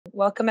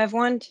Welcome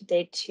everyone to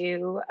day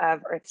 2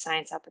 of Earth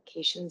Science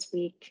Applications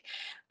Week.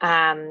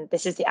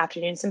 This is the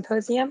afternoon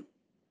symposium.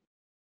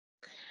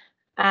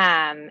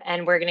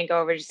 And we're going to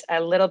go over just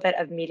a little bit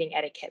of meeting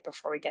etiquette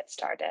before we get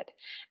started.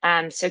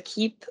 So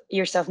keep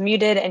yourself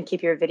muted and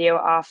keep your video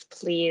off,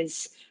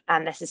 please.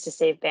 This is to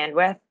save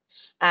bandwidth.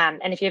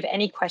 And if you have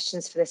any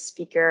questions for the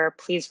speaker,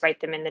 please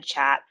write them in the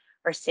chat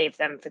or save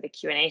them for the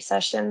Q&A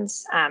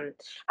sessions. I'm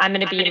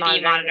going to be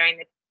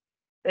monitoring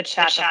the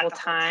chat the whole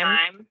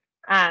time.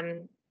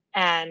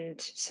 And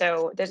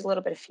so there's a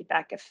little bit of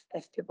feedback if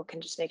people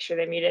can just make sure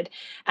they're muted.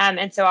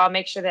 And so I'll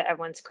make sure that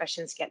everyone's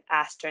questions get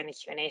asked during the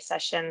Q&A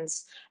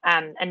sessions.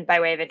 And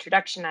by way of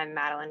introduction, I'm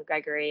Madeline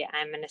Gregory.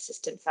 I'm an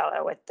assistant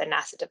fellow with the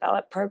NASA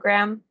Develop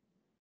program.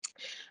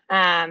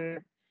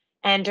 And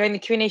during the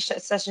Q&A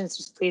sessions,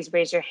 just please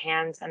raise your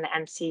hands and the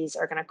MCs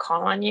are going to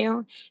call on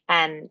you.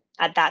 And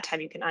at that time,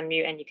 you can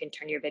unmute and you can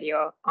turn your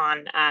video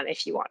on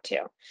if you want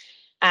to.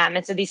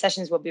 And so these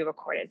sessions will be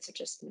recorded, so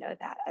just know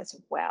that as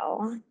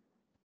well.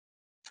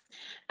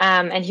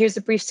 And here's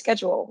a brief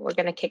schedule. We're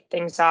going to kick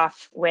things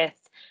off with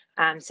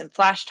some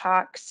flash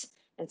talks.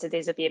 And so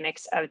these will be a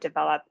mix of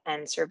develop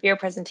and Cerebro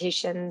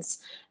presentations.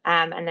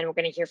 And then we're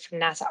going to hear from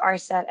NASA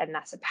ARSET and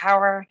NASA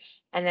Power.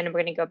 And then we're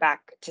going to go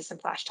back to some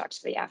flash talks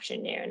for the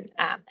afternoon.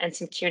 And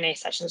some Q&A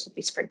sessions will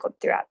be sprinkled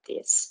throughout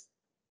these.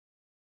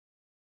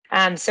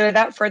 So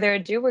without further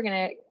ado, we're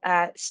going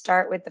to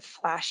start with the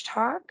flash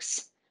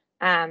talks.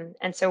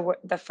 And so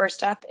the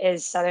first up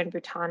is Southern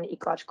Bhutan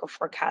Ecological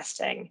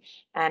Forecasting,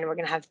 and we're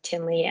going to have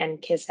Tinley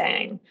and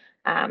Kizang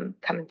come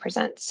and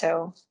present.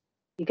 So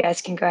you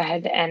guys can go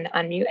ahead and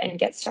unmute and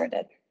get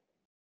started.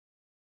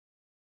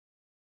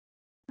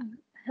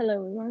 Hello,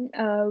 everyone.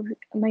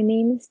 My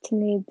name is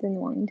Tinley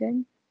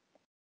Dinwangden.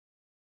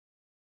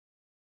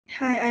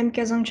 Hi, I'm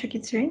Kizang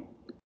Chukitsuri.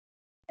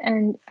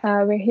 And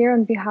we're here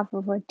on behalf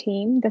of our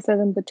team, the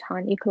Southern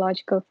Bhutan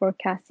Ecological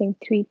Forecasting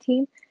 3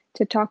 team,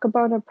 to talk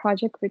about a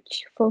project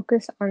which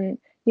focuses on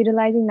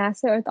utilizing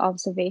NASA Earth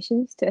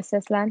observations to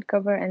assess land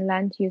cover and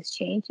land use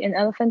change in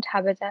elephant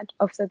habitat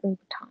of Southern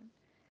Bhutan.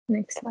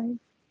 Next slide.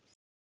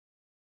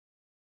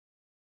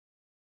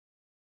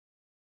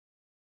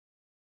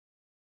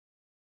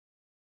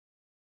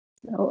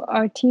 So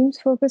our team's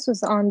focus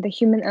was on the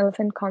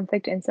human-elephant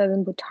conflict in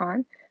Southern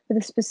Bhutan, with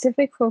a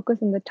specific focus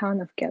in the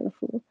town of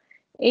Gyelephu.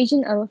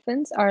 Asian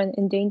elephants are an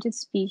endangered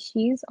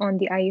species on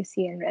the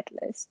IUCN Red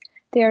List.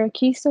 They are a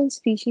keystone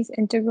species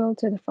integral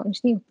to the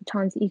functioning of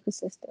Bhutan's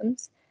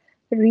ecosystems.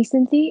 But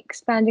recently,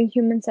 expanding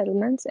human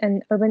settlements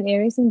and urban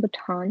areas in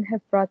Bhutan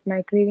have brought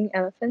migrating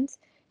elephants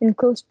in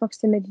close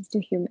proximity to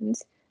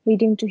humans,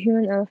 leading to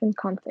human-elephant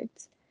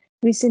conflicts.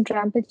 Recent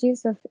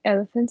rampages of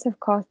elephants have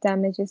caused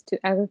damages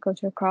to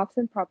agricultural crops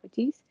and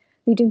properties,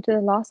 leading to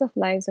the loss of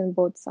lives on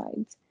both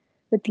sides.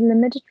 With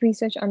limited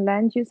research on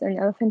land use and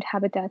elephant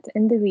habitats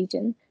in the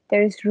region,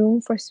 there is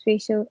room for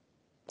spatial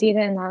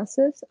data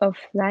analysis of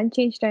land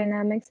change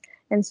dynamics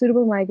and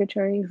suitable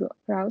migratory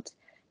routes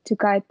to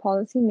guide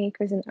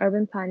policymakers in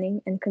urban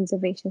planning and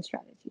conservation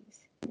strategies.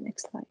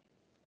 Next slide.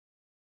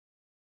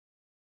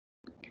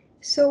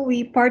 So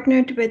we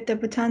partnered with the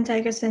Bhutan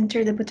Tiger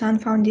Center, the Bhutan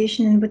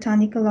Foundation, and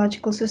Bhutan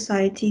Ecological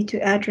Society to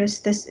address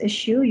this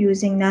issue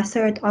using NASA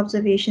Earth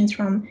observations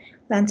from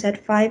Landsat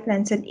 5,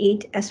 Landsat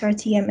 8,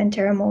 SRTM, and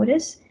Terra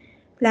Modis.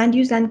 Land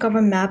use land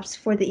cover maps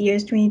for the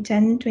years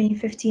 2010,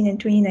 2015, and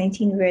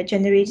 2019 were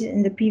generated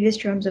in the previous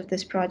terms of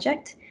this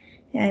project.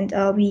 And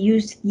we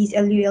used these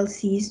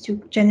LULCs to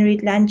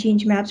generate land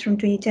change maps from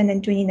 2010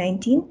 and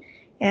 2019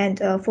 and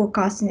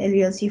forecast an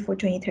LULC for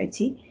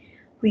 2030.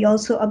 We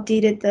also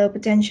updated the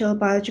potential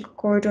biological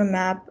corridor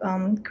map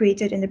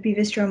created in the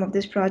previous term of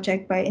this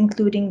project by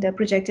including the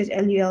projected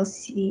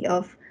LULC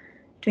of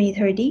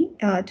 2030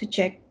 to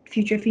check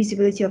future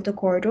feasibility of the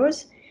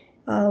corridors.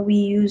 We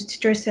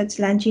used Terset's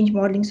land change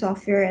modeling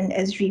software and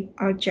Esri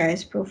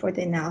ArcGIS Pro for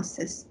the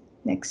analysis.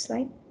 Next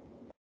slide.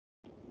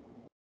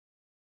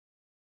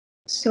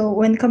 So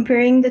when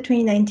comparing the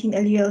 2019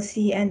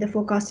 LULC and the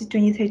forecasted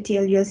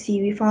 2030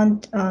 LULC, we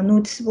found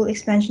noticeable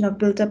expansion of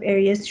built-up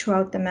areas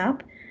throughout the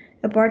map.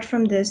 Apart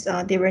from this,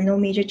 there were no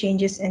major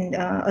changes in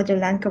other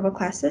land cover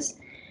classes.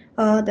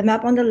 The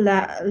map on the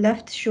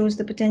left shows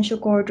the potential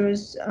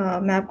corridors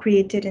map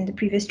created in the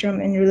previous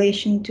term in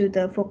relation to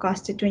the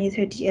forecasted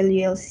 2030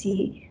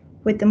 LULC,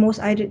 with the most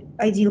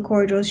ideal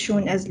corridors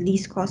shown as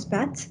least cost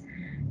paths.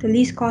 The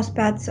least cost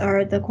paths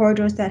are the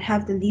corridors that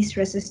have the least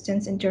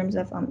resistance in terms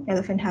of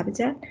elephant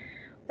habitat.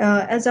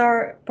 As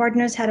our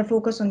partners had a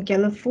focus on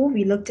Gyelephu,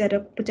 we looked at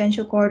a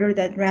potential corridor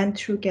that ran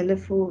through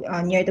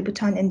Gyelephu near the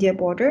Bhutan-India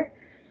border.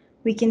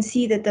 We can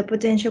see that the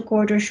potential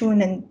corridor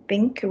shown in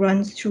pink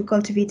runs through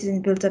cultivated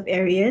and built-up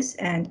areas,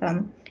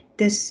 and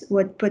this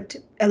would put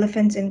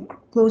elephants in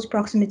close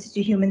proximity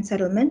to human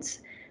settlements,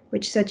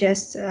 which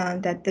suggests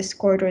that this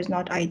corridor is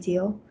not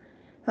ideal.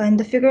 In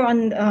the figure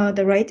on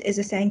the right is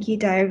a Sankey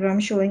diagram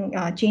showing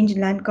change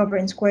in land cover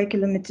in square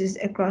kilometers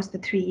across the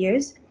 3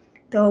 years.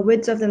 The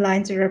widths of the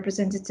lines are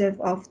representative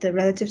of the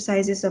relative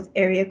sizes of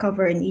area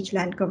cover in each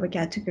land cover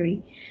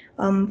category.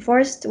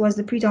 Forest was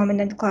the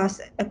predominant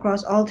class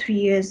across all 3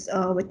 years,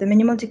 with the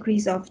minimal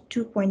decrease of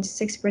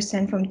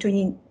 2.6% from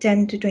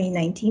 2010 to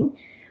 2019.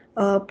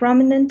 A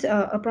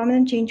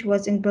prominent change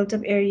was in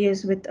built-up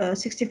areas with a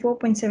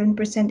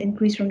 64.7%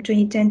 increase from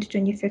 2010 to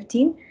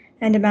 2015,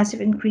 and a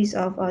massive increase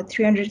of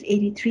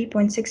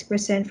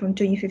 383.6% from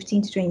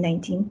 2015 to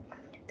 2019.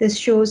 This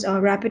shows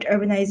rapid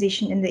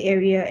urbanization in the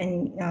area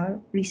in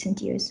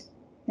recent years.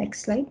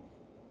 Next slide.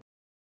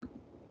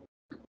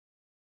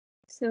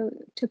 So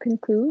to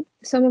conclude,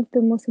 some of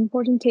the most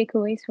important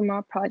takeaways from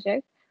our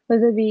project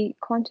was that we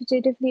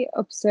quantitatively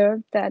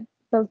observed that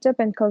built-up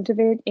and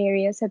cultivated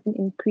areas have been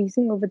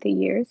increasing over the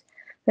years,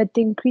 with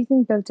the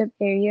increasing built-up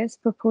areas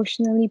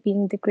proportionally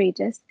being the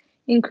greatest,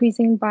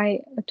 increasing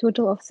by a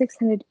total of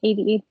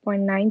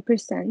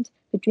 688.9%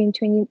 between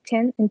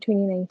 2010 and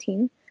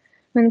 2019.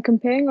 When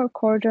comparing our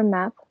corridor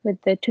map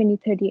with the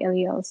 2030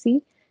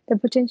 LULC, the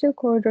potential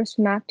corridors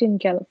mapped in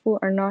Galafu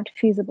are not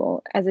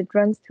feasible as it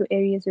runs through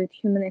areas with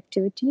human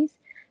activities,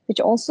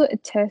 which also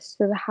attests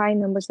to the high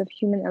numbers of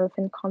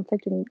human-elephant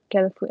conflict in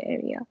Galafu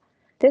area.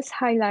 This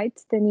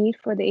highlights the need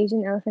for the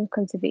Asian elephant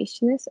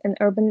conservationists and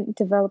urban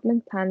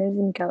development planners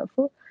in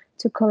Galafu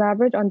to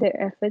collaborate on their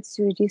efforts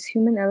to reduce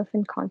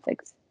human-elephant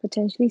conflicts,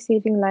 potentially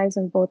saving lives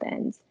on both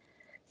ends.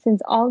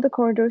 Since all the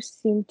corridors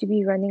seem to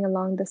be running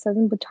along the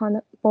southern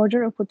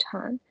border of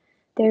Bhutan,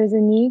 there is a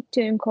need to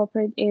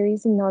incorporate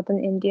areas in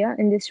northern India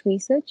in this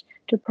research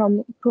to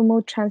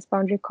promote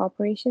transboundary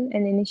cooperation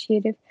and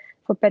initiative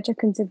for better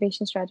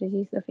conservation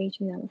strategies of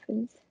Asian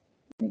elephants.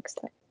 Next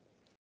slide.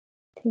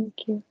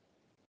 Thank you.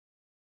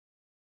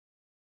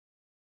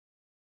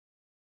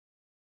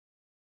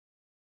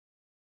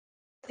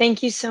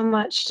 Thank you so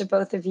much to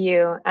both of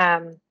you.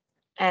 And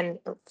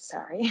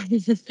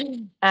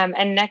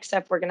next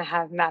up, we're going to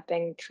have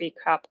mapping tree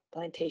crop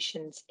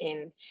plantations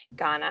in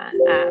Ghana.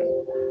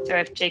 So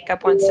if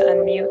Jacob wants to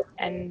unmute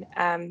and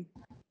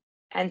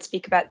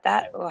speak about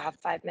that, we'll have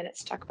 5 minutes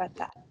to talk about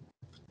that.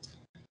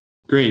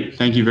 Great,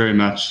 thank you very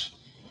much.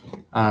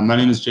 My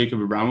name is Jacob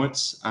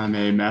Abramowitz. I'm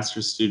a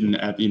master's student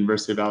at the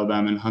University of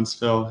Alabama in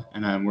Huntsville,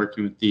 and I'm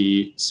working with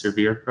the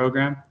SERVIR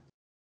program.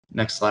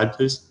 Next slide,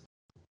 please.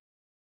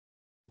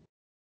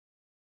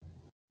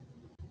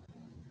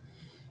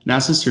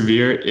 NASA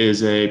SERVIR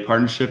is a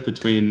partnership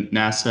between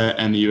NASA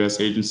and the U.S.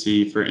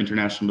 Agency for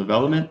International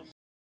Development,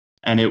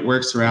 and it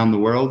works around the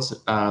world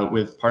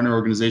with partner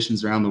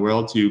organizations around the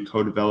world to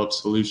co-develop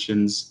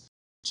solutions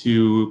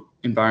to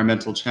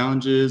environmental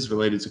challenges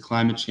related to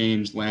climate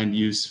change, land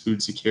use,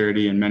 food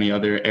security, and many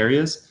other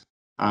areas.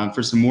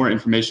 For some more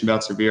information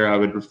about SERVIR, I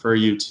would refer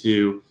you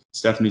to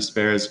Stephanie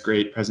Sparrow's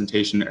great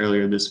presentation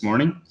earlier this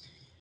morning.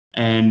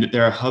 And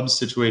there are hubs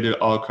situated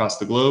all across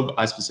the globe.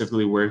 I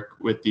specifically work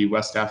with the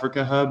West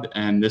Africa Hub,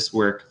 and this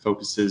work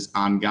focuses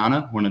on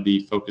Ghana, one of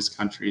the focus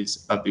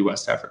countries of the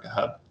West Africa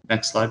Hub.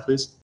 Next slide,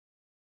 please.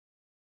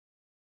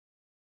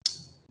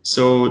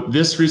 So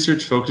this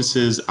research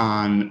focuses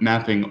on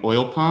mapping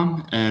oil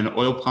palm, and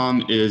oil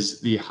palm is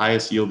the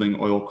highest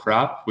yielding oil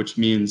crop, which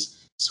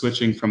means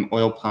switching from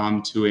oil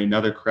palm to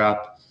another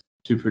crop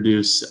to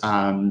produce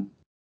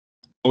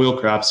oil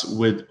crops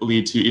would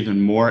lead to even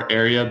more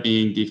area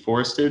being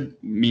deforested,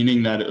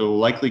 meaning that it will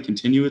likely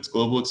continue its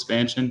global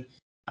expansion,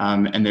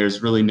 and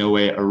there's really no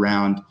way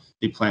around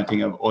the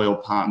planting of oil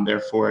palm.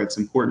 Therefore, it's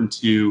important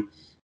to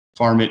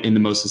farm it in the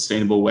most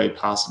sustainable way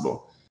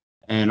possible.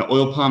 And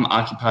oil palm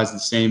occupies the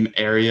same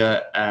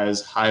area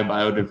as high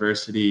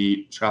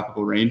biodiversity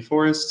tropical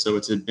rainforests, so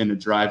it's been a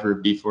driver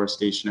of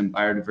deforestation and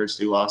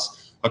biodiversity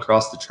loss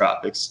across the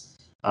tropics.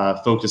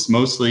 Focused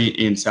mostly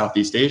in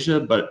Southeast Asia,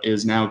 but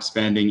is now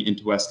expanding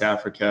into West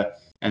Africa.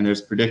 And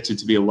there's predicted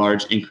to be a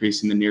large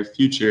increase in the near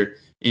future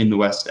in the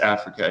West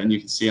Africa. And you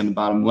can see on the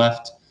bottom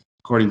left,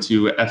 according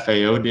to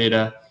FAO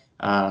data,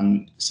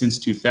 since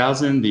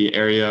 2000, the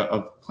area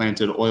of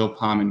planted oil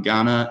palm in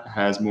Ghana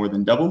has more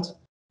than doubled.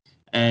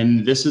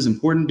 And this is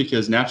important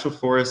because natural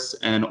forests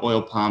and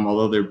oil palm,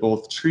 although they're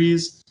both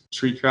trees,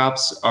 tree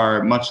crops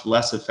are much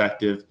less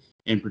effective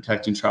in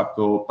protecting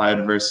tropical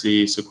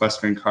biodiversity,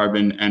 sequestering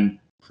carbon, and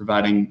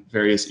providing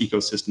various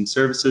ecosystem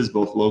services,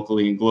 both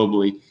locally and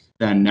globally,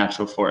 than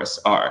natural forests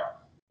are.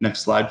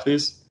 Next slide,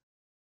 please.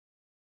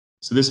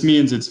 So this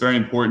means it's very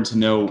important to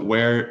know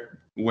where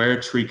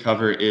tree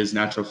cover is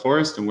natural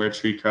forest and where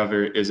tree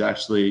cover is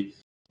actually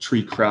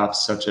tree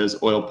crops such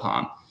as oil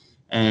palm.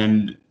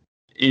 And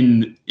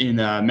in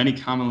many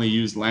commonly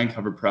used land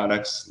cover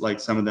products, like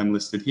some of them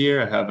listed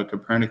here, I have a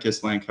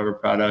Copernicus land cover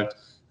product,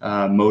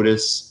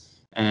 Modus,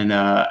 and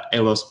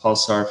Alos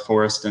Pulsar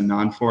forest and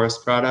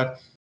non-forest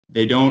product.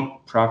 They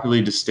don't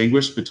properly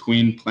distinguish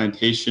between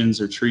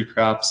plantations or tree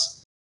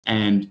crops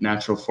and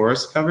natural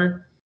forest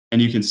cover. And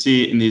you can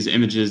see in these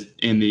images,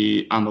 on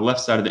the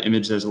left side of the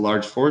image, there's a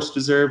large forest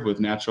reserve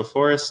with natural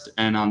forest,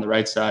 and on the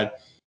right side,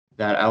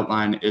 that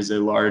outline is a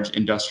large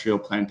industrial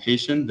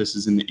plantation. This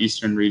is in the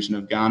eastern region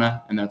of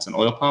Ghana, and that's an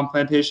oil palm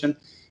plantation.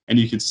 And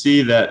you can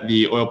see that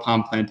the oil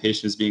palm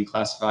plantation is being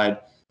classified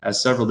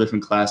as several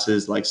different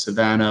classes like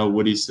savanna,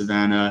 woody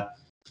savanna,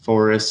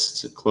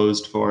 forest,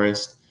 closed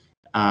forest.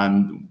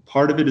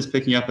 Part of it is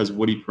picking up as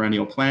woody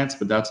perennial plants,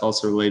 but that's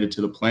also related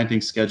to the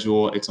planting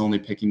schedule. It's only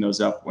picking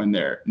those up when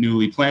they're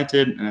newly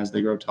planted, and as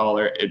they grow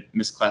taller, it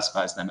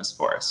misclassifies them as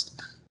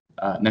forest.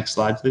 Next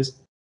slide, please.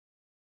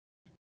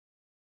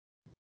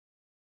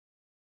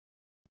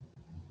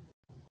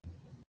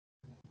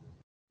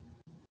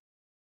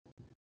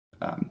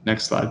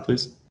 Next slide,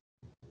 please.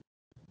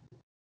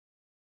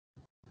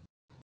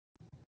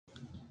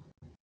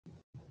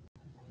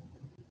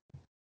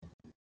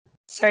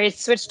 Sorry, it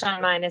switched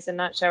on mine. Is it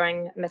not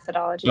showing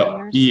methodology on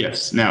yours?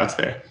 Yes, now it's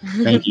there.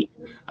 Thank you.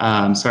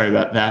 Sorry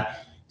about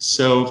that.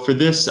 So for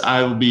this,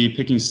 I will be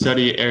picking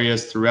study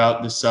areas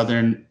throughout the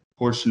southern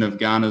portion of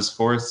Ghana's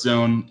forest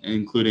zone,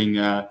 including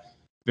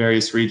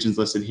various regions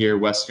listed here: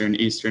 Western,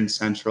 Eastern,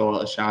 Central,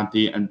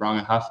 Ashanti, and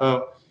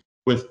Brongahafo,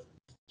 with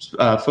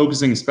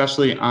focusing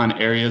especially on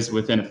areas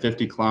within a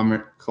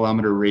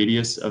 50-kilometer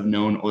radius of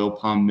known oil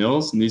palm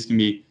mills. And these can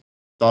be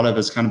thought of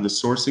as kind of the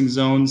sourcing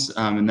zones,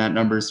 and that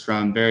numbers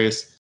from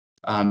various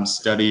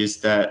studies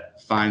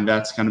that find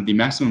that's kind of the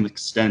maximum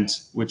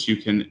extent which you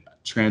can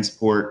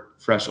transport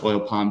fresh oil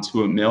palm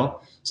to a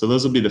mill. So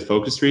those will be the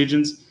focus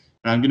regions.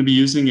 And I'm going to be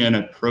using an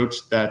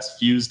approach that's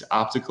fused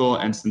optical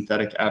and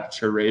synthetic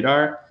aperture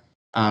radar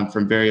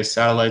from various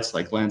satellites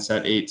like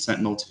Landsat 8,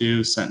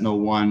 Sentinel-2,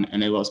 Sentinel-1,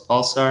 and ALOS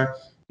Pulsar.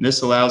 And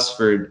this allows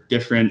for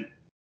different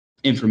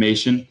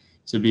information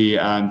to be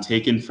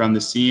taken from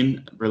the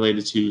scene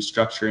related to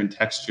structure and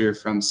texture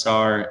from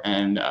SAR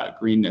and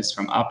greenness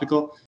from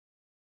optical.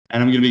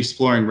 And I'm going to be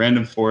exploring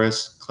random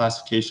forests,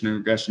 classification and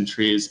regression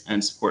trees,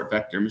 and support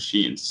vector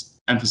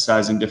machines,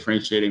 emphasizing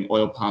differentiating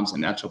oil palms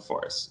and natural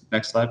forests.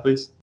 Next slide,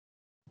 please.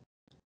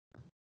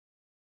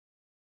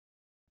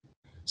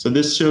 So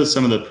this shows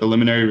some of the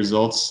preliminary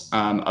results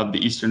of the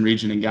eastern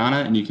region in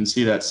Ghana, and you can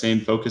see that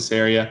same focus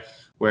area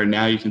where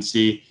now you can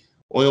see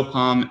oil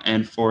palm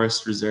and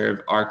forest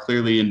reserve are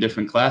clearly in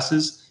different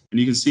classes. And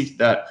you can see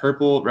that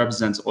purple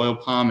represents oil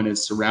palm and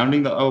is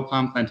surrounding the oil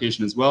palm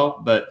plantation as well.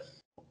 But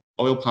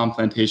oil palm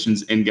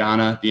plantations in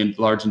Ghana, the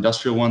large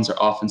industrial ones, are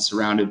often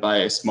surrounded by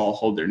a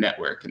smallholder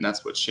network, and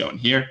that's what's shown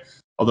here.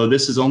 Although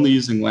this is only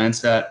using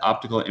Landsat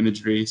optical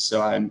imagery,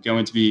 so I'm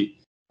going to be,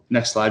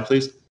 next slide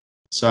please.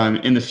 So I'm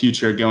in the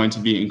future going to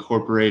be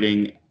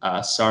incorporating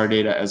SAR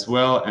data as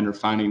well and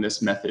refining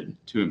this method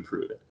to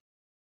improve it.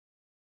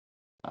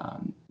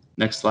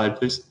 Next slide,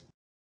 please.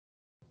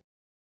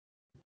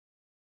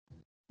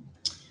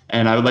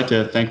 And I would like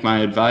to thank my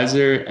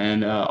advisor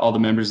and all the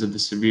members of the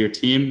Severe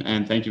team,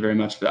 and thank you very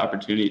much for the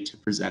opportunity to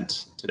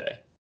present today.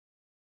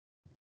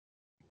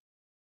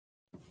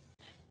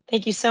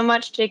 Thank you so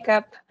much,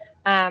 Jacob.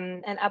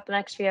 And up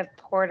next, we have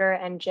Porter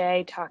and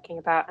Jay talking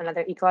about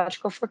another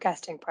ecological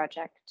forecasting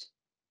project.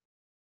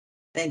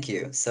 Thank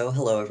you. So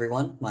hello,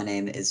 everyone. My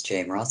name is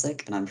Jay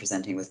Mrazek, and I'm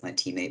presenting with my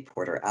teammate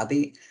Porter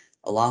Abbey.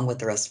 Along with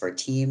the rest of our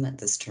team,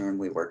 this term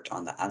we worked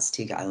on the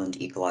Assateague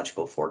Island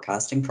Ecological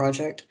Forecasting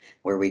Project,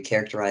 where we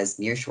characterized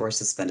nearshore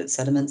suspended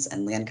sediments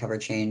and land cover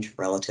change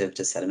relative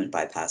to sediment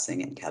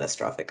bypassing and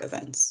catastrophic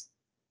events.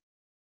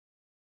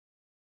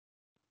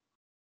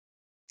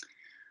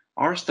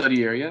 Our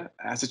study area,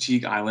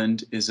 Assateague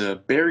Island, is a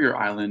barrier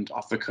island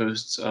off the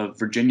coasts of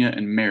Virginia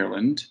and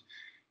Maryland.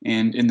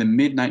 And in the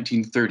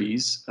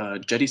mid-1930s, a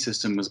jetty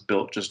system was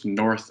built just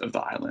north of the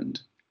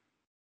island.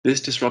 This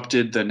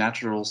disrupted the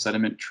natural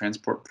sediment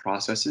transport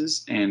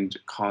processes and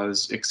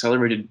caused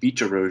accelerated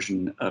beach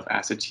erosion of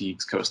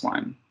Assateague's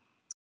coastline.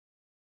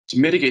 To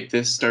mitigate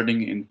this,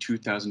 starting in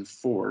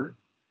 2004,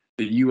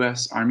 the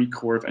U.S. Army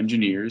Corps of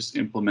Engineers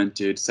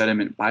implemented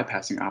sediment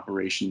bypassing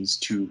operations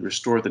to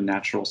restore the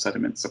natural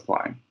sediment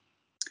supply.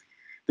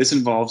 This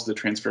involves the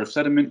transfer of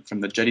sediment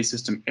from the jetty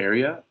system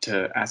area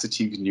to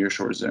Assateague's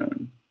nearshore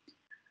zone.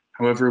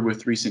 However,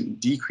 with recent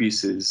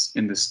decreases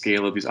in the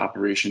scale of these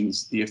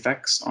operations, the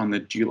effects on the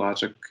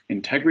geologic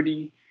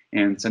integrity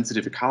and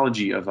sensitive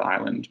ecology of the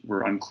island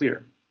were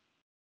unclear.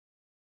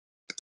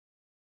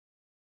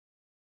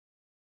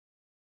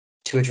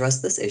 To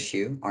address this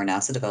issue, our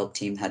NASA-developed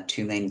team had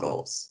two main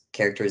goals: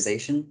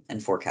 characterization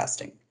and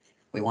forecasting.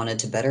 We wanted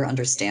to better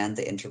understand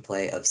the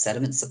interplay of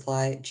sediment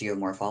supply,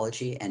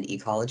 geomorphology, and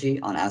ecology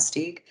on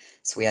Assateague,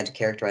 so we had to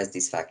characterize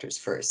these factors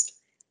first.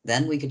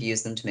 Then we could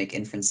use them to make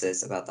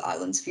inferences about the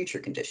island's future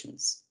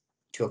conditions.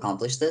 To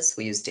accomplish this,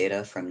 we used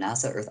data from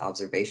NASA Earth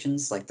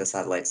observations like the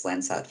satellites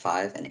Landsat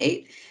 5 and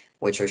 8,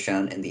 which are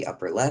shown in the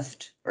upper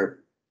left, or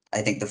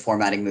I think the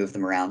formatting moved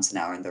them around, so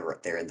now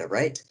they're in the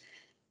right.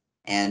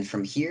 And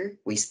from here,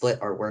 we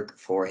split our work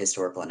for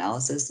historical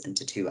analysis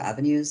into two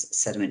avenues: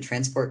 sediment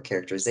transport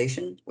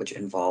characterization, which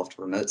involved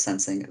remote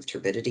sensing of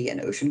turbidity and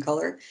ocean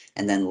color,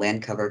 and then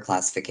land cover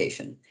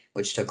classification,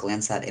 which took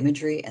Landsat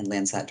imagery and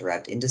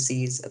Landsat-derived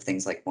indices of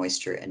things like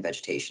moisture and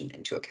vegetation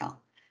into account.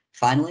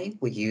 Finally,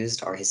 we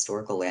used our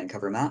historical land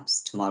cover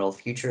maps to model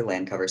future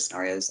land cover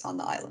scenarios on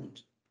the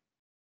island.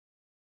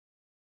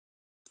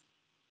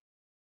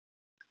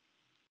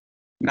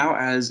 Now,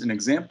 as an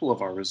example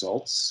of our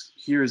results,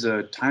 here is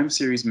a time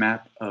series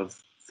map of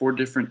 4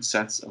 different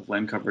sets of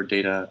land cover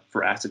data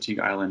for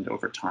Assateague Island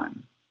over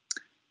time.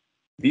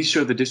 These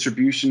show the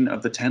distribution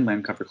of the 10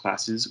 land cover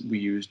classes we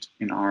used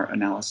in our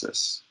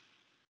analysis.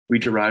 We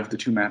derived the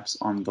 2 maps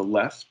on the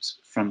left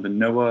from the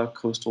NOAA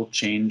Coastal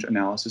Change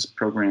Analysis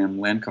Program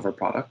land cover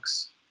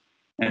products,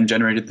 and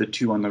generated the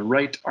 2 on the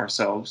right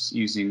ourselves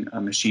using a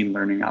machine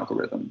learning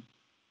algorithm.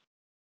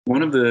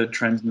 One of the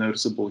trends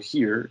noticeable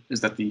here is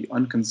that the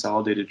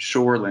unconsolidated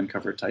shore land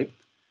cover type,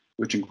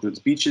 which includes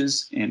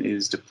beaches and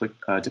is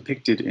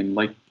depicted in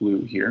light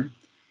blue here,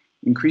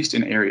 increased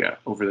in area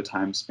over the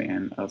time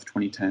span of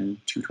 2010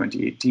 to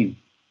 2018.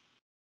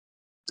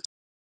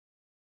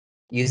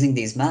 Using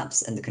these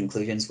maps and the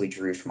conclusions we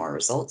drew from our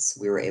results,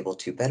 we were able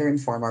to better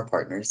inform our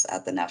partners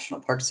at the National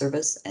Park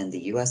Service and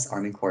the U.S.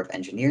 Army Corps of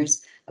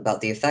Engineers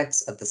about the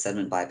effects of the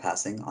sediment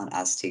bypassing on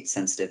Assateague's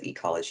sensitive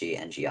ecology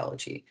and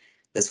geology.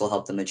 This will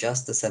help them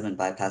adjust the sediment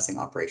bypassing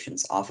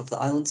operations off of the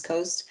island's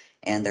coast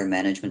and their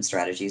management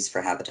strategies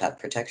for habitat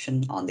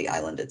protection on the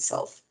island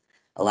itself.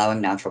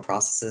 Allowing natural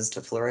processes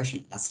to flourish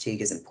in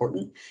Assateague is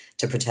important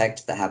to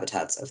protect the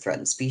habitats of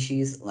threatened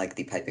species like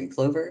the piping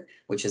plover,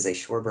 which is a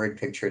shorebird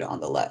pictured on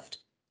the left.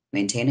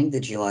 Maintaining the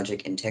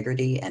geologic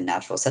integrity and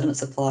natural sediment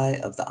supply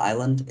of the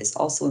island is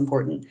also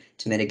important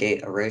to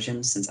mitigate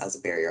erosion, since as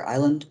a barrier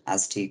island,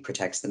 Assateague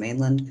protects the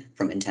mainland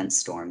from intense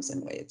storms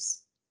and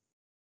waves.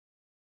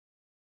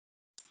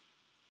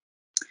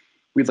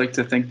 We'd like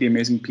to thank the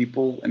amazing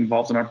people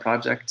involved in our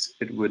project.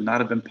 It would not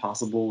have been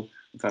possible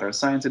without our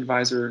science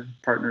advisor,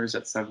 partners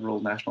at several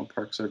National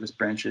Park Service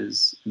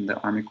branches in the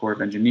Army Corps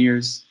of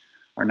Engineers,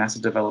 our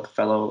NASA Develop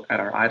Fellow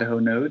at our Idaho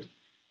node,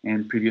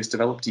 and previous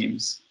Develop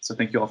teams. So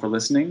thank you all for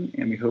listening,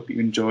 and we hope you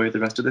enjoy the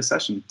rest of this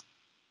session.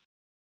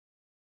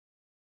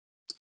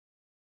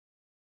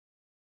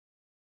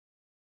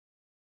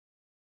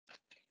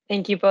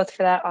 Thank you both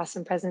for that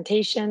awesome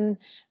presentation.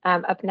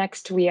 Up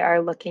next, we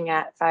are looking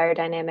at fire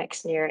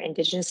dynamics near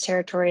Indigenous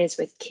territories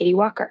with Katie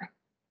Walker.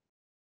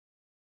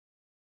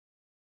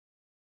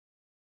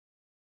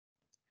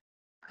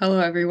 Hello,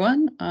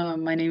 everyone.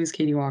 My name is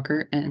Katie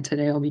Walker, and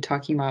today I'll be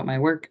talking about my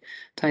work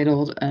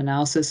titled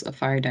Analysis of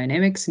Fire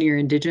Dynamics Near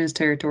Indigenous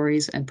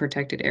Territories and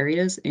Protected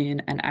Areas in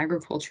an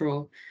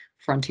Agricultural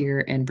Frontier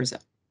in Brazil.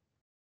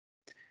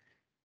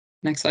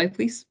 Next slide,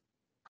 please.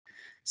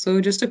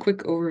 So just a quick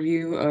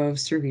overview of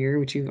SURVEYOR,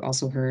 which you've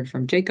also heard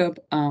from Jacob.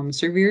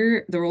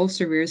 SURVEYOR, the role of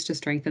SURVEYOR is to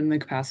strengthen the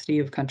capacity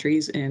of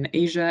countries in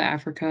Asia,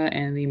 Africa,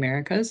 and the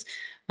Americas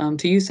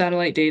to use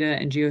satellite data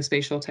and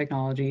geospatial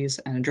technologies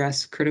and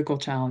address critical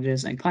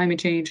challenges in climate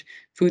change,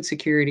 food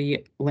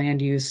security,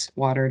 land use,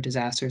 water,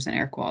 disasters, and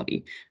air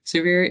quality.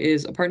 SURVEYOR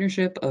is a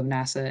partnership of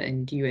NASA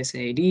and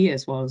USAID,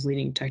 as well as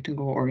leading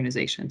technical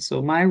organizations.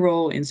 So my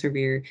role in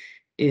SURVEYOR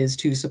is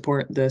to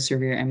support the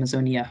SURVEYOR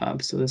Amazonia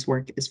Hub. So this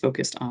work is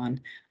focused on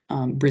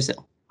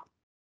Brazil.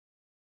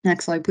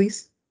 Next slide,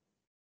 please.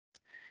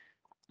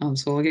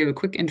 So I'll give a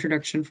quick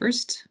introduction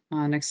first.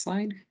 Next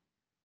slide.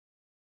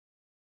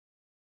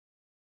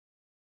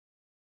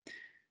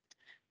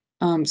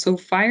 So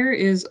fire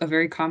is a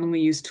very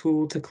commonly used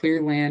tool to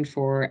clear land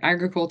for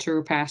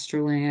agriculture,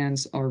 pasture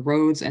lands, or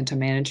roads, and to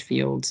manage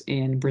fields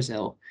in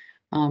Brazil.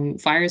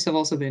 Fires have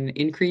also been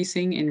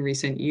increasing in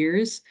recent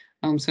years.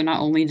 So not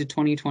only did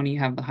 2020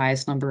 have the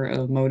highest number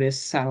of MODIS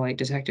satellite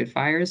detected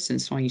fires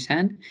since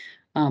 2010,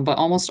 but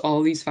almost all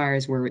of these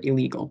fires were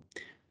illegal.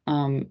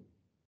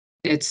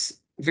 It's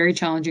very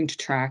challenging to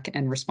track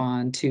and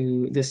respond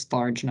to this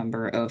large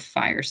number of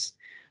fires.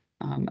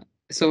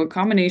 So a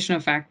combination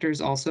of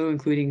factors also,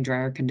 including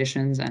drier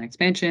conditions and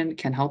expansion,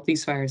 can help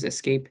these fires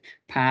escape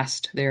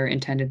past their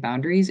intended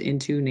boundaries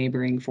into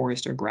neighboring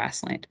forest or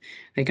grassland.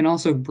 They can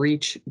also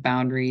breach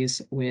boundaries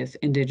with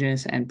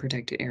indigenous and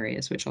protected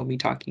areas, which I'll be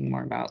talking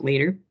more about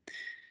later.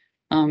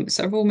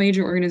 Several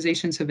major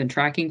organizations have been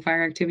tracking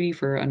fire activity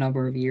for a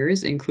number of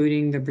years,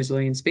 including the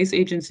Brazilian Space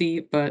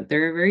Agency, but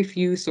there are very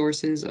few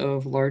sources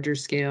of larger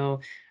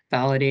scale,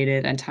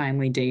 validated, and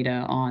timely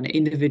data on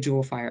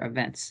individual fire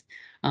events.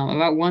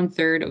 About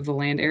 1/3 of the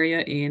land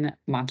area in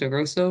Mato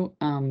Grosso,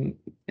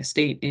 a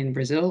state in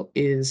Brazil,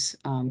 is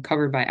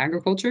covered by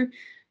agriculture,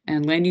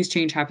 and land use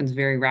change happens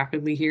very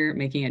rapidly here,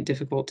 making it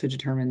difficult to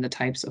determine the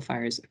types of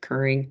fires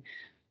occurring.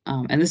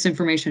 And this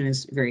information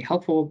is very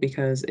helpful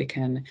because it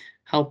can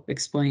help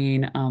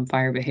explain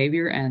fire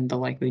behavior and the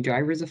likely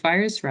drivers of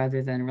fires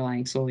rather than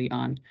relying solely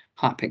on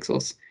hot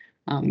pixels.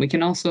 We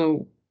can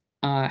also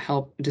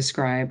help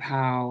describe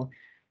how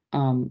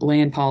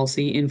land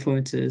policy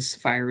influences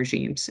fire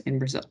regimes in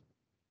Brazil.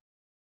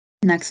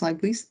 Next slide,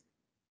 please.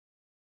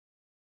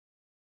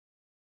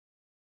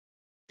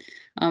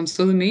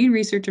 So the main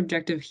research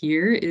objective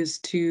here is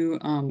to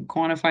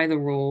quantify the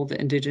role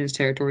that Indigenous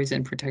Territories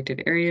and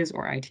Protected Areas,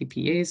 or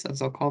ITPAs,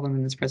 as I'll call them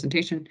in this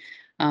presentation,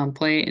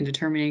 play in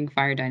determining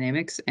fire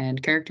dynamics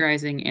and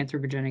characterizing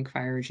anthropogenic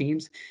fire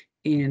regimes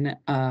in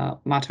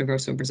Mato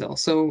Grosso, Brazil.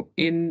 So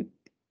in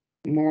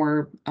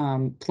more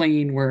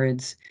plain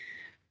words,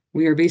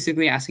 we are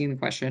basically asking the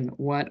question,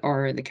 what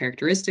are the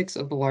characteristics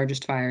of the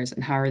largest fires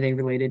and how are they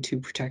related to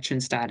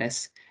protection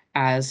status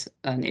as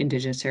an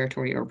indigenous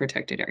territory or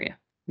protected area?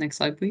 Next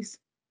slide, please.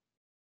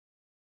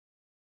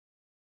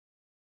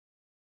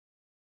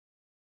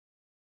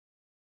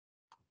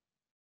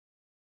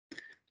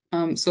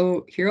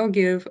 So here I'll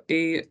give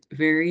a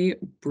very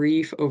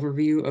brief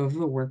overview of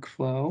the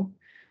workflow.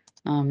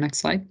 Next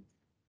slide.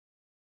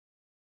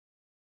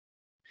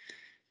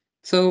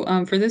 So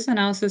for this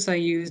analysis, I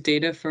used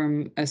data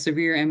from a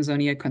Severe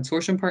Amazonia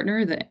Consortium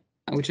partner,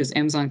 which is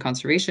Amazon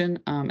Conservation,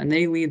 and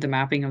they lead the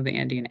Mapping of the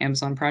Andean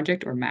Amazon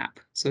Project, or MAP.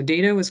 So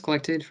data was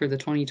collected for the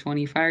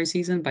 2020 fire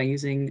season by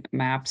using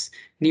MAP's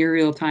near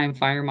real-time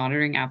fire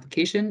monitoring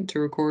application to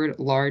record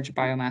large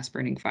biomass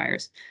burning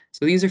fires.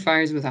 So these are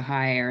fires with a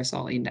high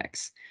aerosol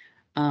index.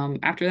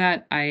 After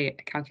that, I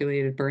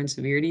calculated burn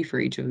severity for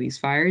each of these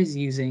fires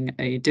using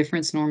a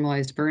difference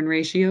normalized burn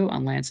ratio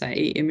on Landsat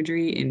 8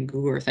 imagery in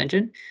Google Earth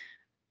Engine.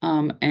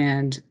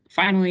 And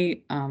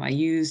finally, I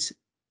used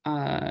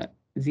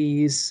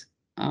these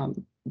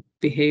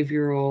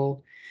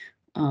behavioral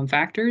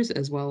factors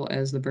as well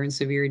as the burn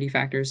severity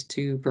factors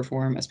to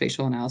perform a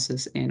spatial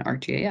analysis in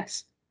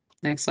ArcGIS.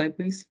 Next slide,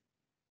 please.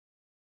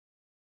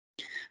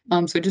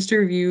 So just to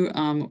review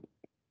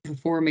the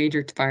 4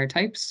 major fire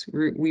types,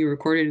 we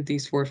recorded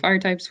these 4 fire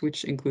types,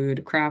 which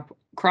include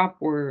crop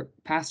or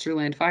pasture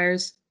land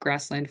fires,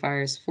 grassland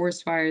fires,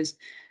 forest fires,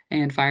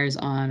 and fires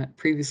on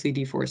previously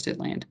deforested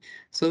land.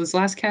 So this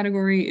last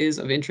category is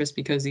of interest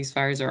because these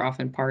fires are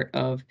often part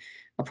of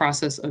a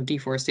process of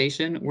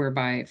deforestation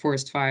whereby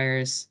forest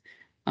fires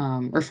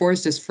or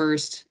forest is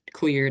first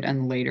cleared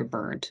and later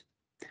burned.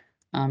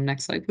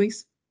 Next slide,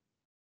 please.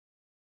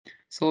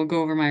 So I'll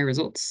go over my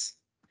results.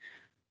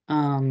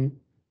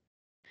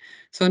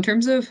 So in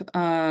terms of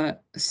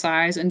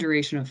size and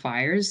duration of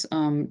fires,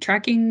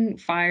 tracking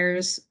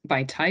fires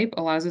by type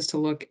allows us to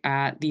look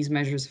at these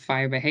measures of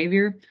fire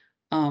behavior.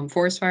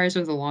 Forest fires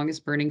are the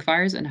longest burning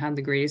fires and had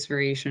the greatest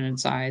variation in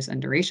size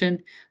and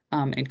duration.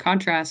 In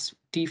contrast,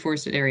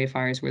 deforested area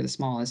fires were the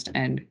smallest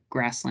and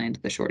grassland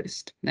the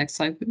shortest. Next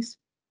slide, please.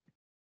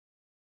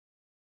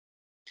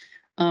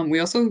 We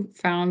also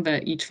found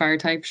that each fire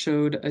type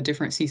showed a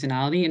different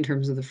seasonality in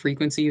terms of the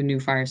frequency of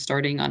new fires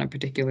starting on a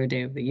particular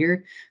day of the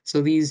year.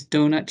 So these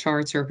donut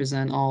charts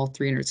represent all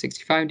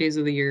 365 days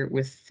of the year,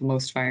 with the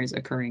most fires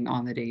occurring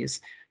on the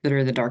days that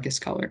are the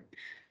darkest color.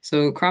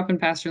 So crop and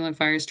pastureland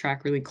fires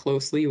track really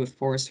closely with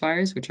forest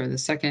fires, which are the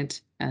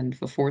 2nd and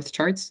the 4th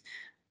charts.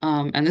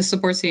 And this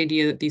supports the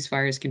idea that these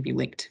fires can be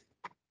linked,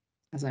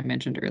 as I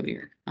mentioned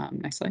earlier.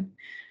 Next slide.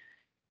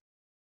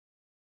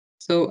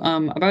 So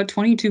about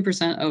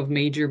 22% of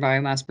major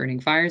biomass burning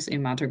fires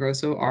in Mato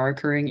Grosso are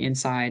occurring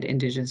inside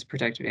indigenous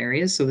protected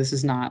areas. So this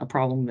is not a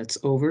problem that's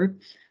over.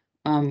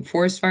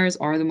 Forest fires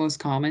are the most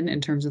common in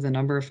terms of the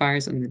number of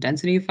fires and the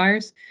density of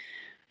fires.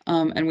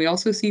 And we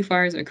also see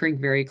fires occurring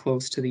very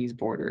close to these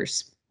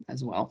borders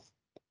as well.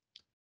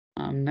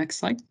 Next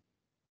slide.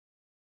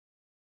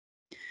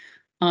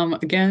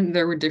 Again,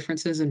 there were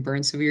differences in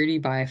burn severity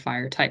by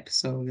fire type.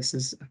 So this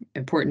is an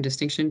important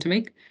distinction to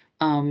make.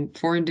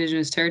 For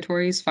indigenous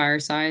territories, fire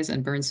size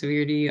and burn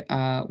severity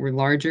were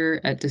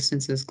larger at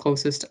distances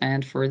closest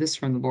and furthest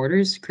from the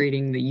borders,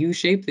 creating the U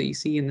shape that you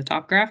see in the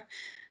top graph.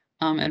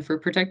 And for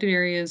protected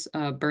areas,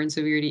 burn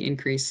severity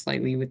increased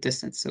slightly with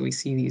distance. So we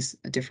see these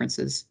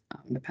differences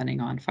depending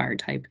on fire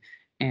type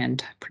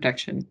and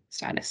protection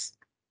status.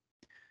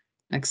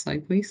 Next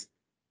slide, please.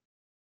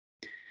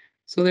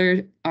 So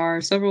there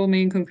are several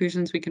main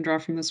conclusions we can draw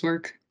from this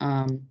work.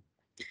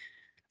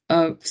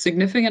 A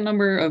significant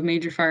number of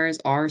major fires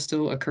are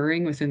still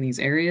occurring within these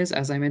areas.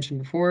 As I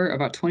mentioned before,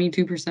 about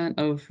 22%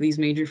 of these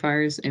major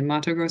fires in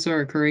Mato Grosso are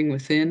occurring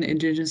within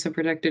indigenous and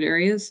protected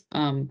areas.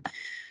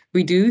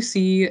 We do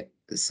see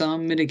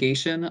some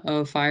mitigation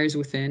of fires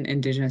within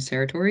indigenous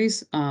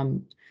territories.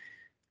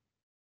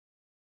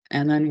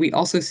 And then we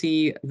also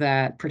see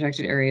that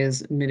protected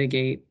areas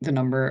mitigate the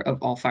number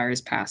of all fires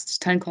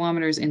past 10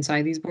 kilometers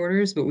inside these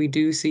borders, but we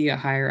do see a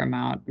higher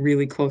amount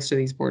really close to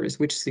these borders,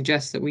 which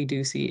suggests that we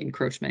do see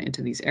encroachment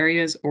into these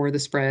areas or the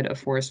spread of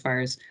forest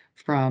fires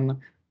from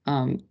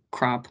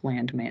crop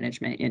land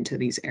management into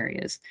these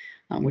areas,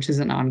 which is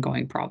an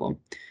ongoing problem.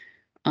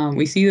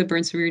 We see that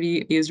burn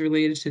severity is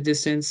related to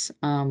distance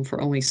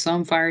for only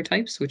some fire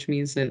types, which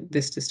means that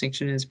this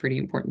distinction is pretty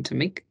important to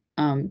make,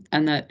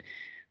 and that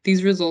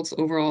these results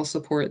overall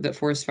support that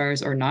forest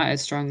fires are not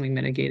as strongly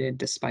mitigated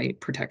despite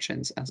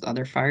protections as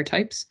other fire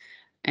types.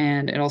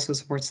 And it also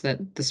supports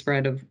that the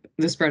spread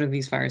of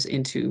these fires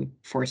into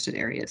forested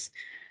areas.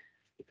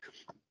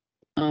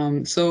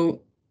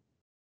 So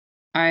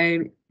I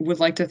would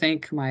like to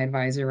thank my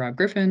advisor, Rob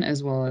Griffin,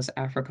 as well as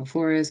Africa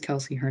Flores,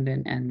 Kelsey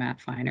Herndon, and Matt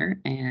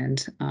Feiner.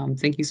 And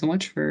thank you so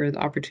much for the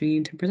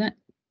opportunity to present.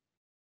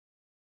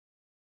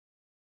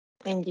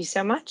 Thank you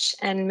so much.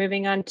 And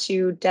moving on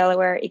to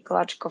Delaware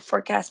Ecological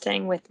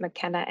Forecasting with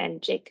McKenna and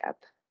Jacob.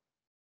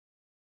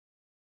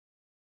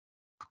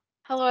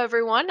 Hello,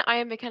 everyone. I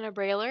am McKenna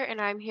Brailer, and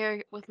I'm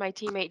here with my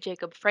teammate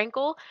Jacob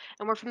Frankel,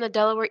 and we're from the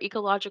Delaware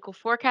Ecological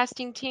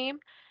Forecasting team.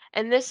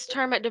 And this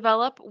term at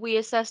Develop, we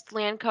assessed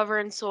land cover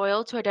and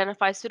soil to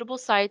identify suitable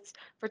sites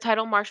for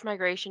tidal marsh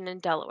migration in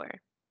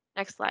Delaware.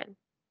 Next slide.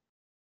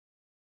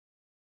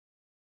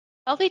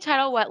 Healthy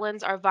tidal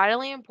wetlands are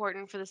vitally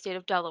important for the state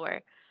of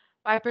Delaware.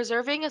 By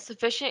preserving a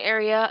sufficient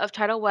area of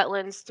tidal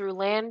wetlands through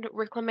land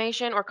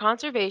reclamation or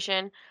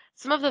conservation,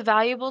 some of the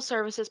valuable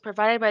services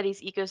provided by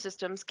these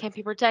ecosystems can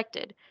be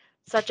protected,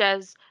 such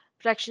as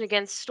protection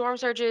against storm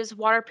surges,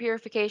 water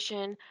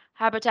purification,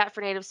 habitat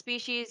for native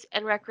species,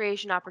 and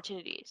recreation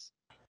opportunities.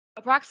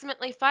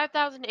 Approximately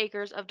 5,000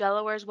 acres of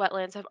Delaware's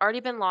wetlands have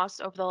already been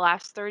lost over the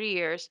last 30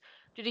 years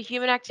due to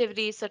human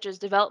activities such as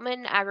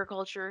development in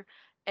agriculture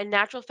and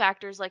natural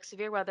factors like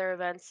severe weather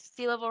events,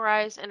 sea level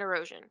rise, and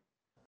erosion.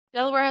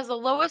 Delaware has the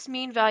lowest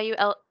mean value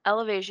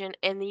elevation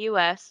in the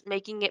U.S.,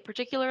 making it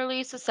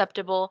particularly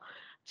susceptible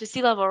to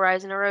sea level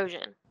rise and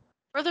erosion.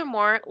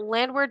 Furthermore,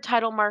 landward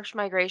tidal marsh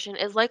migration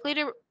is likely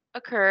to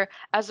occur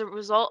as a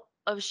result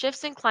of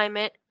shifts in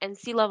climate and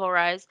sea level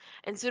rise,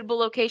 and suitable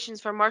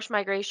locations for marsh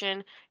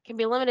migration can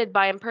be limited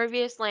by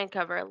impervious land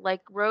cover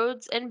like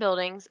roads and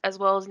buildings, as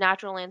well as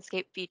natural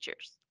landscape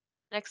features.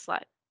 Next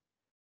slide.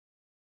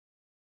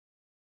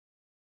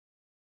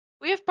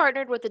 We have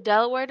partnered with the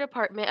Delaware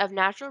Department of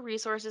Natural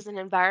Resources and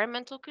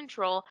Environmental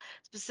Control,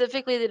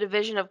 specifically the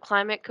Division of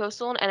Climate,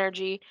 Coastal, and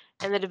Energy,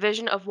 and the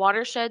Division of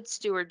Watershed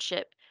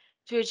Stewardship,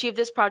 to achieve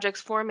this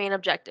project's four main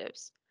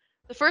objectives.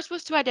 The first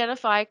was to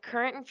identify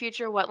current and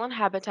future wetland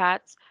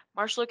habitats,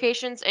 marsh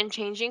locations, and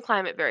changing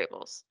climate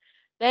variables.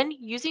 Then,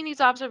 using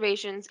these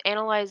observations,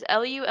 analyze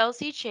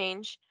LULC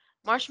change,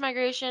 marsh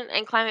migration,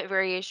 and climate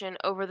variation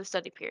over the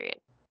study period.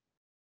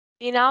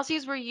 The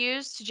analyses were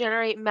used to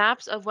generate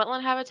maps of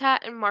wetland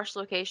habitat and marsh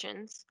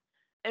locations.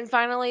 And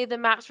finally, the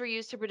maps were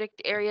used to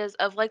predict areas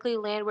of likely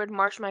landward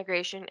marsh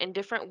migration in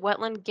different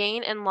wetland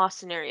gain and loss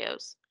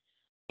scenarios.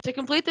 To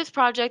complete this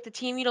project, the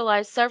team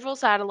utilized several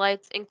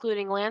satellites,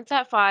 including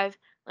Landsat 5,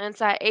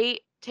 Landsat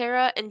 8,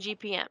 Terra, and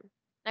GPM.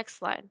 Next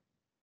slide.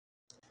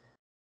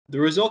 The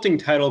resulting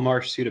tidal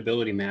marsh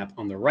suitability map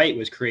on the right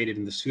was created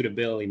in the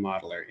Suitability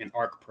Modeler in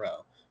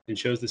ArcPro and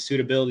shows the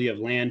suitability of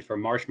land for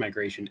marsh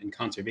migration and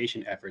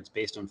conservation efforts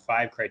based on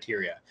 5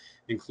 criteria,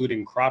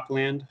 including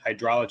cropland,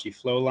 hydrology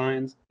flow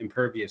lines,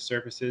 impervious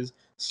surfaces,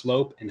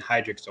 slope, and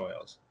hydric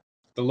soils.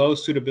 The low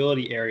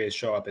suitability areas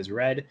show up as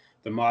red,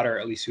 the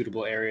moderately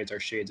suitable areas are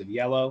shades of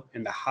yellow,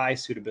 and the high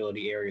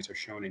suitability areas are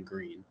shown in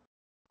green.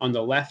 On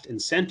the left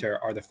and center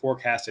are the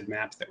forecasted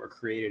maps that were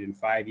created in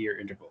 5-year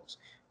intervals,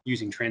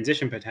 using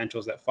transition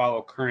potentials that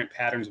follow current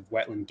patterns of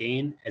wetland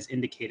gain as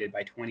indicated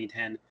by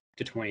 2010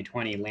 to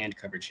 2020 land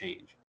cover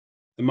change.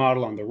 The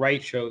model on the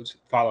right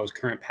follows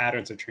current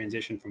patterns of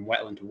transition from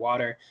wetland to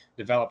water,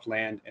 developed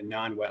land, and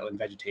non-wetland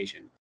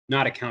vegetation,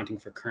 not accounting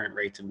for current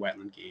rates of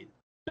wetland gain.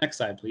 Next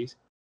slide, please.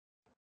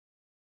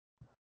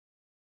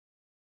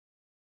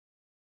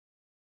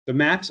 The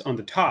maps on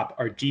the top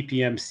are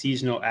GPM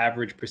seasonal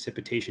average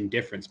precipitation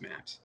difference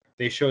maps.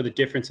 They show the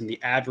difference in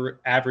the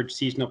average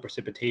seasonal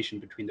precipitation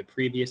between the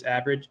previous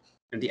average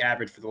and the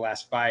average for the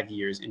last 5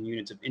 years in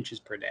units of inches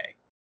per day.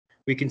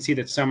 We can see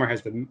that summer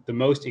has the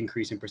most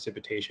increase in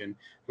precipitation,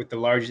 with the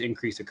largest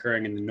increase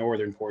occurring in the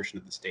northern portion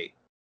of the state.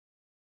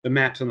 The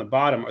maps on the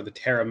bottom are the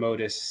Terra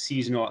Modis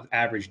seasonal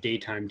average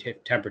daytime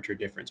temperature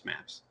difference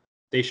maps.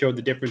 They show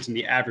the difference in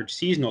the average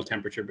seasonal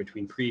temperature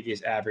between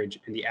previous average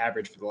and the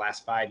average for the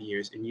last 5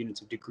 years in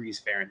units of degrees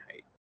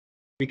Fahrenheit.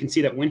 We can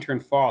see that winter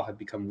and fall have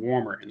become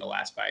warmer in the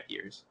last 5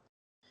 years.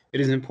 It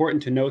is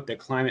important to note that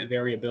climate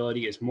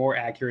variability is more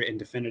accurate and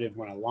definitive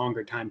when a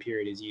longer time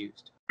period is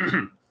used.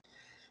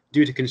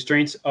 Due to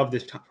constraints of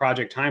this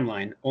project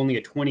timeline, only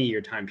a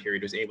 20-year time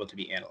period was able to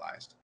be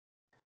analyzed.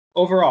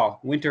 Overall,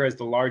 winter has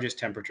the largest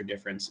temperature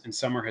difference and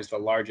summer has the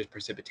largest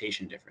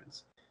precipitation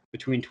difference.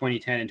 Between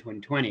 2010 and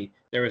 2020,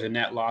 there was a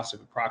net loss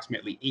of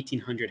approximately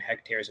 1,800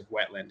 hectares of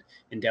wetland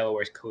in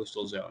Delaware's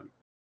coastal zone.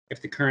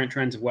 If the current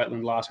trends of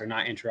wetland loss are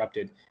not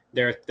interrupted,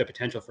 there is the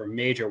potential for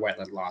major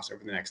wetland loss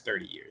over the next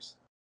 30 years.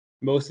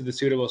 Most of the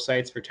suitable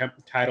sites for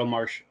tidal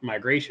marsh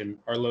migration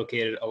are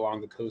located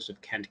along the coast of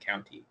Kent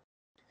County.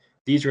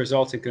 These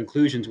results and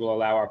conclusions will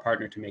allow our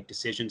partner to make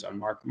decisions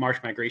on marsh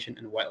migration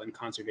and wetland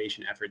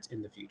conservation efforts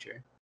in the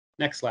future.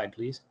 Next slide,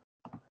 please.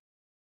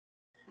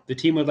 The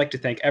team would like to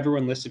thank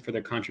everyone listed for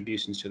their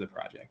contributions to the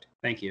project.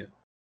 Thank you.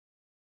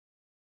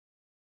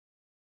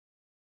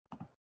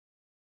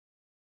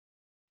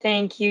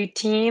 Thank you,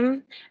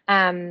 team.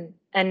 And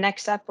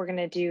next up, we're going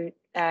to do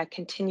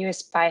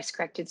continuous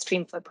bias-corrected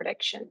streamflow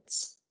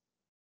predictions.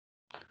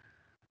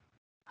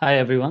 Hi,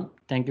 everyone.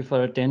 Thank you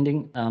for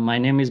attending. My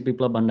name is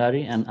Bipla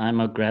Bandari, and I'm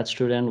a grad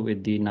student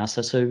with the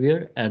NASA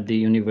Surveyor at the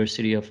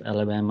University of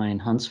Alabama in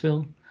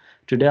Huntsville.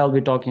 Today, I'll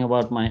be talking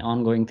about my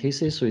ongoing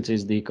thesis, which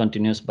is the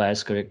continuous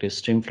bias-corrected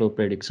streamflow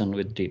prediction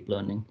with deep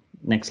learning.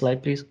 Next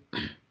slide, please.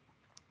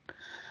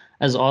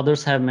 As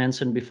others have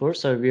mentioned before,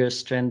 Surveyor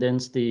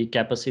strengthens the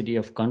capacity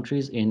of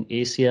countries in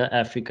Asia,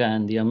 Africa,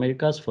 and the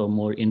Americas for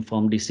more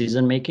informed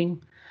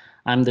decision-making.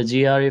 I'm the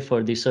GRA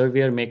for the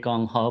Surveyor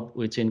Mekong Hub,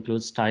 which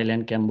includes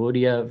Thailand,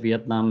 Cambodia,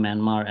 Vietnam,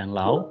 Myanmar, and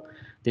Laos.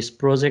 This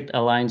project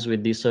aligns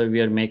with the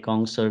Surveyor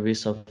Mekong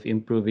service of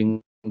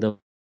improving the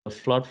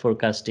flood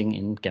forecasting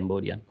in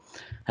Cambodia.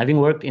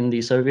 Having worked in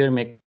the Surveyor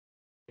Mekong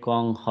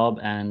Mekong Hub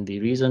and the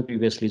region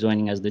previously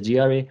joining as the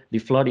GRA, the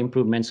Flood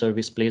Improvement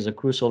Service plays a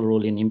crucial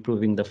role in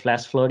improving the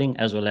flash flooding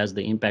as well as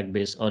the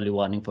impact-based early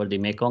warning for the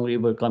Mekong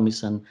River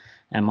Commission,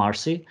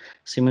 MRC.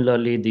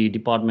 Similarly, the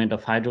Department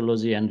of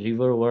Hydrology and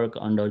River Work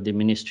under the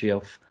Ministry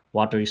of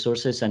Water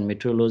Resources and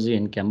Meteorology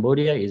in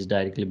Cambodia is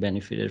directly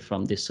benefited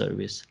from this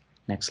service.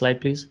 Next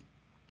slide, please.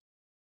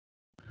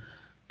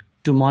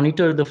 To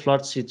monitor the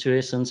flood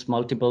situations,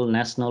 multiple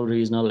national,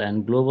 regional,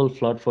 and global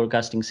flood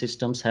forecasting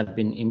systems have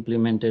been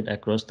implemented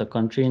across the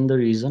country in the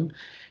region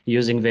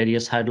using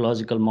various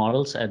hydrological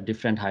models at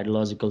different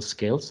hydrological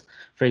scales.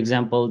 For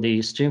example, the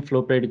Stream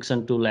Flow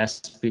Prediction Tool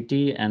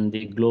SPT and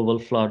the Global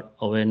Flood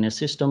Awareness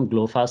System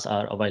GLOFAS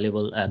are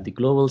available at the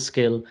global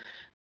scale,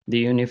 the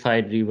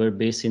Unified River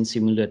Basin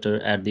Simulator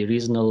at the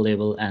regional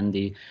level, and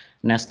the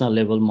national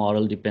level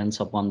model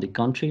depends upon the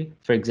country.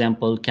 For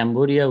example,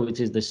 Cambodia, which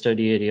is the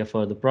study area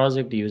for the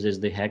project, uses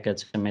the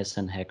HEC-HMS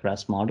and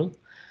HEC-RAS model.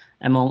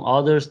 Among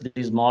others,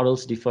 these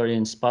models differ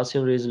in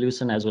spatial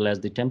resolution as well as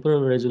the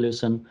temporal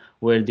resolution,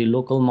 where the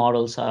local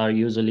models are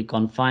usually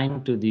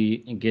confined to the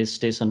gauge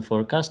station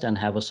forecast and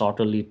have a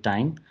shorter lead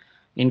time.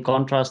 In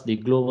contrast, the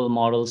global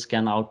models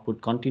can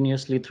output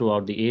continuously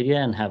throughout the area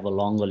and have a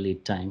longer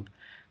lead time.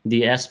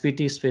 The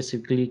SPT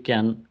specifically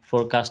can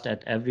forecast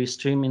at every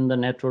stream in the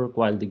network,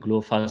 while the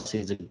GLOFAS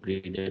is a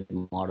graded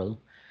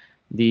model.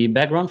 The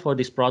background for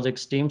this project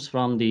stems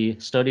from the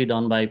study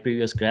done by a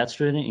previous grad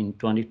student in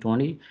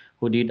 2020,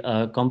 who did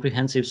a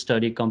comprehensive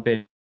study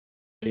comparing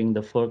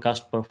the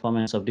forecast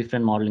performance of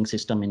different modeling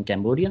systems in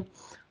Cambodia.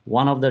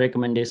 One of the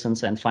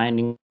recommendations and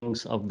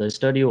findings of the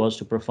study was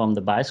to perform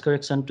the bias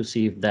correction to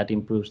see if that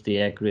improves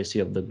the accuracy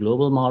of the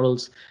global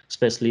models,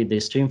 especially the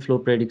Stream Flow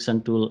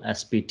Prediction Tool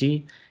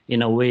SPT,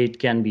 in a way it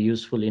can be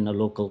useful in a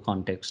local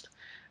context.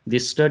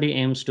 This study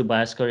aims to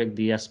bias correct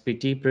the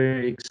SPT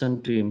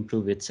prediction to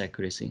improve its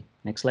accuracy.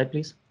 Next slide,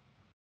 please.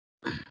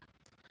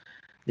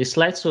 This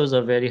slide shows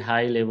a very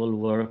high-level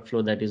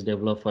workflow that is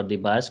developed for the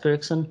bias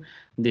correction.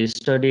 The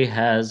study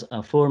has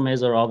 4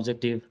 major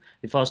objectives.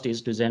 The first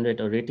is to generate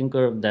a rating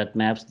curve that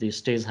maps the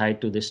stage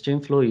height to the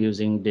stream flow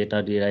using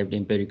data-derived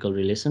empirical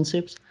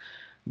relationships.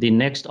 The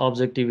next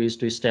objective is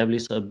to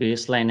establish a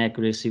baseline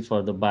accuracy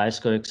for the bias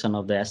correction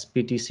of the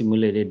SPT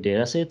simulated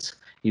datasets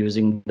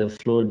using the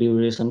flow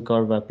duration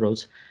curve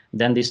approach.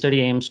 Then the study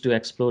aims to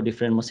explore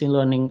different machine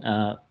learning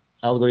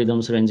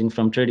algorithms ranging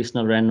from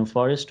traditional random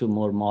forest to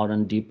more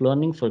modern deep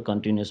learning for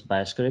continuous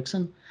bias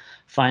correction.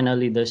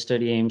 Finally, the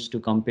study aims to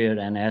compare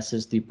and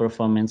assess the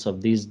performance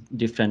of these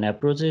different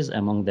approaches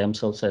among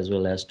themselves as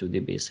well as to the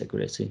base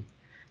accuracy.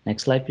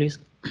 Next slide, please.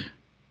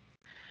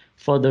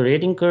 For the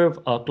rating curve,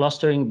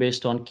 clustering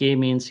based on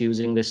k-means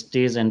using the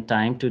stage and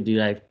time to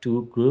derive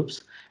 2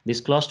 groups.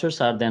 These clusters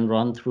are then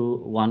run through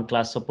one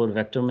class support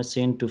vector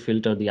machine to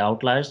filter the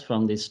outliers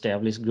from the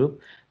established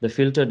group. The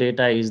filter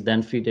data is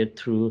then fed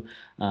through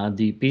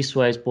the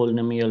piecewise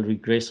polynomial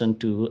regression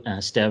to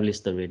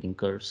establish the rating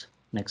curves.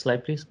 Next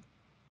slide, please.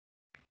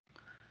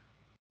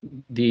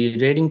 The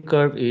rating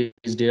curve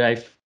is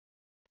derived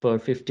for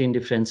 15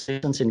 different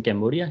stations in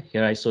Cambodia.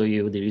 Here I show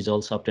you the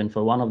results obtained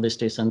for one of the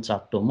stations,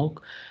 Chak Tomok.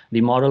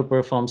 The model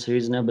performs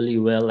reasonably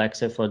well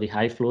except for the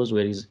high flows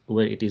where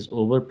it is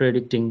over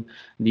predicting.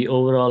 The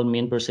overall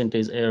mean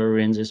percentage error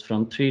ranges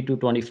from 3 to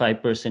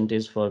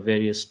 25% for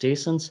various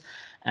stations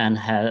and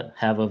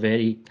have a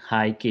very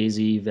high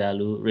KZ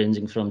value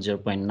ranging from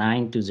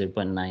 0.9 to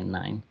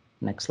 0.99.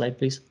 Next slide,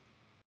 please.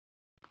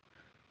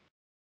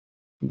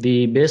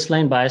 The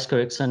baseline bias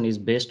correction is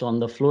based on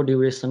the flow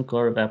duration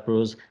curve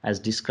approach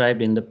as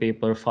described in the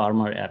paper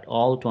Farmer et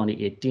al.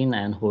 2018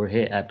 and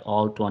Jorge et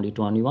al.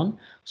 2021.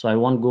 So I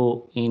won't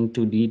go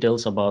into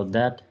details about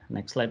that.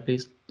 Next slide,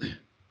 please.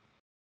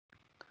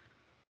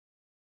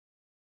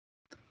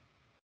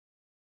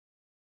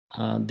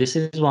 This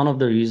is one of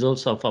the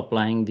results of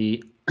applying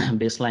the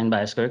baseline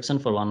bias correction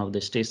for one of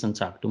the stations,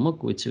 Chak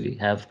Tomok, which we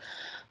have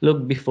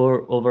looked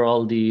before.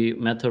 Overall, the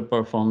method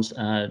performs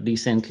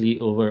decently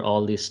over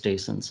all these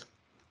stations.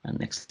 And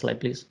next slide,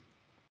 please.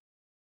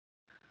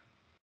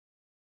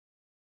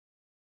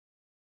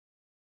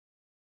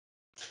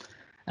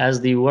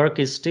 As the work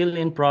is still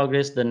in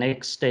progress, the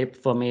next step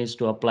for me is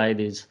to apply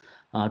this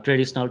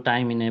traditional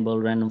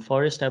time-enabled random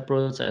forest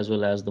approach as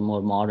well as the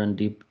more modern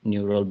deep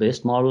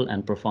neural-based model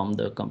and perform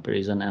the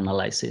comparison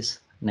analysis.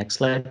 Next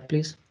slide,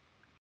 please.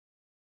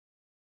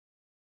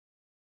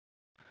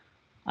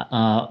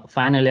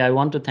 Finally, I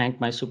want to thank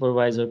my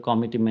supervisor,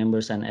 committee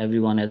members, and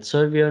everyone at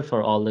Servier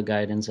for all the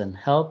guidance and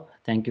help.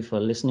 Thank you for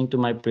listening to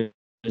my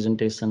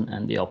presentation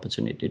and the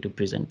opportunity to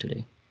present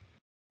today.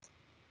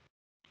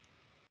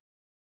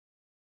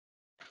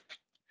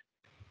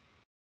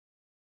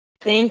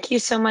 Thank you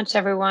so much,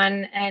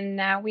 everyone. And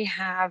now we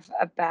have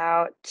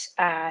about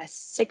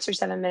 6 or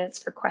 7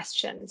 minutes for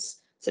questions.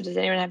 So does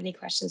anyone have any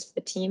questions for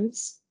the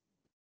teams?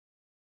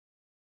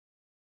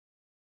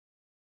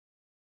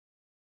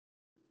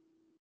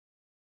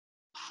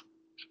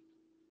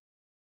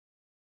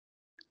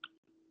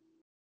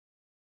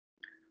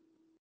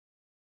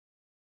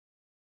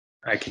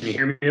 All right, can you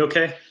hear me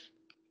okay?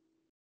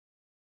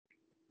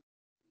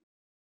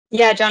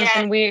 Yeah,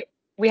 Jonathan, we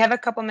have a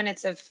couple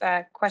minutes of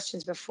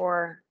questions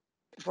before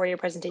your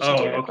presentation.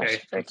 Do you have a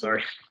question for I'm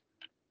sorry.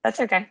 That's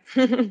okay.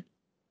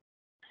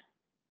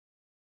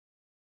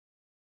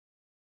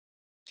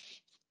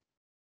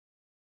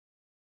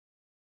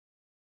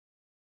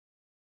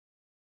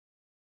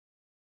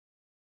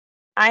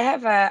 I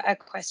have a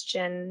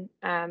question,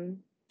 and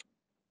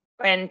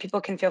people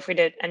can feel free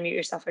to unmute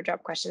yourself or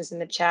drop questions in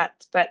the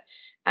chat. But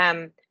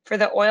for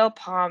the oil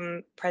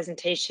palm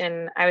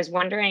presentation, I was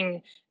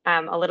wondering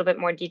a little bit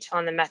more detail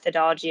on the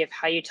methodology of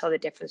how you tell the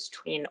difference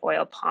between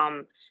oil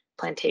palm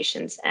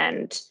plantations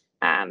and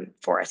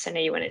forests. I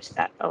know you went into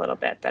that a little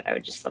bit, but I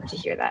would just love to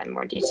hear that in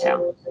more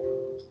detail.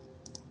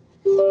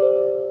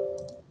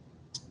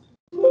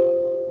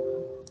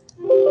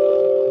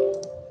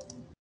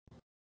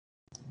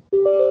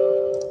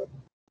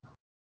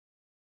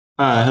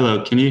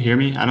 Hello, can you hear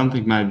me? I don't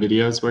think my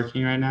video is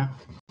working right now.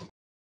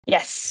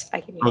 Yes,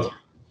 I can hear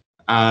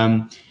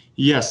you.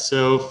 Yes,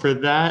 so for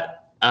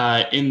that,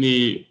 in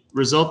the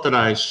result that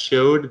I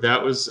showed,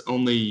 that was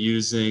only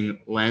using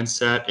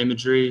Landsat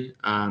imagery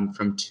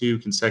from 2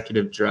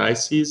 consecutive dry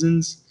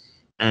seasons,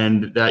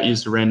 and that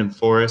used a random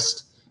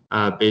forest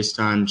based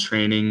on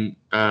training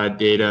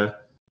data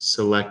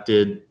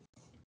selected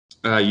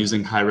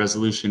using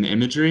high-resolution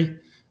imagery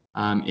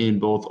in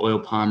both oil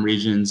palm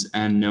regions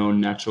and known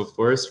natural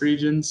forest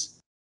regions,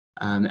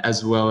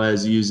 as well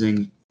as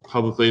using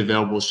publicly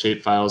available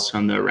shapefiles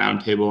from the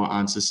Roundtable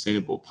on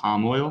Sustainable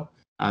Palm Oil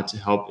to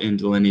help in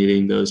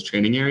delineating those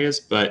training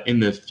areas. But in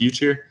the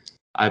future,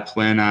 I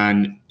plan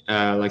on,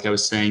 like I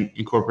was saying,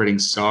 incorporating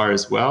SAR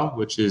as well,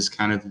 which is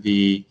kind of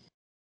the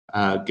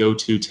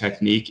go-to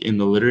technique in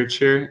the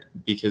literature,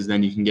 because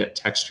then you can get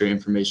texture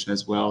information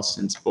as well,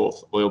 since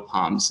both oil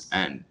palms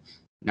and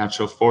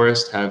natural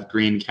forest have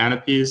green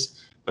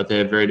canopies, but they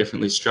have very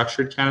differently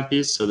structured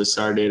canopies. So the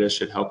SAR data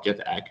should help get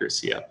the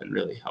accuracy up and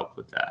really help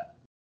with that.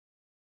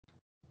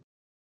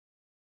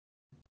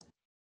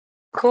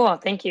 Cool,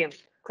 thank you for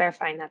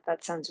clarifying that.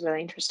 That sounds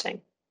really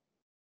interesting.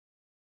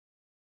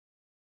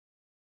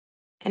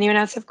 Anyone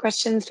else have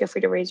questions? Feel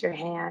free to raise your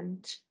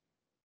hand.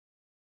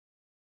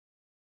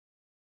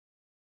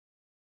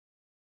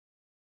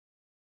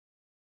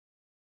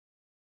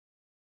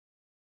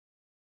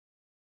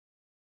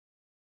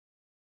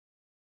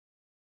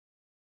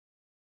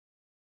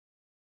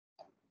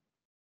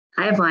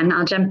 I have one.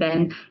 I'll jump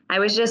in. I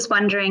was just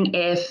wondering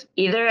if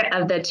either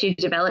of the 2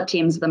 developed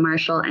teams, the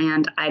Marshall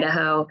and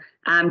Idaho,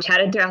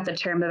 chatted throughout the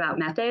term about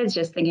methods,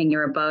 just thinking you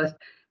were both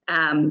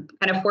kind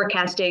of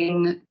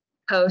forecasting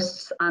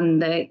coasts on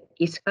the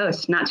East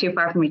Coast, not too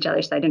far from each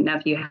other. So I didn't know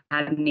if you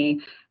had any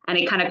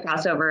kind of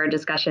crossover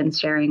discussions,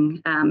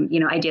 sharing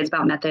ideas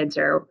about methods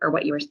or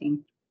what you were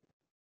seeing.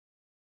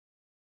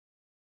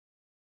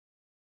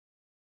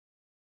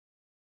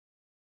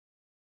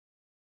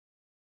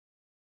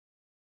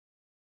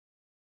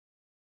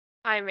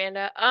 Hi,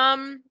 Amanda.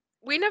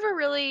 We never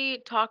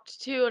really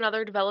talked to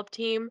another developed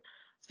team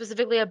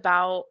specifically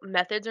about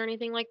methods or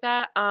anything like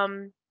that.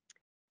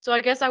 So I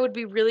guess I would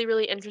be really,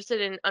 really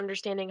interested in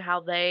understanding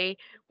how they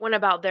went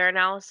about their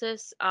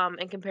analysis,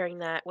 and comparing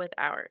that with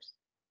ours.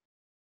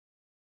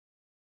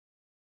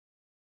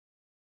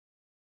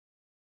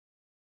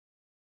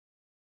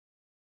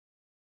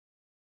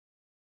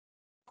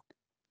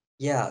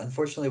 Yeah,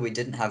 unfortunately, we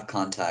didn't have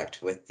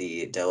contact with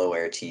the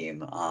Delaware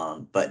team,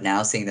 but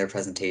now seeing their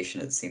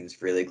presentation, it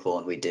seems really cool,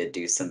 and we did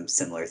do some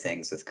similar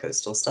things with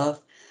coastal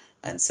stuff.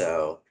 And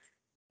so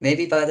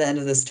maybe by the end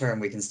of this term,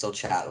 we can still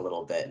chat a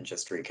little bit and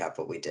just recap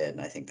what we did, and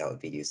I think that would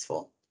be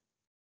useful.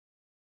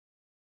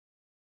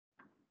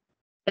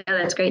 Yeah,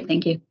 that's great.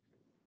 Thank you.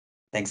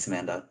 Thanks,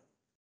 Amanda.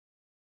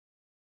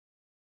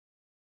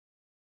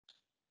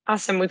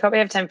 Awesome. We probably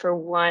have time for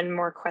one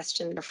more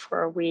question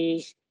before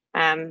we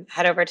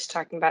head over to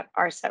talking about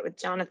ARSET with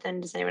Jonathan.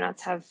 Does anyone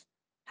else have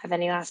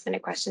any last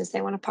minute questions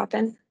they want to pop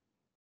in?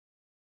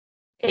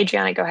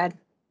 Adriana, go ahead.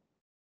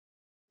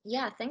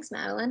 Yeah, thanks,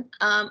 Madeline.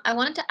 I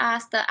wanted to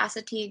ask the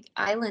Assateague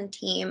Island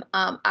team.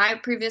 I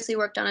previously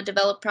worked on a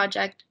developed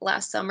project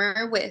last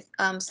summer with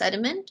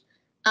sediment,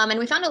 and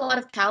we found a lot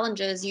of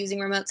challenges using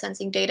remote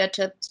sensing data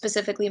to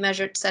specifically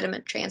measure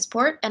sediment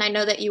transport. And I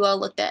know that you all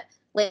looked at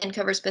land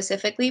cover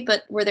specifically,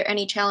 but were there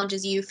any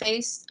challenges you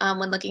faced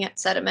when looking at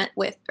sediment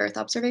with Earth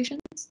observations?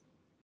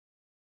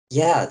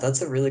 Yeah,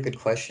 that's a really good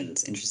question.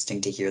 It's interesting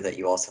to hear that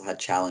you also had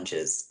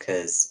challenges,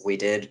 because we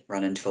did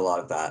run into a lot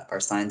of that. Our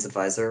science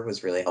advisor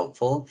was really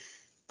helpful,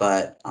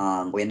 but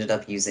we ended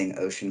up using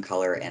ocean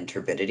color and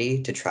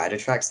turbidity to try to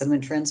track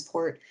sediment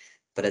transport,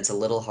 but it's a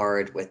little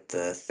hard with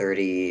the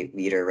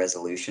 30-meter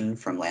resolution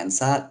from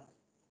Landsat.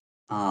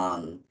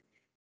 And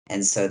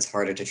so it's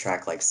harder to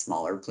track like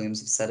smaller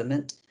plumes of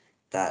sediment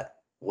that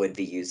would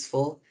be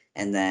useful.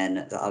 And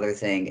then the other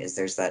thing is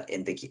there's that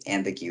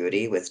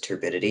ambiguity with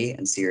turbidity.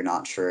 And so you're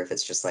not sure if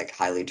it's just like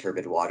highly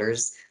turbid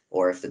waters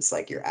or if it's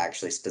like you're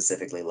actually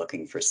specifically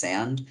looking for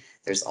sand.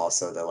 There's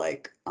also the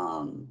like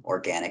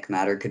organic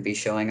matter could be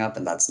showing up,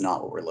 and that's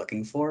not what we're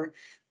looking for.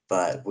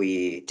 But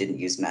we didn't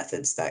use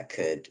methods that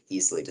could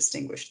easily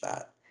distinguish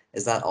that.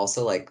 Is that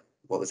also like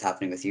what was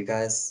happening with you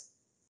guys?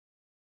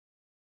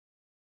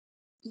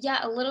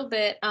 Yeah, a little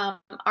bit.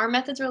 Our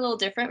methods were a little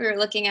different. We were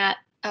looking at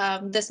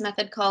this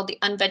method called the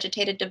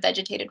unvegetated to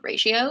vegetated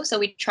ratio. So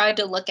we tried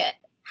to look at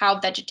how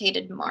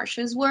vegetated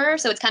marshes were.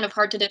 So it's kind of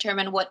hard to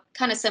determine what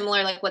kind of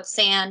similar, like what's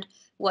sand,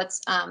 what's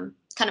kind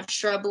of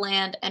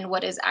shrubland, and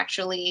what is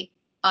actually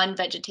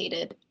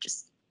unvegetated,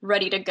 just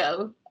ready to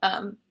go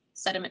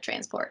sediment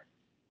transport.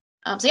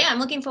 So yeah, I'm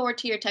looking forward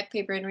to your tech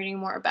paper and reading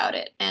more about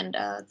it and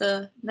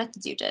the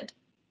methods you did.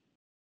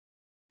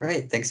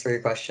 Great, thanks for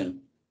your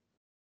question.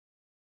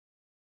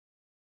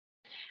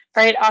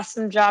 All right,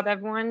 awesome job,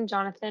 everyone.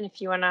 Jonathan, if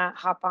you want to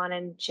hop on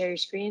and share your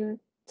screen,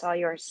 it's all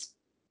yours.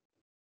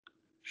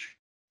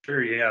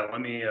 Sure, yeah, let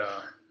me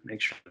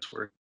make sure it's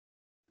working.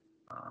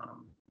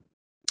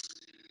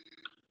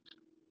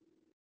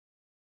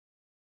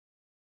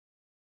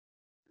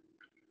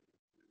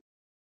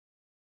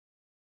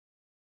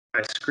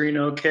 My screen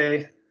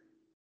okay?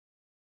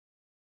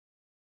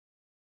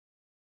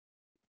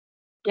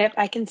 Yep,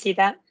 I can see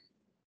that.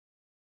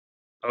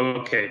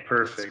 Okay,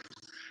 perfect.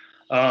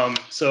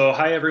 So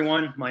hi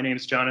everyone, my name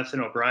is Jonathan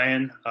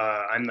O'Brien.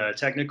 I'm the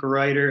technical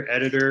writer,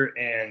 editor,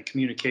 and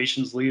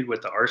communications lead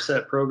with the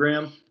ARSET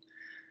program.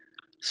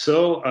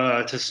 So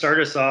to start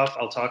us off,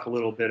 I'll talk a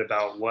little bit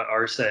about what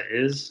ARSET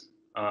is.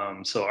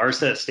 So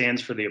ARSET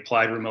stands for the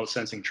Applied Remote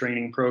Sensing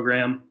Training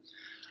Program.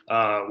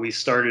 We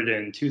started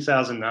in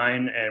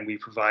 2009 and we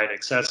provide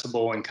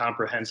accessible and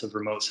comprehensive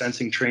remote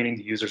sensing training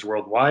to users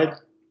worldwide.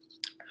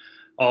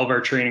 All of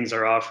our trainings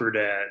are offered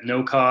at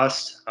no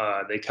cost.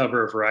 They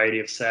cover a variety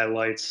of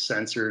satellites,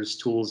 sensors,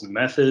 tools, and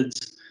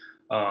methods.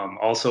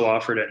 Also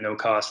offered at no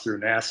cost through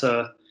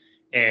NASA.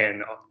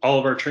 And all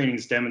of our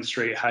trainings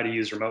demonstrate how to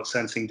use remote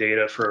sensing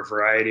data for a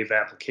variety of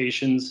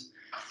applications.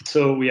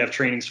 So we have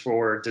trainings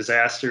for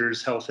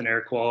disasters, health and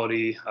air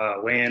quality,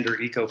 land or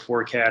eco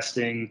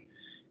forecasting,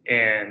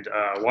 and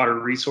water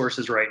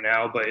resources right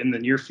now. But in the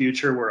near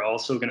future, we're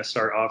also going to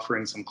start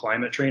offering some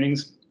climate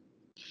trainings.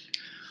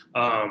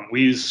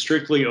 We use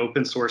strictly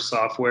open source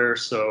software,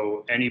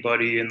 so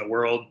anybody in the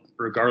world,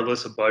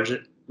 regardless of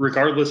budget,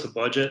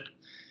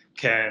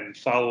 can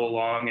follow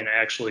along and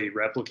actually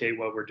replicate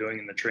what we're doing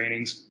in the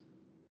trainings.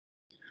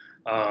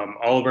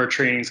 All of our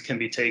trainings can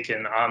be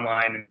taken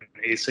online and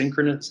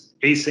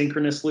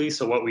asynchronously.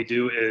 So what we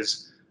do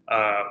is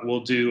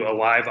we'll do a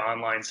live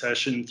online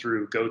session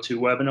through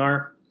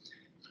GoToWebinar,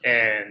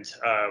 and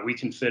we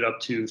can fit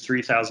up to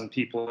 3,000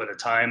 people at a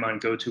time on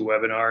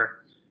GoToWebinar.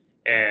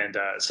 And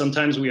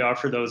sometimes we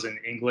offer those in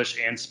English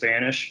and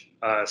Spanish,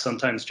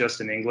 sometimes just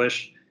in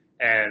English.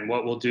 And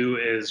what we'll do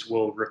is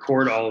we'll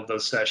record all of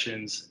those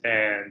sessions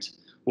and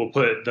we'll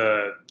put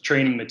the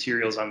training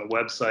materials on the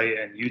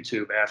website and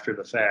YouTube after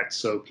the fact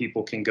so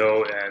people can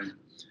go and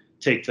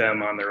take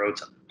them on their own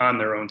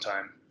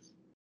time.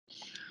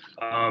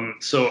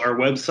 So our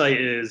website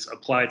is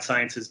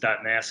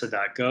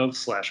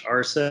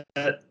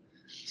appliedsciences.nasa.gov/ARSET.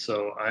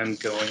 So I'm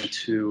going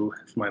to,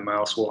 if my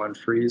mouse will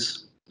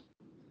unfreeze.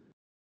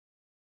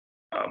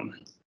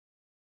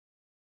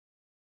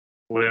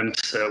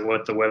 Glimpse at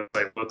what the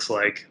website looks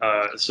like.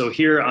 So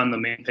here on the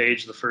main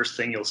page, the first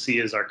thing you'll see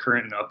is our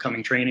current and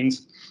upcoming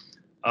trainings.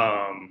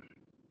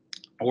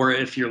 Or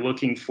if you're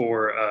looking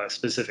for a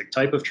specific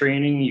type of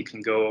training, you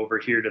can go over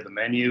here to the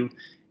menu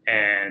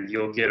and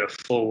you'll get a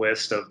full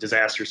list of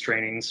disasters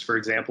trainings, for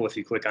example, if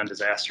you click on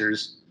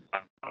disasters.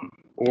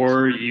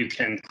 Or you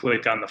can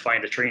click on the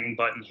Find a Training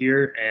button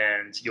here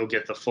and you'll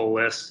get the full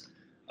list.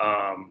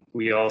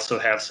 We also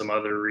have some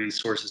other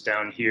resources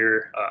down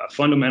here,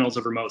 fundamentals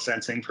of remote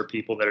sensing for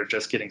people that are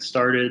just getting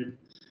started,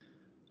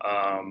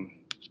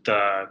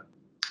 the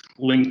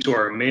link to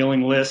our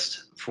mailing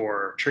list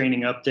for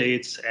training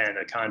updates, and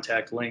a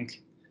contact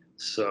link.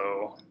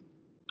 So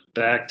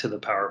back to the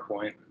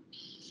PowerPoint.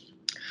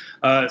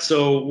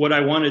 So what I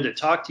wanted to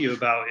talk to you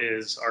about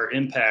is our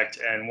impact,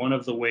 and one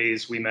of the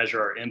ways we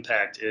measure our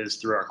impact is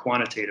through our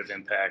quantitative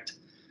impact.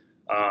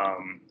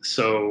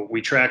 So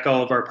we track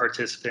all of our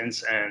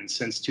participants, and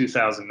since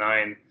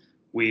 2009,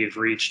 we've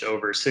reached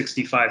over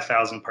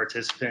 65,000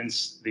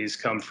 participants. These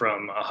come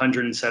from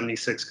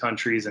 176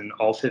 countries in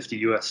all 50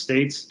 US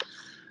states.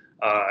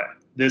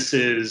 This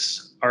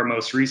is our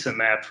most recent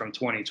map from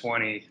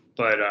 2020,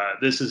 but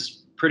this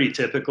is pretty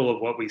typical of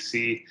what we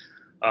see.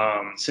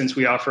 Since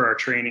we offer our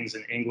trainings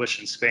in English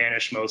and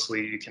Spanish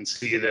mostly, you can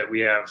see that we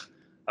have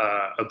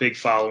a big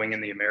following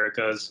in the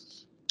Americas.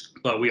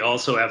 But we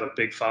also have a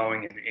big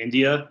following in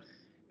India,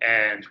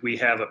 and we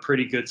have a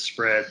pretty good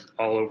spread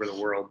all over the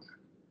world.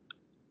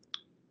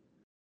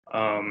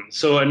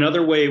 So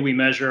another way we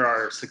measure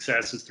our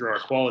success is through our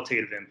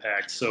qualitative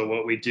impact. So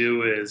what we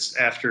do is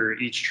after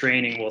each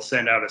training, we'll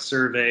send out a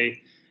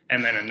survey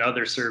and then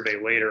another survey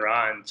later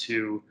on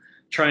to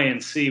try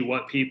and see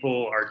what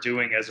people are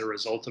doing as a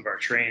result of our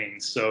training.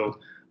 So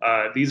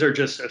these are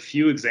just a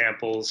few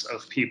examples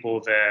of people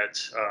that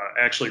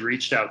actually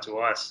reached out to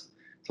us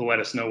to let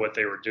us know what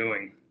they were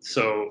doing.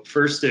 So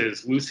first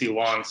is Lucy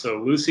Long. So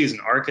Lucy's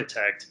an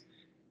architect,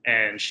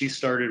 and she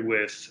started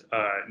with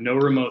no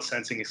remote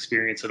sensing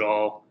experience at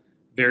all.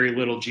 very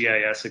little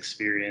GIS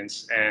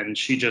experience, and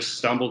she just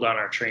stumbled on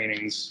our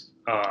trainings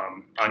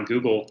on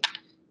Google.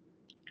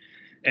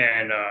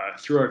 And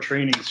through our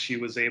trainings, she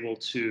was able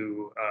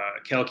to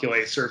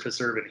calculate surface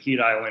urban heat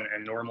island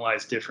and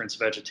normalize difference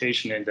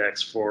vegetation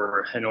index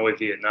for Hanoi,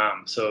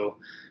 Vietnam. So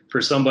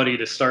for somebody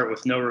to start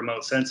with no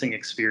remote sensing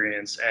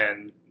experience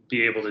and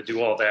be able to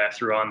do all that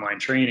through online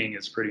training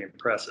is pretty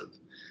impressive.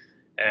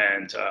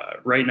 And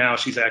right now,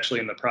 she's actually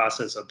in the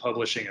process of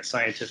publishing a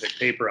scientific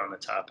paper on the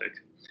topic.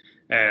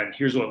 And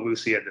here's what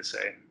Lucy had to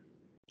say.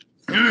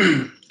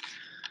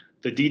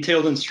 The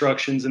detailed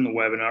instructions in the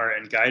webinar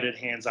and guided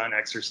hands-on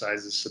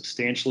exercises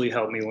substantially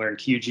helped me learn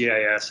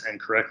QGIS and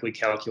correctly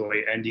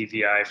calculate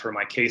NDVI for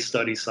my case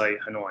study site,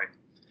 Hanoi.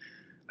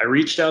 I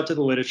reached out to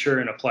the literature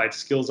and applied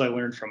skills I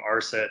learned from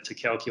ARSET to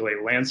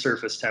calculate land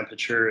surface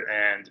temperature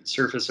and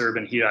surface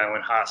urban heat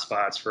island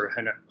hotspots for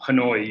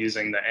Hanoi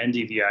using the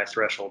NDVI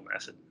threshold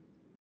method.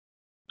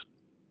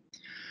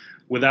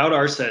 Without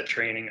ARSET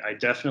training, I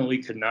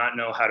definitely could not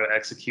know how to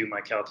execute my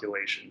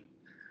calculation.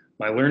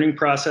 My learning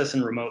process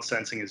in remote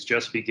sensing is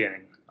just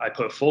beginning. I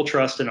put full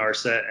trust in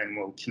ARSET and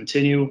will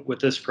continue with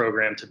this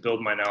program to build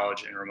my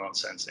knowledge in remote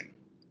sensing.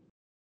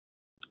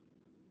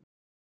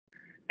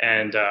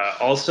 And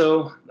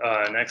also,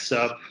 next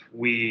up,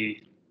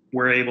 we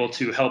were able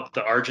to help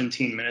the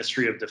Argentine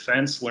Ministry of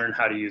Defense learn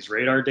how to use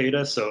radar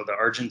data. So the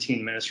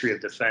Argentine Ministry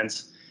of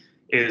Defense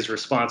is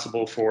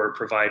responsible for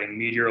providing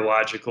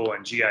meteorological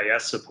and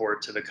GIS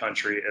support to the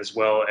country, as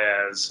well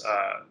as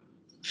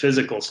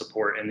physical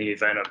support in the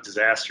event of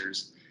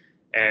disasters.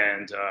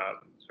 And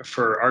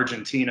for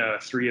Argentina,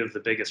 3 of the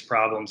biggest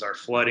problems are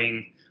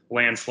flooding,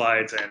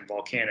 landslides, and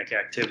volcanic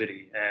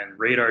activity. And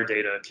radar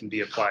data can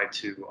be applied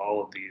to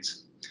all of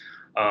these.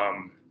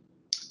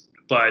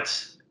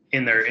 But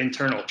in their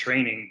internal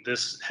training,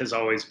 this has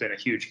always been a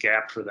huge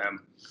gap for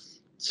them.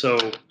 So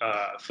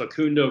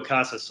Facundo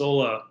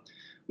Casasola,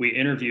 we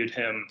interviewed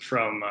him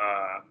from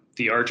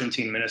the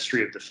Argentine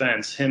Ministry of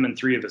Defense. Him and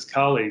 3 of his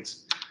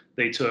colleagues,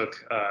 they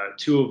took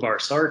 2 of our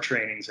SAR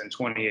trainings in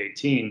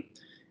 2018,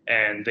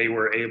 and they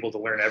were able to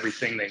learn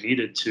everything they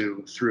needed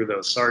to through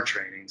those SAR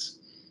trainings.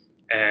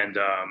 And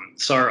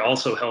SAR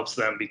also helps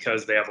them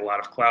because they have a lot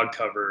of cloud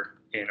cover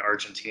in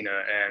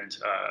Argentina, and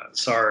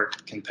SAR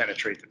can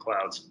penetrate the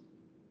clouds.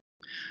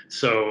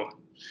 So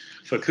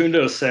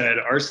Facundo said,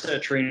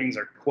 ARSET trainings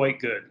are quite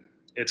good.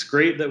 It's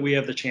great that we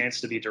have the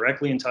chance to be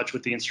directly in touch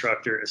with the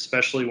instructor,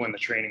 especially when the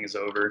training is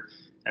over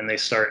and they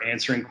start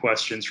answering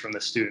questions from the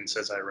students,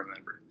 as I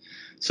remember.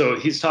 So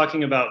he's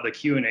talking about the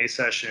Q&A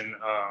session.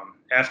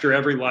 After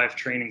every live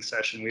training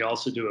session, we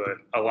also do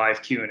a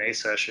live Q&A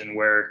session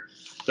where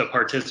the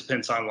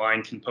participants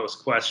online can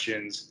post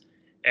questions,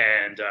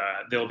 and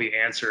they'll be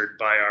answered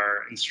by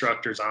our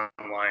instructors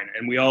online.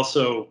 And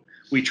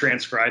we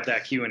transcribe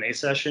that Q&A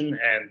session,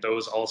 and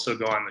those also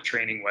go on the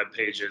training web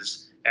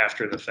pages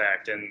after the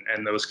fact,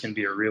 and those can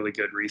be a really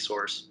good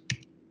resource.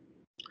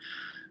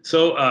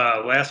 So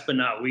last but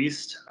not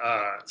least,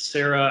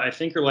 Sarah, I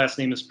think her last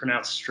name is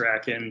pronounced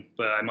Strachan,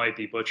 but I might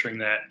be butchering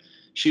that.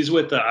 She's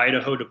with the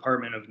Idaho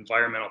Department of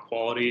Environmental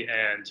Quality,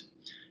 and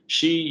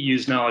she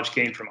used knowledge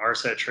gained from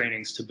ARSET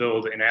trainings to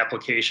build an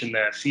application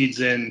that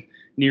feeds in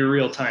near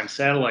real-time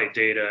satellite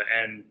data,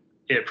 and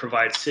it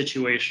provides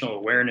situational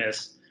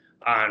awareness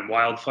on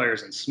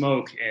wildfires and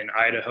smoke in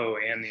Idaho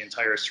and the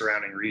entire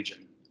surrounding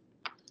region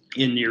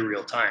in near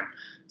real time.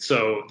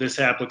 So this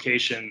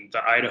application,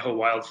 the Idaho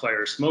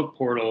Wildfire Smoke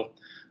Portal,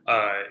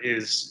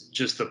 is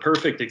just the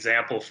perfect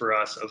example for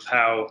us of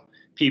how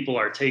people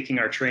are taking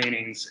our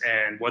trainings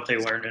and what they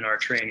learned in our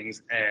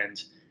trainings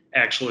and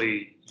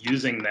actually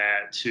using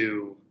that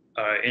to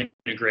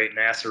integrate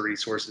NASA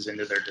resources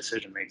into their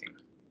decision making.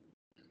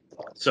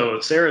 So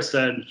Sarah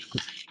said,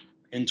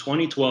 in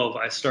 2012,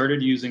 I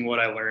started using what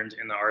I learned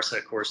in the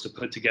ARSET course to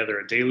put together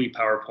a daily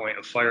PowerPoint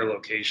of fire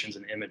locations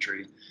and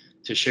imagery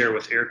to share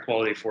with air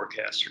quality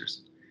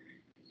forecasters.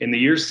 In the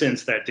years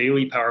since, that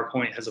daily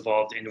PowerPoint has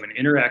evolved into an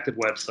interactive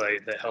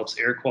website that helps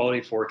air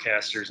quality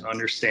forecasters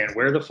understand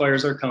where the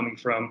fires are coming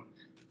from,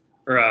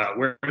 or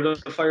where the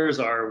fires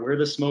are, where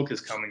the smoke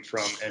is coming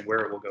from, and where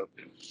it will go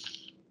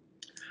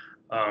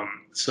to.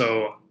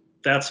 So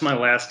that's my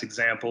last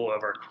example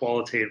of our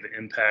qualitative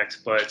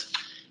impact. But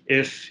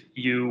if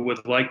you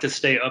would like to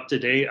stay up to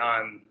date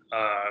on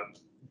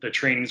the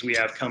trainings we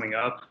have coming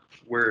up,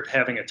 we're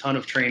having a ton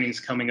of trainings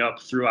coming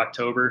up through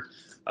October.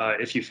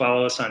 If you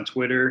follow us on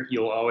Twitter,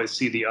 you'll always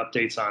see the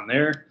updates on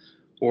there,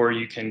 or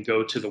you can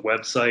go to the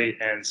website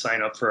and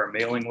sign up for our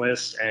mailing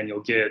list, and you'll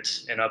get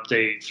an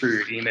update through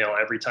your email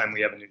every time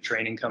we have a new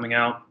training coming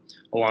out,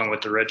 along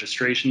with the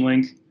registration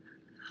link.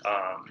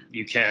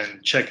 You can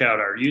check out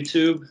our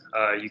YouTube.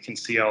 You can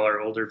see all our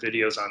older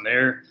videos on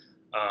there.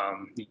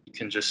 You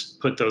can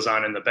just put those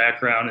on in the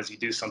background as you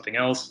do something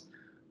else,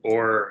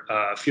 or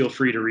feel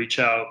free to reach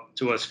out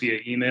to us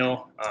via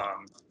email.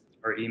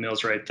 Our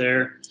email's right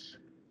there.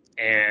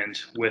 And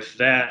with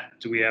that,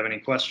 do we have any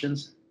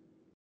questions?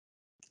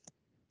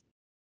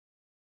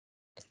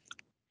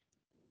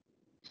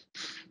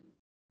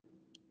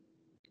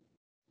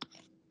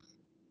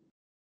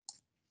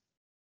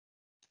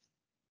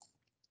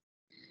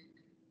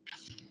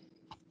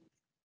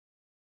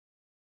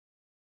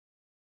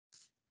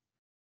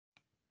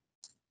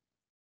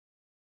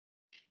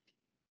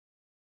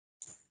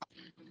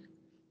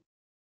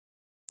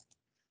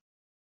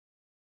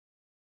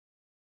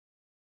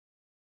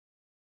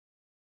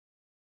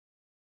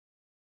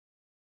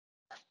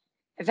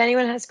 If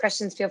anyone has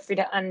questions, feel free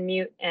to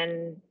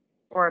unmute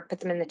or put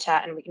them in the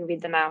chat and we can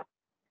read them out.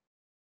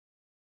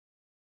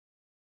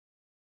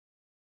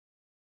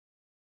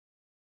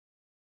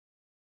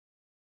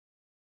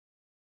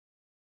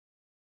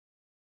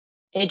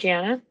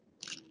 Adriana?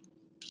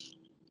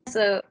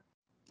 So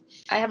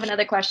I have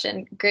another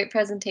question. Great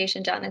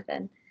presentation,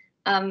 Jonathan.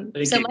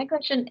 So my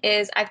question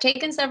is, I've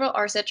taken several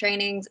ARSET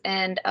trainings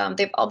and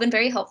they've all been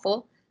very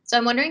helpful. So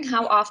I'm wondering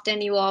how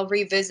often you all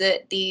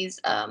revisit these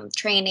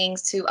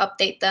trainings to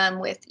update them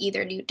with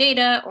either new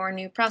data or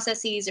new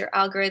processes or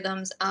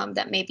algorithms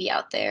that may be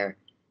out there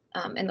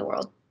in the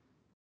world.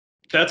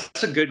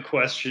 That's a good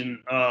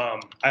question.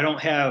 I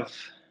don't have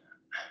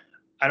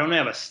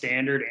a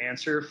standard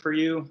answer for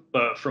you,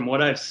 but from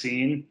what I've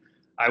seen,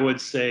 I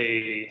would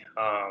say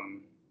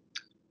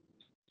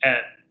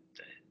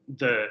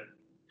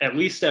at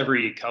least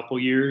every couple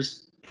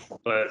years,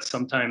 but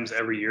sometimes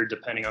every year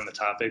depending on the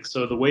topic.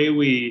 So the way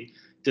we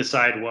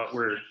decide what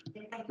we're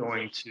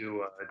going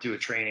to do a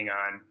training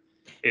on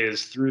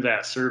is through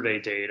that survey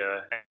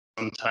data. And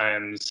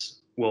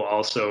sometimes we'll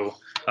also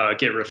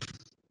get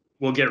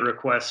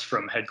requests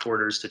from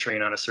headquarters to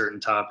train on a certain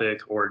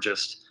topic, or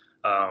just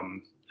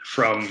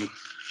from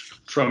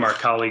our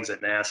colleagues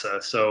at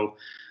NASA. So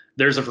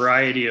there's a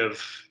variety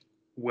of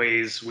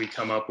ways we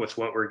come up with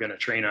what we're going to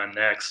train on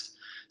next.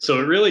 So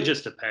it really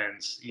just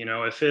depends. You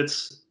know, if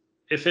it's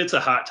a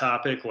hot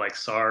topic like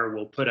SAR,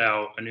 we'll put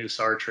out a new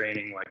SAR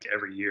training like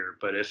every year.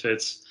 But if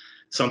it's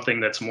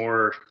something that's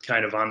more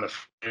kind of on the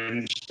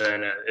fringe,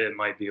 then it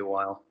might be a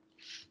while.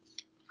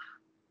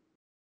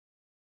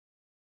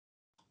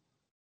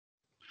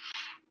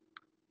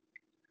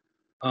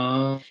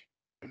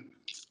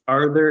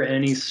 Are there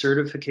any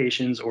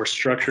certifications or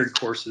structured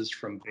courses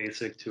from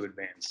basic to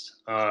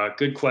advanced?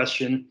 Good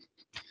question.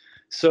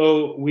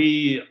 So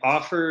we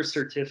offer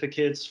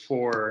certificates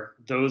for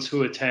those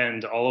who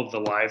attend all of the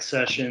live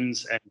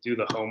sessions and do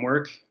the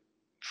homework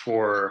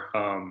for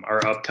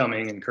our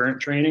upcoming and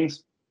current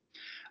trainings.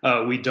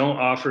 We don't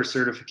offer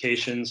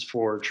certifications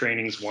for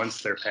trainings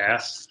once they're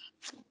passed.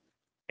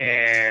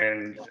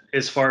 And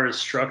as far as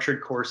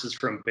structured courses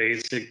from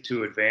basic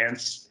to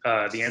advanced,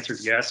 the answer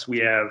is yes. We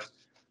have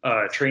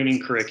a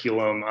training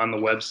curriculum on the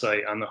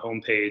website, on the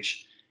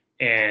homepage,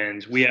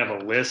 and we have a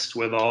list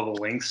with all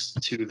the links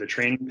to the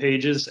training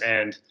pages,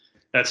 and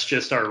that's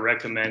just our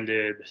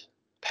recommended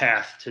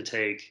path to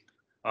take,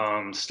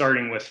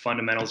 starting with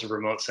fundamentals of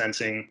remote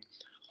sensing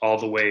all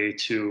the way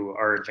to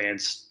our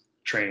advanced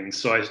trainings.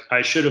 So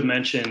I should have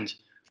mentioned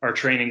our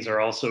trainings are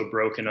also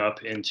broken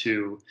up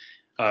into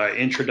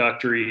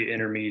introductory,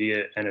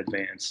 intermediate, and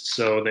advanced.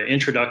 So the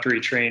introductory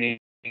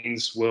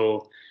trainings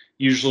will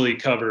usually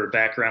cover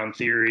background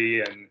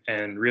theory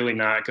and really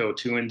not go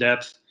too in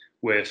depth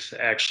with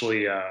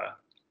actually,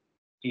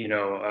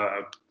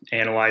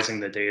 analyzing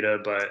the data.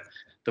 But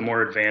the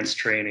more advanced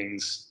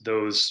trainings,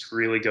 those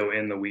really go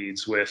in the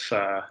weeds with,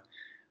 they're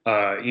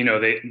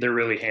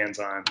really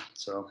hands-on.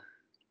 So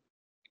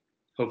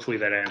hopefully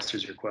that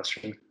answers your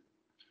question.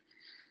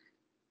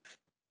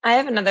 I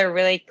have another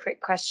really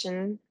quick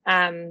question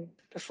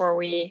before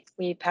we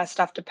pass it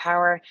off to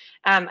Power.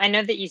 I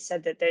know that you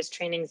said that there's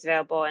trainings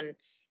available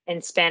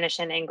in Spanish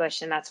and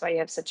English, and that's why you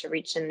have such a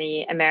reach in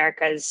the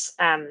Americas.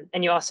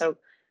 And you also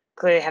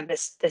clearly have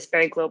this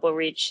very global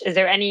reach. Is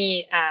there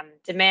any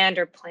demand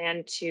or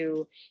plan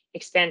to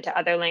expand to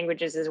other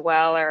languages as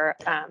well, or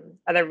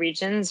other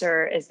regions,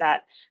 or is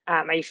that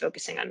are you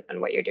focusing on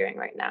what you're doing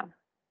right now?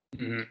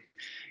 Mm-hmm.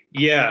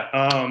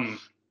 Yeah,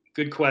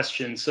 good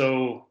question.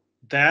 So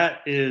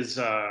that is,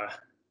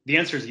 the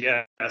answer is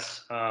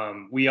yes.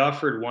 We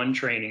offered one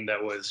training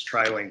that was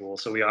trilingual.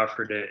 So we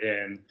offered it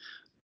in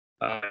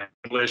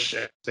English,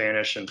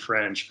 Spanish, and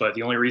French. But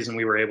the only reason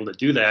we were able to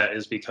do that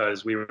is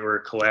because we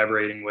were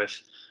collaborating with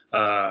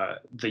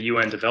the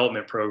UN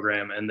Development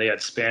Program, and they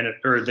had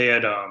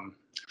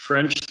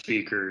French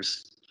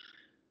speakers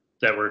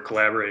that were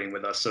collaborating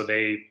with us. So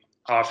they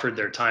offered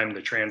their time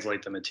to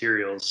translate the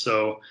materials.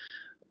 So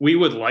we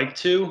would like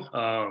to.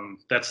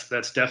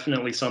 That's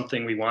definitely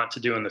something we want to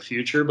do in the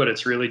future, but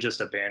it's really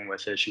just a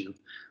bandwidth issue.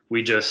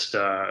 We just,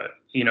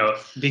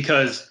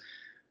 because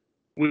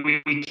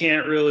we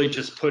can't really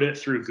just put it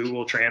through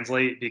Google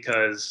Translate,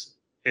 because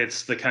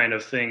it's the kind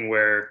of thing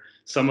where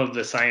some of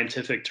the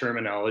scientific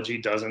terminology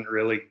doesn't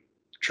really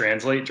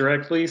translate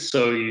directly.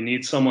 So you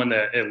need someone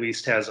that at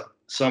least has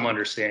some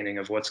understanding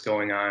of what's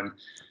going on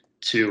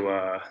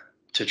to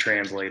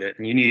translate it.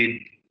 And you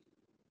need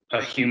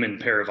a human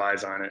pair of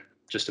eyes on it,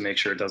 just to make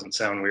sure it doesn't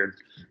sound weird.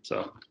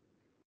 So.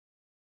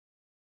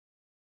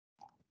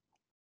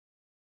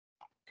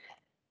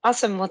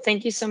 Awesome. Well,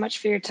 thank you so much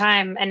for your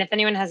time. And if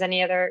anyone has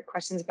any other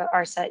questions about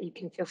ARSET, you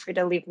can feel free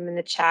to leave them in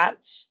the chat.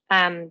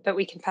 But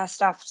we can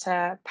pass it off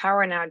to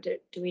Power now. Do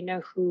we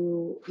know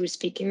who's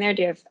speaking there?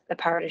 Do you have the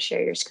power to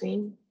share your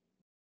screen?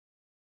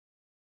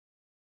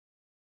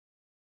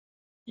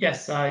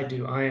 Yes, I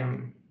do. I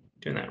am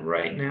doing that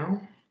right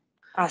now.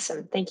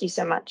 Awesome. Thank you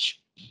so much.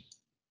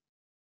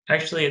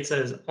 Actually, it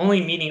says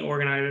only meeting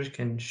organizers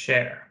can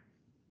share.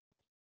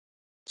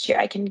 Here,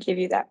 I can give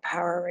you that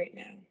power right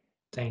now.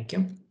 Thank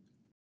you.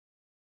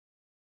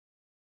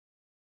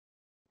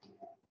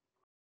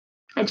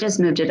 I just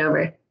moved it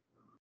over.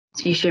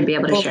 So you should be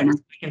able to share now.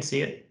 I can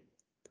see it.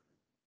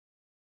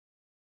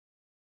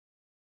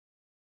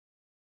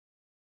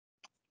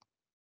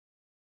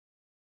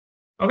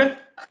 Okay.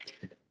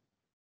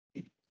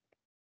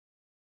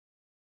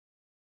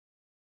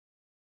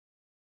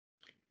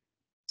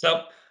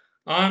 So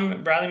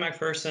I'm Bradley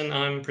McPherson.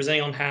 I'm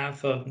presenting on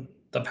behalf of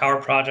the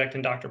Power Project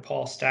and Dr.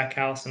 Paul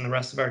Stackhouse and the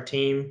rest of our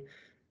team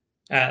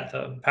at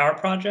the Power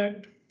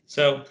Project.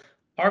 So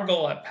our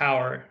goal at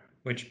Power,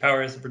 which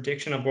Power is the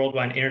prediction of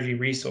worldwide energy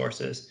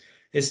resources,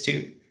 is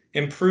to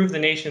improve the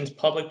nation's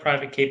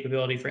public-private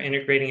capability for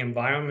integrating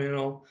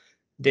environmental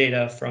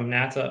data from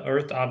NASA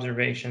Earth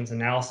observations,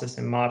 analysis,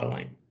 and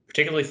modeling,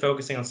 particularly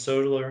focusing on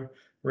solar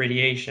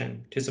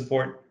radiation to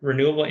support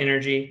renewable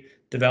energy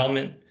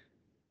development,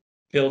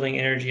 building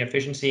energy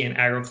efficiency, and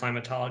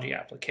agroclimatology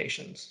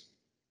applications.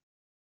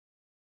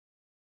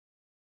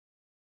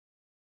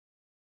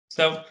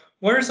 So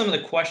what are some of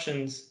the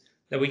questions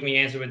that we can be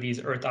answered with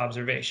these Earth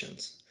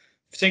observations?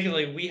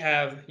 Particularly, we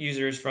have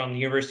users from the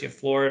University of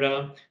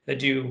Florida that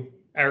do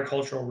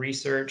agricultural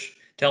research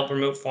to help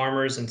promote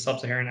farmers in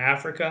sub-Saharan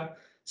Africa.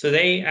 So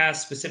they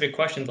ask specific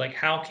questions like,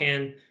 how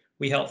can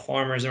we help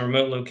farmers in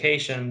remote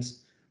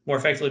locations more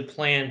effectively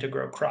plan to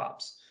grow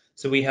crops?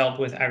 So we help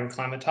with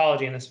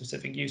agroclimatology in a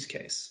specific use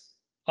case.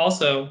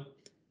 Also,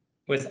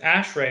 with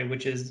ASHRAE,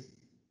 which is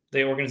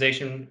the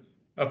organization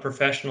of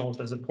professionals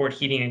that support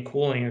heating and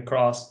cooling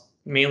across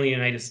mainly the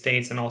United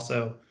States and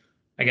also,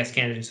 I guess,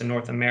 Canada, so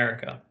North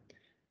America.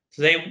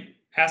 So they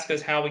ask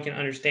us how we can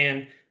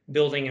understand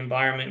building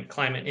environment and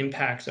climate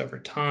impacts over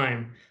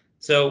time.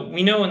 So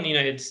we know in the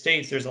United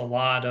States, there's a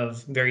lot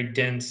of very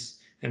dense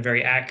and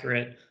very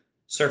accurate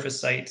surface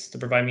sites to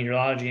provide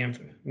meteorology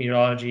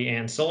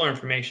and solar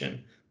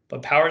information,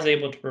 but Power is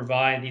able to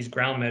provide these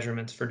ground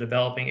measurements for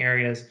developing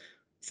areas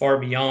far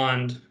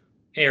beyond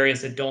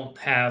areas that don't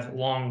have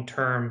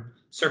long-term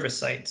surface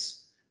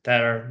sites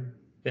that are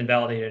been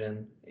validated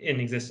and in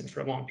existence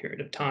for a long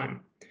period of time.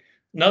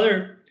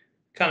 Another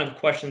kind of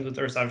questions with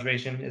Earth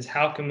observation is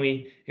how can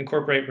we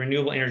incorporate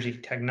renewable energy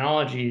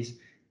technologies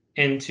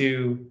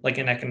into like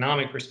an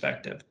economic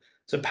perspective?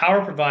 So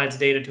Power provides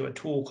data to a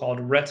tool called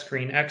Red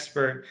Screen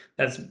Expert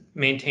that's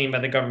maintained by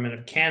the government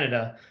of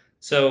Canada.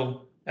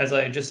 So as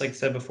I just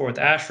said before with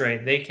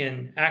ASHRAE, they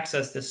can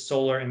access this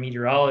solar and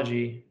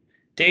meteorology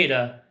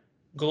data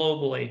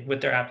globally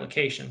with their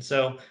application.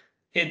 So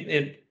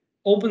it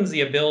opens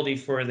the ability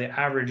for the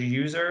average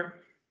user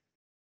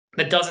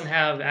that doesn't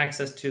have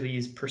access to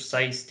these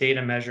precise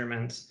data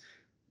measurements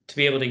to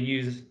be able to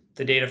use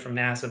the data from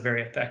NASA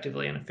very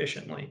effectively and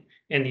efficiently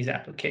in these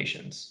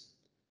applications.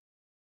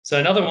 So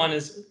another one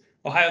is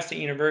Ohio State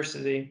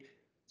University.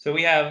 So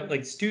we have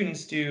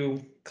students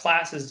do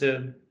classes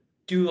to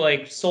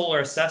do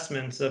solar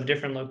assessments of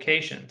different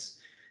locations.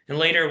 And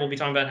later we'll be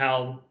talking about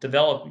how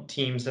development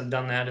teams have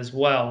done that as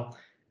well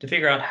to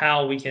figure out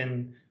how we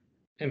can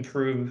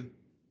improve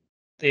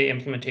the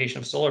implementation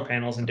of solar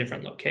panels in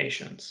different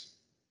locations.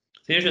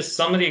 So here's just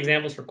some of the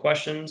examples for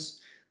questions.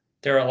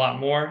 There are a lot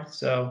more.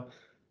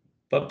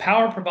 But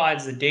Power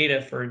provides the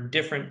data for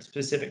different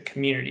specific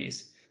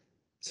communities.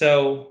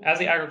 So as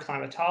the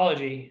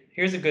agroclimatology,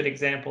 here's a good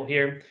example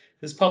here.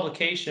 This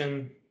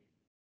publication,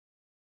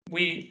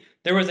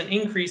 there was an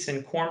increase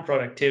in corn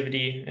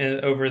productivity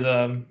over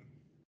the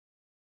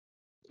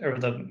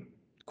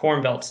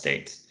Corn Belt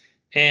states.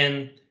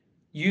 And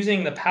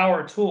using the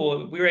Power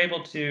tool, we were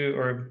able to,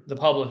 or the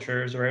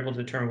publishers were able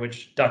to determine,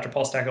 which Dr.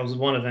 Paul Stackhouse was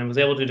one of them, was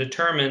able to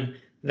determine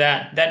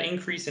that that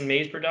increase in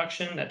maize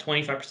production, that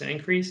 25%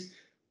 increase,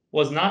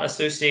 was not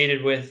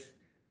associated with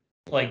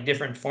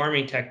different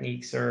farming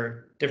techniques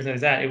or different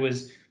things like that. It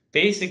was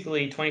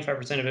basically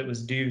 25% of it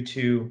was due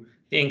to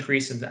the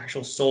increase of the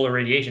actual solar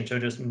radiation, so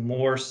just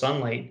more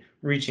sunlight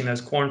reaching those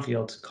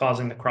cornfields,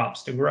 causing the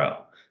crops to grow.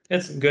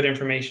 It's good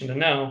information to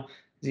know,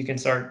 as you can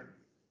start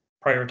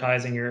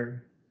prioritizing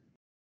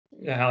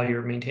how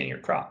you're maintaining your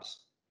crops.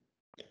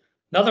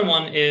 Another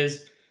one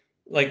is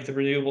the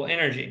renewable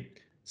energy.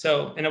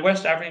 So in a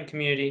West African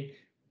community,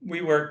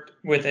 we worked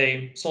with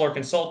a solar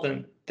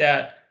consultant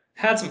that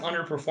had some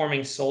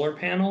underperforming solar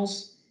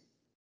panels,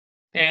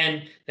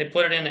 and they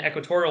put it in the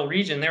equatorial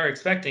region. They were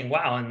expecting,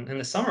 wow, in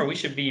the summer we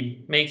should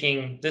be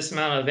making this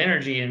amount of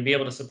energy and be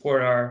able to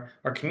support our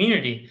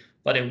community,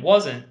 but it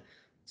wasn't.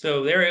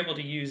 So they're able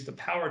to use the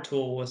Power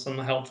tool with some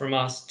help from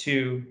us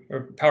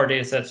or Power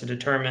data sets to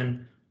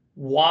determine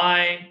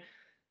why,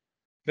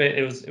 but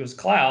it was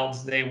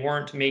clouds, they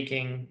weren't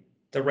making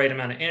the right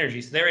amount of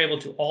energy. So they're able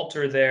to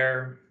alter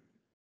their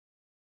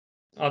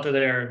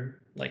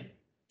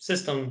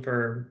system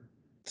for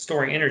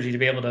storing energy to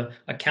be able to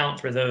account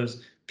for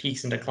those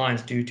peaks and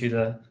declines due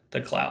to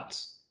the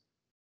clouds.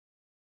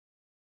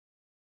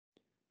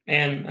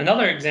 And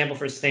another example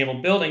for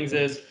sustainable buildings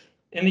is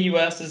in the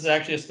US, this is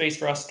actually a space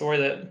for us story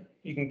that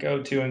you can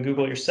go to and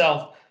Google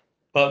yourself.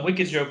 But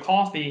Wicked Joe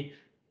Coffee,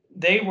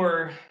 they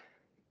were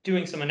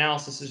doing some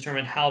analysis to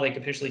determine how they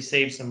could potentially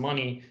save some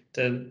money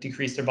to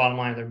decrease their bottom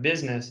line of their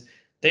business.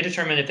 They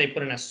determined if they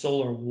put in a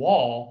solar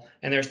wall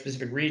in their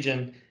specific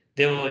region,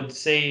 they would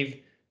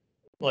save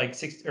like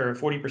 60 or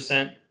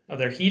 40% of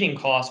their heating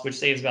costs, which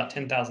saves about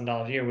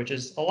 $10,000 a year, which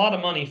is a lot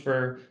of money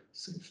for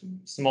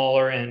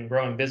smaller and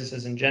growing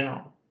businesses in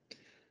general.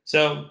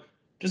 So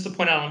just to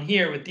point out on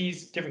here, with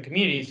these different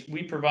communities,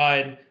 we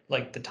provide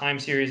like the time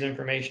series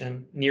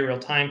information, near real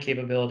time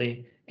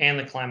capability, and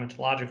the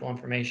climatological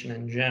information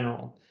in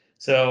general.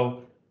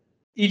 So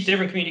each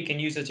different community can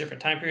use those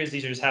different time periods.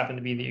 These just happen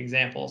to be the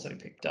examples that I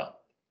picked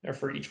up or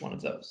for each one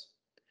of those.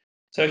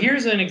 So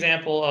here's an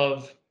example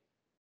of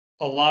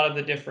a lot of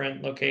the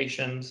different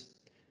locations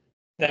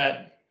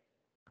that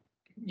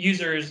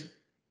users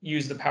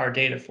use the power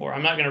data for.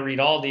 I'm not going to read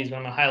all these, but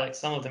I'm going to highlight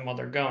some of them while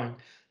they're going.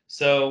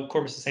 So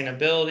corporate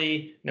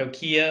sustainability,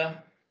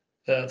 Nokia,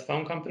 the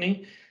phone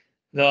company,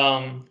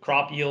 the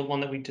crop yield one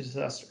that we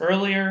discussed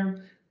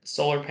earlier,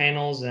 solar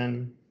panels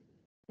in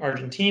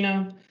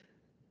Argentina.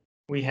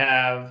 We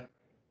have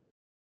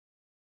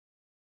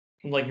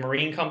like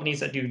marine companies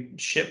that do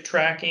ship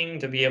tracking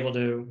to be able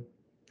to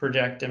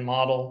project and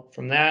model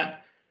from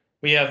that.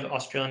 We have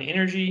Australian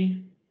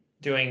Energy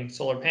doing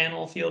solar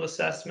panel field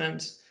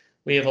assessments.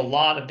 We have a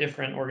lot of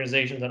different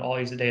organizations that all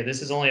use the data.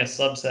 This is only a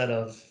subset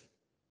of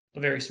a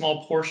very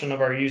small portion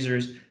of our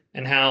users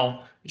and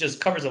how it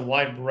just covers a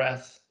wide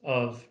breadth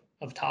of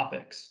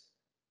topics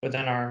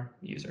within our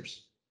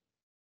users.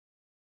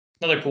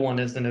 Another cool one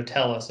is the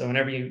Nutella. So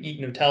whenever you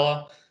eat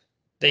Nutella,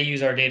 they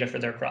use our data for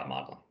their crop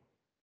modeling.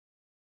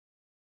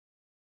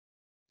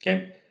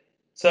 Okay,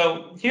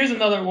 so here's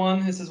another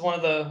one. This is one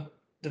of the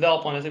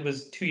developed ones. It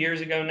was 2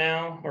 years ago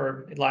now,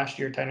 or last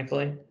year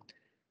technically,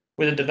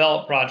 with a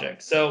develop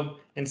project. So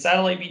in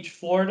Satellite Beach,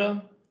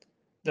 Florida,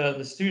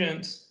 the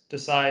students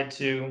decide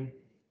to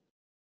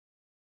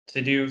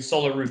do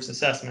solar roofs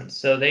assessments.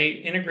 So they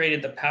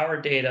integrated the power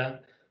data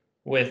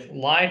with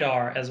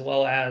LiDAR, as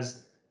well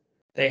as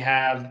they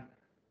have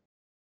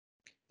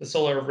the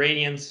solar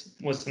radiance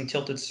with some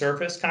tilted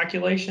surface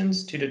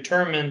calculations to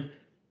determine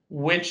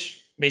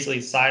which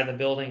basically side of the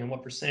building and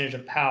what percentage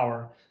of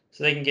power,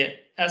 so they can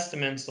get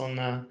estimates on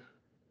the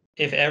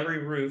if every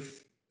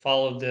roof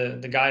followed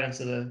the guidance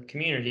of the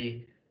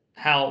community,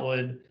 how it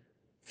would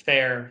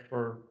fare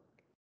for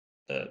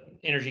the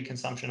energy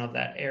consumption of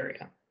that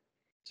area.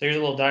 So here's a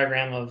little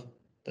diagram of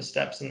the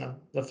steps in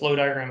the flow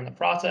diagram in the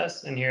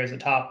process, and here's the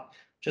top,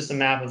 just a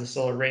map of the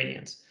solar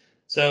radiance.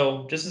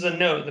 So just as a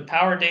note, the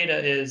power data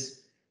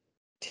is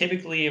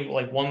typically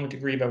like 1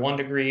 degree by 1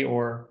 degree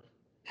or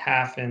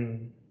half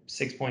in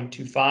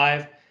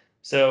 6.25.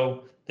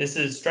 So this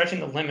is stretching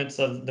the limits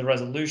of the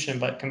resolution,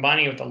 but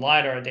combining it with the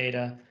LiDAR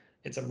data,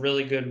 it's a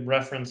really good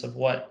reference of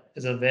what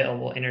is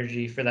available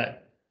energy for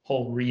that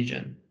whole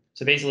region.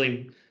 So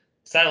basically,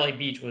 Satellite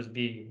Beach would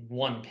be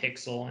 1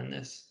 pixel in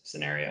this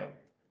scenario.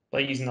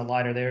 But using the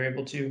LiDAR, they were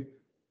able to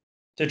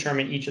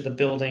determine each of the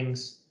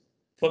buildings'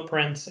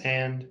 footprints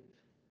and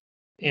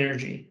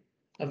energy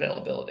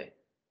availability.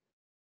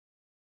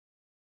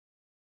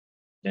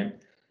 Okay.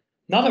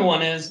 Another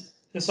one is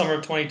the summer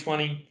of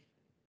 2020,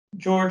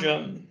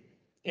 Georgia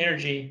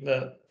Energy,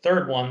 the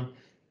third one.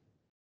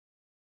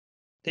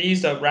 They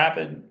used a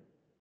rapid,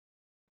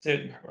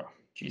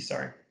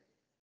 sorry.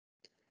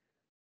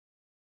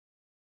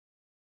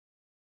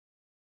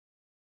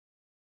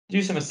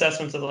 Do some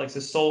assessments of like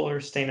the solar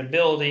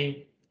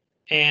sustainability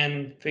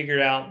and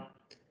figured out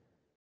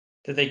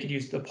that they could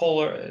use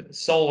the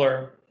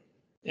solar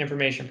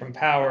information from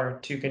power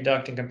to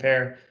conduct and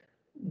compare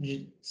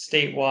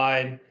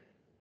statewide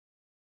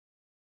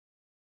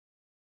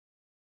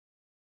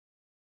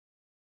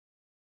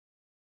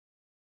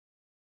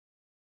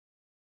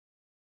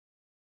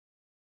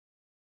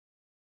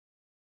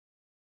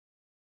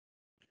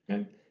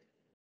Okay.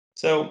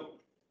 So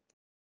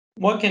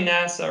what can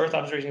NASA Earth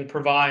observation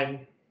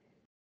provide?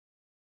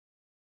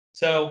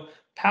 So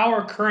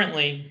power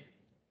currently,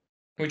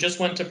 we just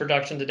went to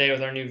production today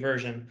with our new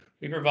version.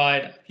 We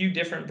provide a few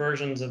different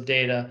versions of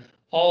data,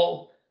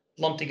 all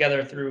lumped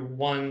together through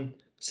one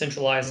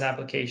centralized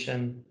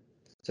application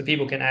so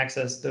people can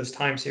access those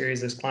time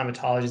series, those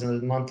climatologies, and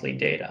those monthly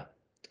data.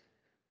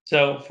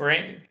 So for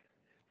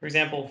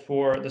example,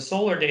 for the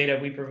solar data,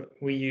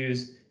 we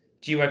use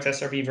GUX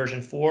SRB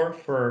version 4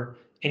 for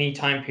any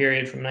time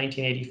period from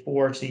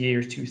 1984 to the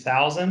year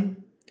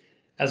 2000,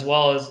 as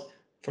well as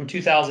from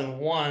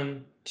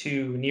 2001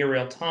 to near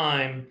real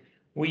time,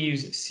 we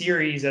use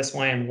series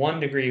SYN 1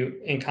 degree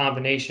in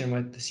combination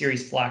with the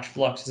series flash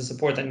flux to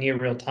support that near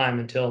real time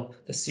until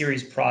the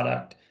series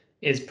product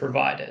is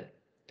provided.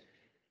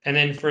 And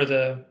then for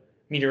the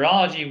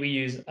meteorology, we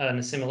use an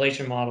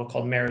assimilation model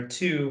called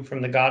MERIT-2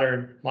 from the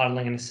Goddard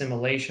Modeling and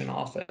Assimilation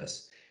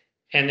Office.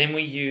 And then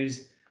we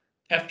use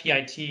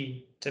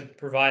FPIT to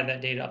provide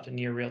that data up to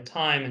near real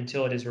time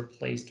until it is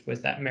replaced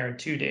with that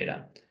MERIT-2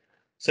 data.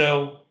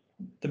 So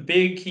the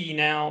big key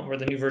now, or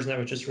the new version that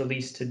was just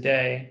released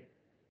today,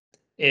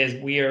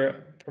 is we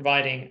are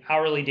providing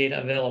hourly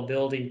data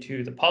availability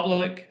to the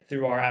public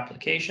through our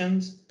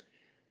applications.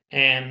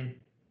 And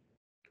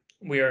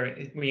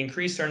we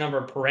increased our number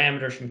of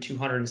parameters from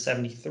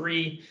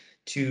 273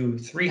 to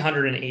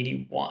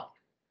 381.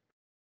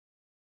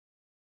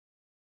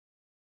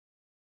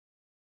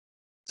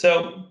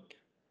 So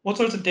what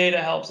sorts of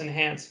data helps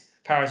enhance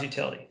power's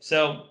utility?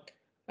 So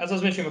as I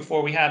was mentioning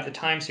before, we have the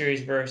time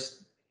series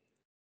versus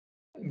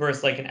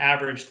like an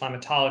average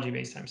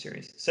climatology-based time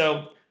series.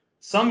 So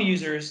some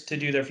users, to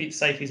do their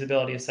site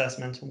feasibility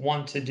assessments,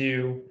 want to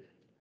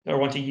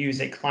use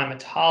a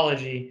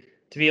climatology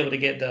to be able to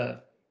get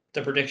the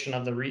prediction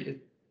of the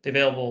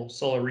available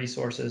solar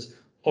resources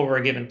over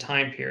a given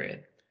time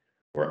period.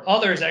 Where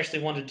others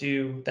actually want to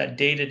do that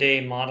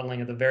day-to-day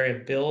modeling of the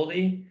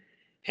variability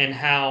and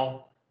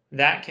how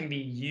that can be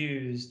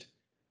used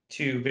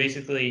to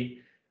basically,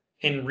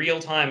 in real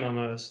time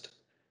almost,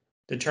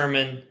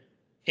 determine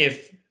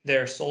if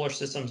their solar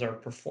systems are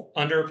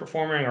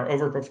underperforming or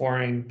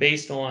overperforming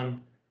based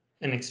on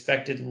an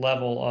expected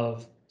level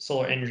of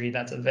solar energy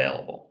that's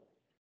available.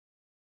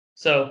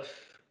 So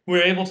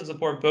we're able to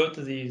support both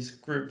of these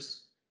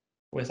groups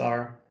with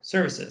our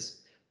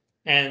services.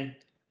 And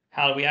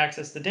how do we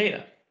access the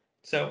data?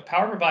 So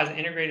Power provides an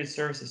integrated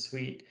services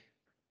suite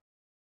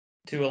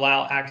to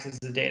allow access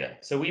to the data.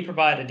 So we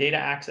provide a data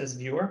access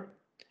viewer,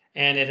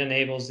 and it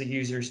enables the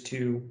users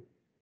to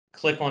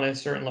click on a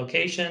certain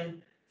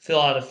location, fill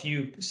out a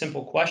few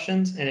simple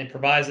questions, and it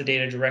provides the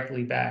data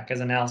directly back as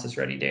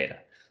analysis-ready data.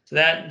 So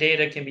that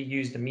data can be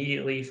used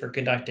immediately for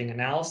conducting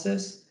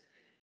analysis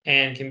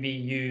and can be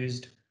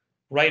used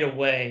right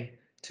away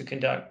to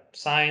conduct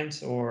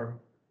science or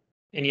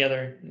any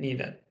other need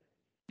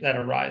that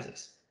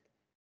arises.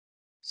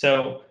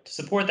 So to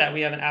support that,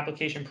 we have an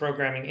application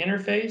programming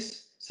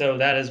interface. So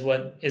that is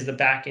what is the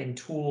backend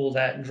tool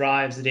that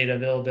drives the data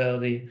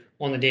availability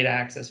on the data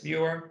access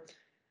viewer.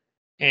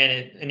 And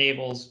it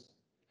enables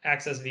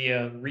access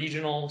via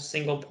regional,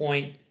 single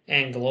point,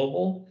 and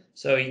global.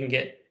 So you can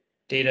get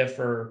data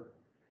for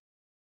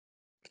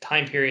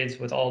time periods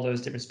with all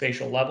those different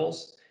spatial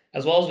levels,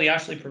 as well as we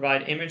actually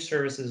provide image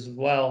services as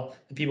well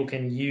that people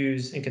can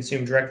use and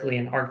consume directly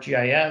in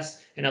ArcGIS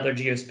and other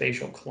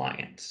geospatial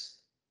clients.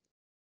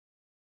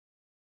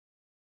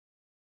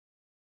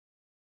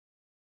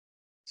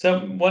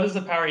 So what does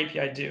the Power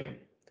API do?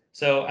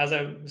 So as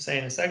I was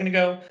saying a second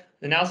ago,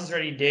 the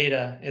analysis-ready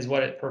data is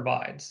what it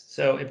provides.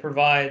 So it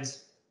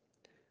provides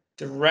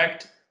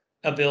direct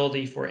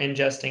ability for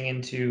ingesting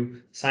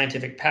into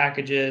scientific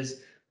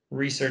packages,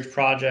 research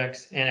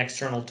projects, and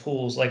external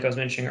tools. Like I was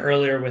mentioning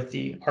earlier with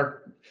the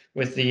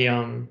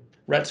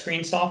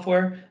RetScreen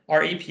software,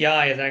 our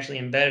API is actually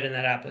embedded in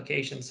that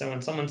application. So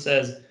when someone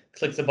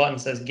clicks the button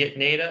that says get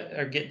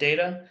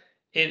data,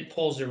 it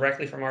pulls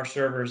directly from our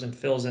servers and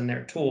fills in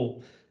their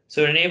tool.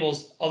 So it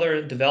enables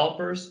other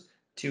developers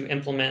to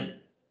implement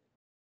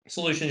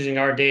solutions using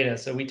our data.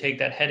 So we take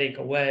that headache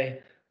away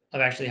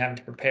of actually having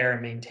to prepare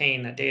and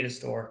maintain that data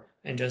store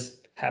and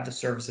just have the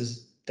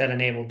services that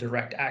enable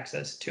direct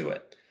access to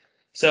it.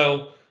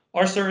 So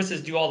our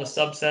services do all the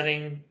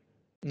subsetting,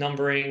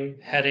 numbering,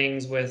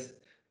 headings with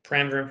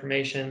parameter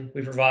information.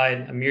 We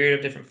provide a myriad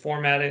of different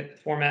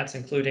formats,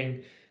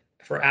 including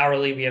for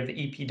hourly, we have the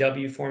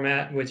EPW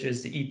format, which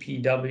is the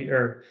EPW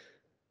or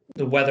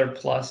the Weather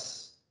Plus.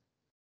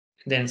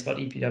 Then it's called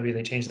EPW.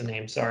 They changed the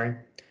name. Sorry.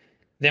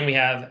 Then we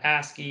have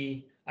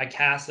ASCII,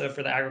 ICASA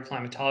for the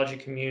agroclimatology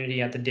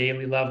community at the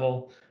daily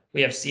level.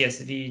 We have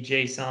CSV,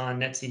 JSON,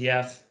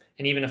 NetCDF,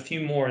 and even a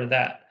few more of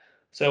that.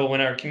 So when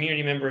our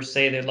community members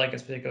say they'd like a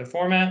particular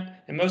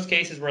format, in most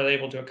cases we're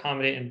able to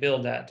accommodate and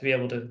build that to be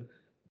able to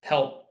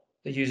help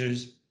the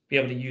users be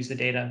able to use the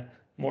data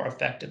more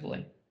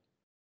effectively.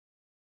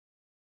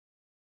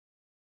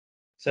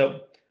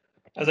 So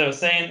as I was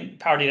saying,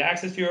 Power Data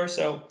Access Viewer,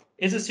 so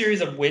it's a series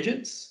of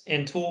widgets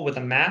and tool with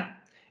a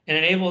map, and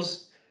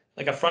enables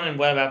like a front-end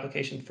web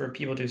application for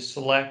people to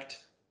select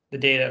the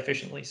data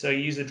efficiently. So you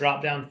use the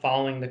drop-down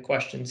following the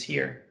questions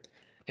here.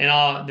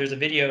 And there's a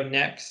video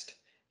next,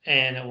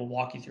 and it will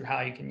walk you through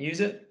how you can use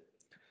it.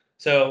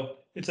 So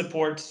it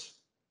supports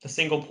the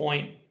single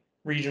point,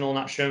 regional,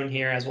 not shown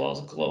here, as well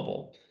as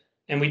global.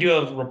 And we do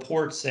have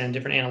reports and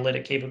different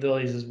analytic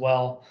capabilities as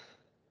well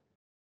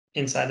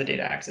inside the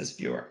data access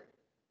viewer.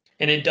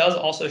 And it does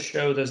also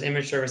show those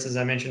image services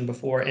I mentioned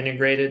before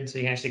integrated, so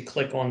you can actually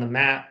click on the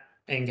map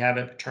and have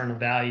it return a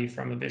value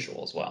from a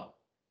visual as well.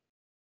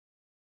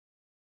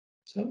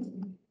 So,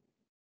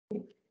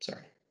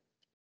 sorry.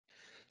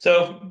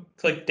 So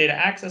click Data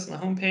Access on the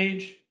home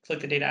page,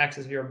 click the Data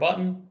Access Viewer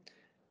button.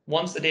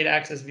 Once the Data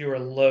Access Viewer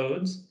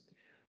loads,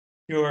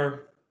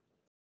 you're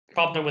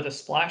prompted with a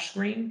splash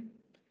screen.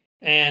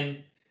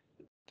 And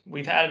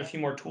we've added a few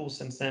more tools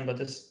since then, but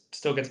this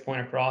still gets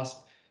point across.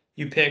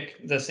 You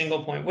pick the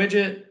single point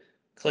widget,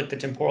 click the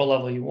temporal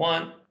level you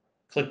want,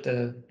 click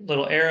the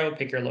little arrow,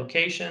 pick your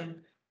location.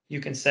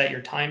 You can set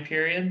your time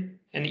period.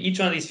 And each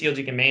one of these fields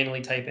you can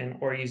manually type in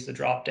or use the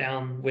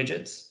drop-down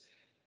widgets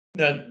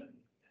that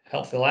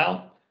help fill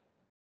out.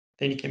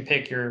 Then you can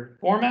pick your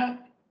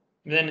format.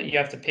 then you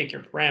have to pick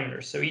your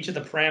parameters. So each of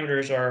the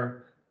parameters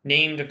are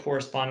named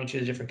corresponding to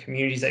the different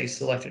communities that you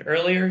selected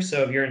earlier.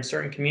 So if you're in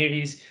certain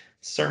communities,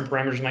 certain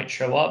parameters might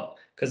show up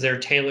because they're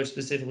tailored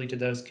specifically to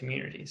those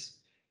communities.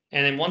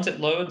 And then once it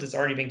loads, it's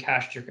already been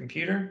cached to your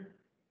computer,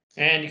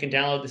 and you can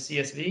download the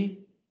CSV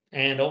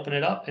and open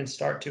it up and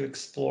start to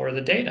explore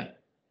the data.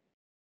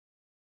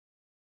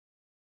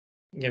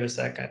 Give a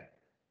sec.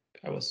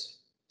 I was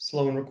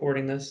slow in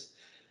recording this.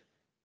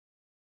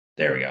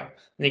 There we go.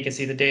 And you can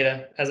see the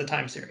data as a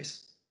time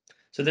series.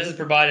 So this is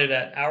provided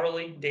at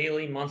hourly,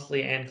 daily,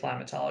 monthly, and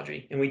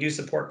climatology. And we do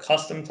support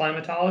custom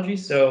climatology.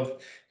 So if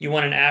you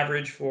want an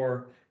average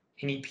for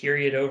any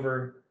period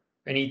over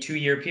any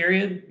 2-year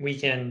period, we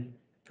can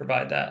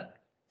provide that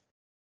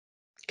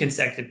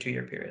consecutive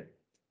 2-year period.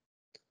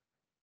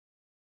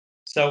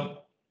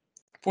 So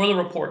for the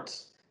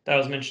reports that I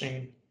was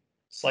mentioning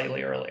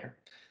slightly earlier.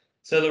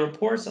 So the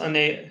reports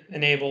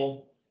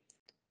enable,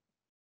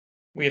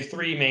 we have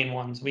 3 main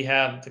ones. We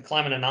have the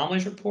climate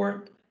anomalies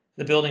report,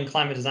 the building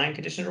climate design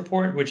condition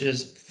report, which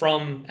is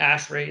from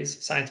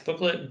ASHRAE's science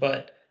booklet,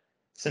 but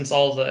since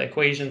all the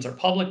equations are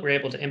public, we're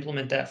able to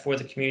implement that for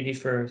the community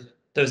for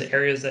those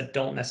areas that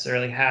don't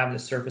necessarily have the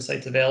surface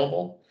sites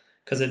available,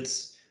 because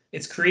it's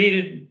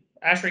created,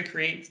 ASHRAE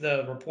creates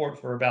the report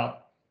for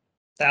about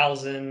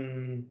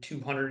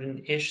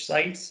 1,200-ish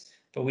sites,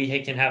 but we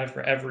can have it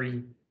for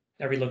every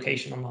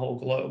location on the whole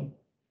globe.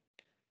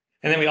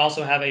 And then we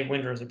also have a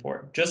Windrows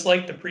report. Just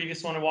like the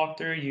previous one I walked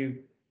through, you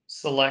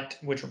select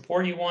which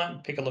report you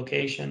want, pick a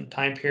location,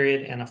 time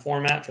period, and a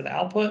format for the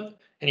output,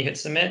 and you hit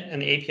submit,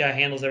 and the API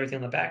handles everything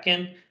on the back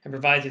end and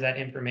provides you that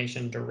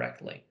information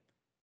directly.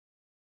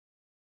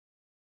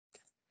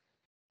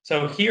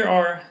 So here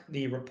are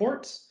the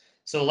reports.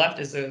 So the left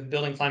is the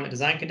building climate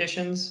design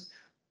conditions,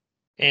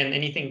 and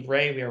anything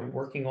gray we are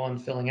working on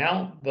filling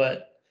out,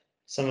 but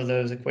some of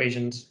those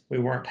equations we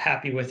weren't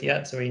happy with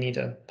yet, so we need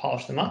to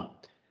polish them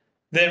up.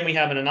 Then we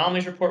have an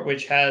anomalies report,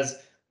 which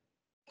has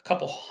a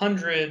couple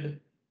hundred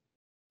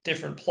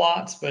different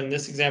plots, but in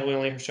this example, we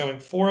only are showing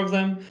 4 of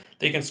them.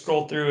 They can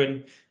scroll through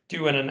and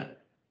do an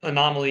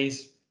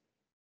anomalies,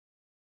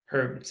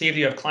 or see if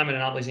you have climate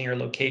anomalies in your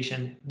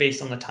location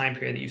based on the time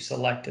period that you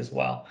select as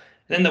well.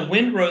 And then the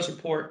Windrows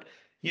report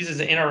uses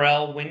the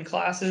NRL wind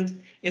classes.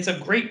 It's a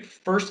great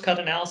first cut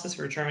analysis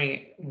for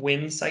determining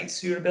wind site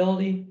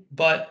suitability,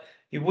 but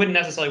you wouldn't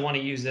necessarily want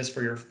to use this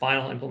for your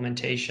final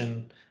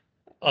implementation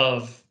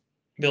of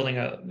building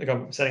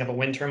setting up a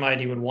wind turbine.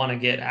 You would want to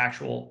get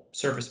actual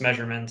surface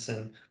measurements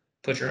and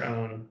put your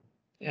own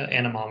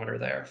anemometer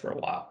there for a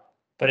while.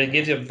 But it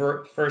gives you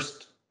a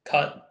first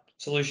cut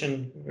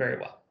solution very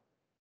well.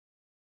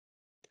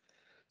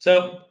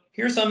 So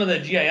here's some of the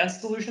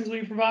GIS solutions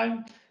we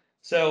provide.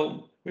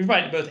 So we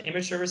provide both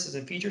image services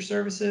and feature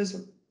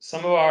services.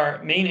 Some of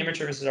our main image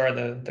services are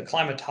the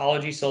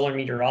climatology, solar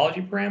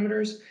meteorology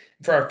parameters.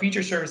 For our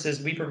feature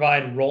services, we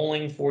provide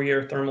rolling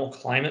four-year thermal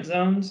climate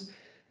zones.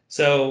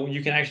 So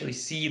you can actually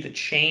see the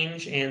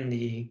change in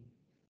the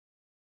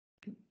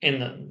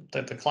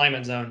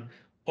climate zone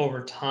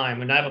over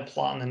time. And I have a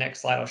plot on the next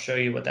slide. I'll show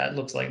you what that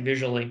looks like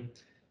visually.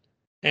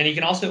 And you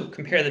can also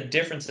compare the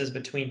differences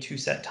between 2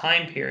 set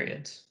time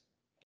periods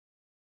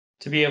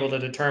to be able to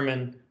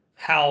determine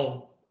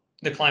how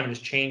the climate is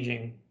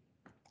changing.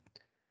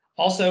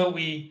 Also,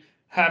 we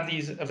have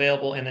these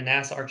available in the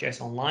NASA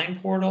ArcGIS Online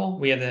portal.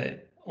 We have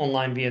the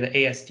online via the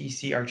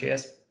ASDC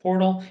ArcGIS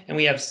portal, and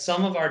we have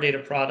some of our data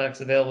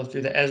products available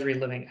through the Esri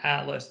Living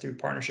Atlas through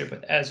partnership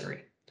with Esri.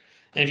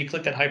 And if you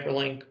click that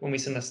hyperlink when we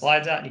send the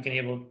slides out, you can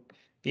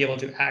be able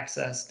to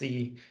access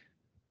the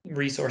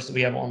resources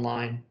we have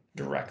online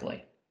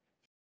directly.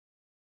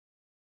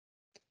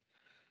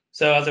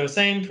 So as I was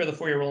saying, for the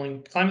four-year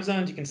rolling climate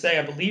zones, you can say,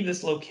 I believe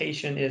this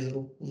location is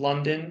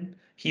London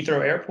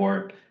Heathrow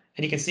Airport,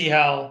 and you can see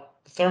how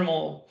the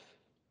thermal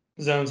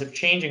zones are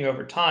changing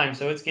over time.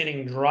 So it's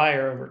getting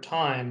drier over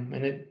time,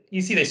 and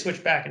you see they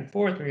switch back and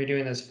forth when you're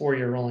doing those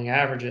four-year rolling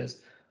averages,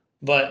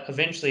 but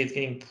eventually it's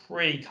getting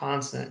pretty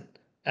constant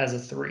as a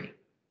 3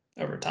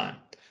 over time.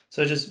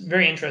 So it's just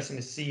very interesting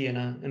to see in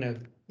a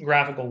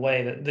graphical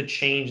way that the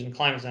change in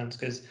climate zones,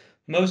 because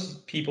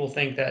most people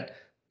think that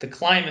the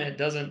climate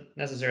doesn't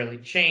necessarily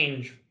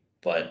change,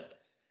 but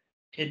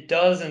it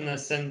does in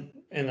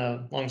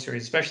the long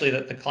series, especially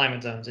that the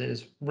climate zones. It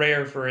is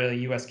rare for a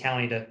U.S.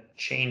 county to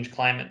change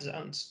climate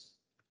zones.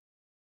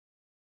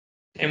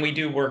 And we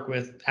do work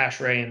with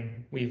ASHRAE,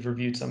 and we've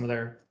reviewed some of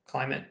their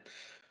climate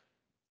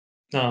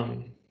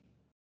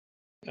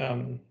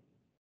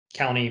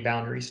county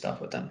boundary stuff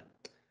with them.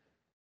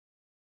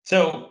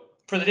 So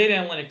for the data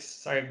analytics,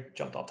 sorry, I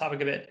jumped off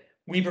topic a bit.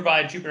 We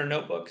provide Jupyter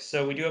Notebooks.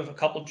 So we do have a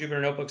couple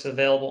Jupyter Notebooks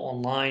available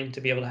online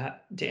to be able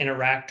to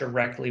interact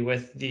directly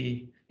with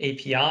the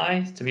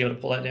API, to be able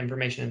to pull that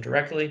information in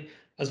directly,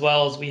 as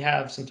well as we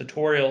have some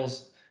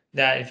tutorials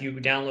that if you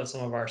download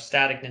some of our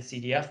static.NET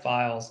CDF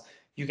files,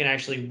 you can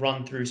actually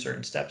run through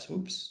certain steps.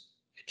 Oops,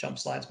 it jumped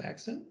slides by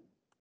accident.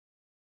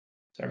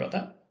 Sorry about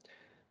that.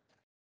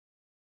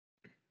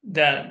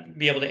 that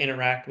be able to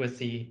interact with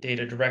the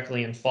data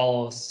directly and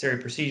follow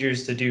necessary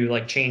procedures to do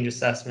like change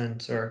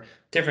assessments or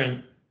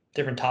different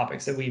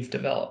topics that we've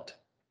developed.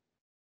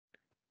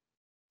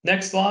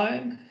 Next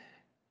slide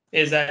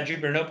is that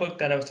Jupyter Notebook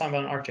that I was talking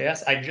about in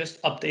ArcGIS. I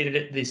just updated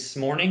it this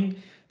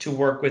morning to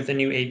work with the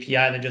new API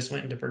that just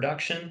went into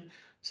production.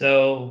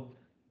 So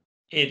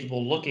it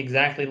will look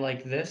exactly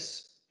like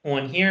this.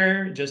 On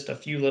here, just a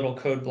few little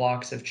code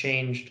blocks have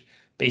changed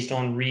based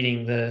on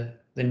reading the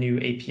new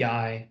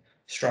API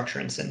structure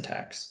and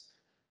syntax.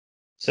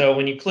 So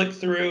when you click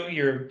through,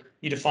 you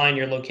define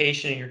your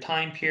location and your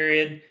time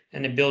period,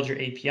 and then build your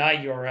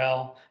API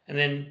URL. And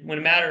then in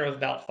a matter of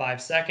about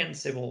 5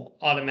 seconds, it will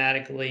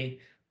automatically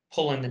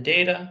pull in the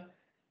data,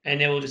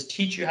 and it will just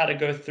teach you how to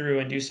go through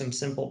and do some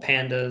simple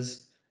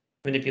pandas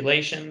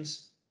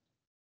manipulations.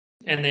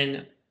 And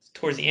then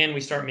towards the end,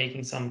 we start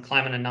making some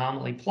climate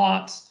anomaly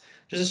plots,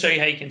 just to show you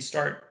how you can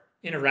start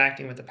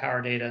interacting with the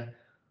power data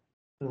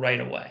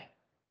right away.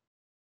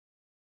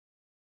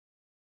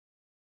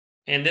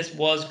 And this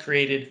was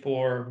created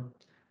for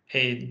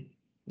the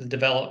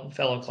develop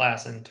fellow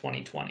class in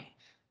 2020.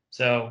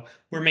 So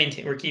we're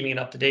keeping it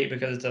up to date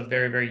because it's a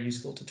very, very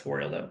useful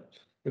tutorial that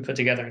we put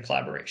together in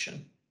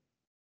collaboration.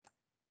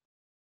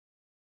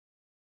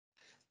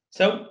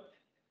 So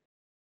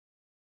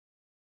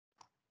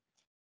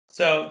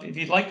if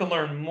you'd like to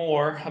learn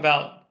more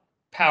about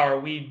power,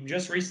 we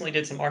just recently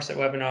did some ARSET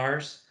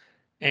webinars,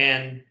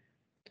 and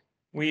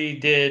we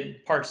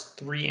did parts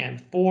 3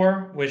 and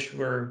 4, which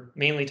were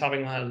mainly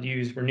talking about how to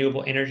use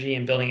renewable energy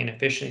and building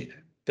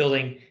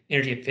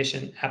energy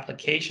efficient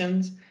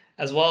applications,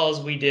 as well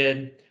as we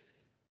did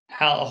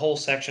a whole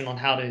section on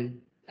how to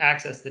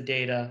access the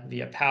data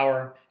via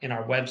power in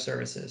our web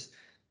services.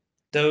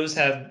 Those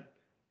have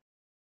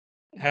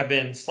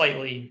been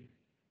slightly,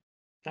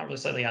 not really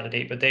slightly out of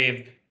date, but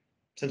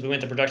since we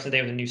went to production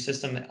today with a new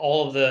system,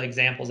 all of the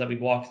examples that we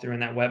walked through in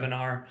that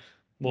webinar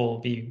will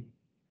be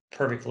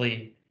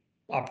perfectly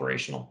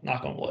operational,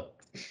 knock on wood.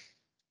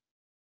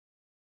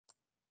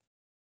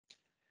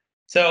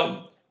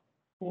 So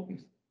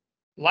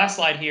last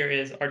slide here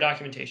is our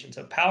documentation.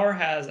 So Power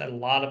has a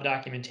lot of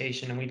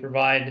documentation, and we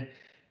provide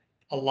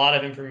a lot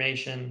of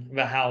information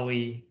about how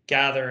we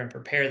gather and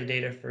prepare the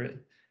data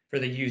for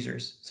the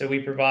users. So we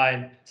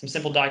provide some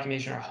simple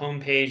documentation on our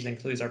homepage that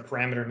includes our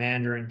parameter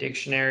manager and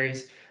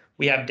dictionaries.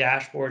 We have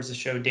dashboards to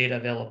show data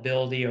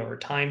availability over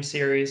time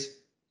series.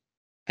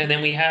 And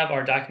then we have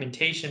our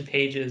documentation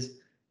pages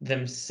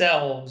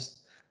themselves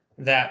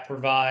that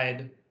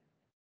provide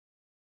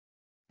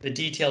the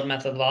detailed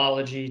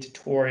methodology,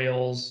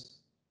 tutorials,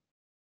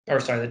 or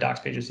sorry, the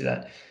docs pages do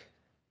that.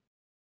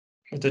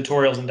 The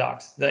tutorials and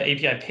docs. The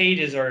API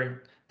pages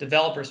are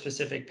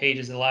developer-specific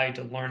pages that allow you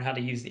to learn how to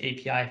use the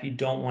API if you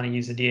don't want to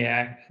use the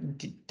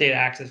data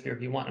access viewer,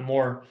 if you want a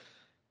more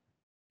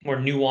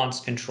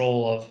nuanced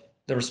control of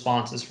the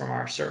responses from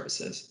our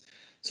services.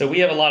 So we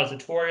have a lot of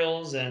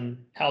tutorials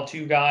and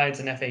how-to guides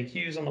and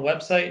FAQs on the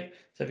website.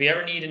 So if you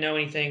ever need to know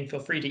anything, feel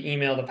free to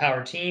email the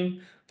Power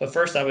team. But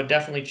first, I would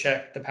definitely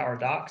check the Power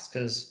docs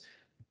because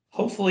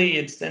hopefully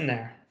it's in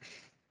there.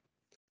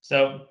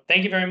 So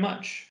thank you very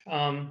much.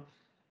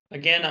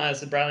 Again,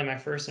 this is Bradley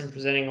McPherson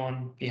presenting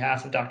on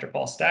behalf of Dr.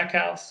 Paul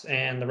Stackhouse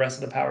and the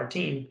rest of the Power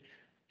team.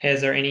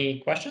 Is there any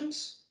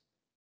questions?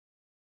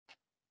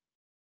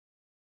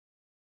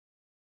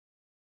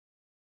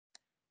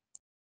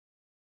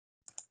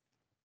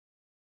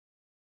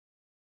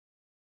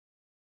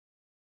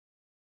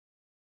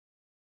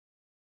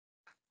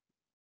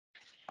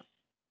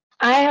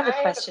 I have a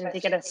question to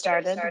get us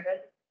started.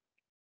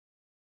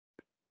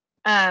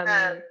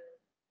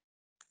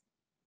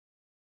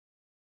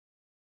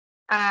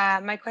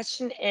 My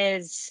question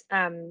is,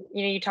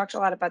 you talked a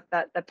lot about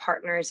the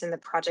partners and the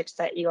projects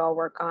that you all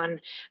work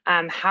on.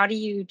 How do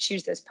you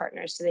choose those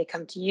partners? Do they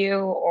come to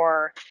you,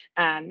 or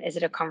is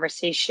it a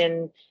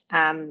conversation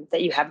that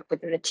you have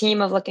within the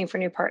team of looking for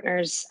new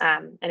partners?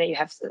 I know you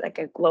have like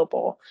a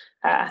global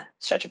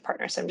stretch of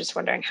partners, so I'm just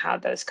wondering how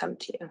those come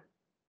to you.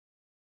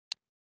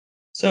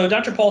 So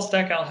Dr. Paul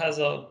Stackhouse has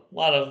a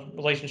lot of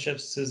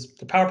relationships.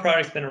 The Power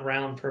Project's been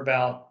around for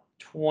about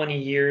 20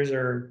 years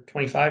or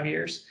 25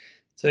 years.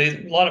 So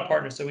a lot of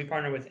partners. So we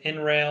partner with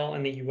NRail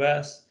in the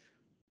US,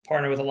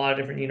 partner with a lot of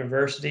different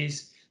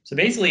universities. So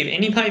basically, if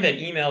anybody that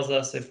emails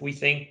us, if we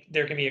think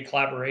there can be a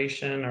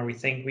collaboration or we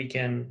think we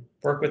can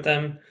work with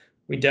them,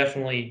 we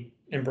definitely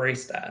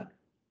embrace that.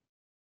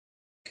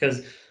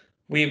 Because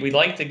we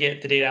like to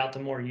get the data out to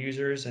more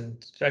users and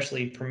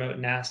especially promote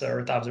NASA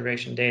Earth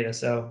observation data.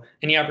 So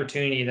any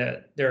opportunity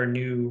that there are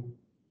new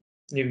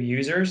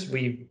users,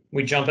 we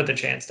jump at the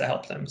chance to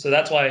help them. So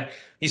that's why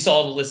you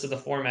saw the list of the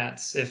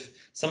formats. If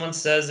someone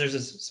says there's a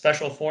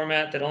special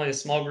format that only the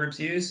small groups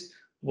use,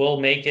 we'll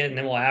make it and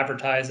then we'll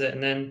advertise it,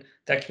 and then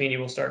that community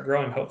will start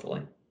growing,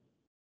 hopefully.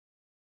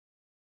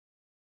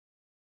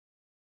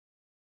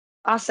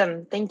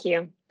 Awesome, thank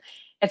you.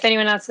 If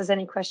anyone else has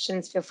any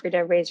questions, feel free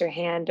to raise your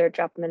hand or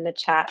drop them in the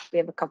chat. We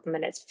have a couple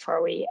minutes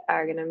before we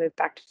are going to move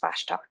back to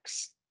Flash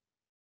Talks.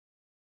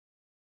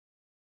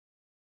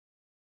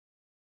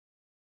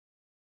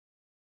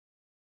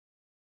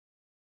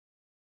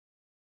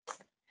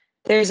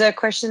 There's a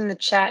question in the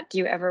chat. Do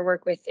you ever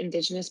work with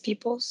Indigenous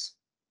peoples?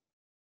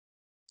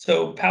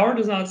 So Power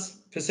does not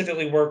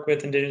specifically work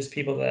with Indigenous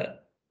people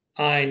that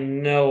I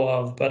know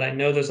of, but I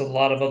know there's a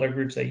lot of other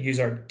groups that use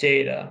our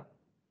data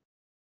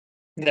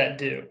that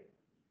do.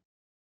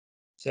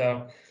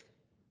 So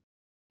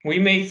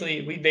we've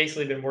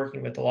basically been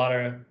working with a lot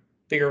of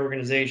bigger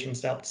organizations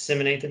to help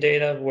disseminate the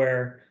data,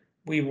 where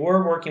we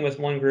were working with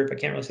one group, I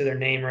can't really say their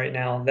name right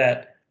now,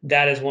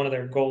 that is one of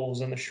their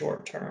goals in the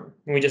short term.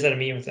 And we just had a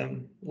meeting with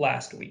them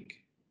last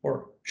week,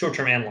 or short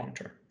term and long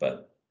term,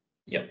 but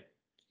yep.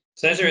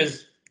 So the answer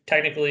is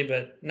technically,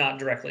 but not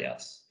directly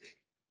us.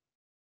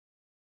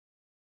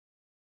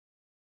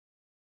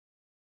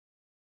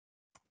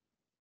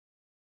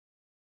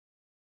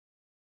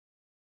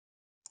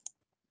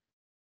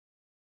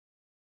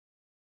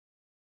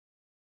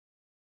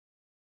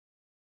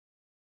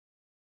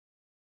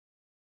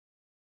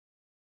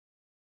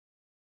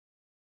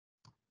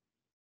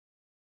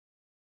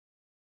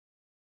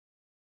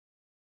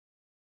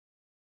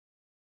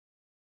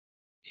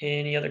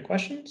 Any other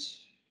questions?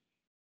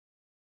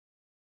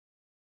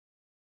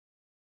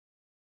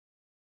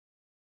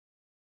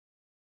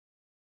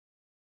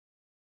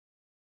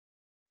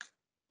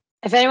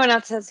 If anyone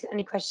else has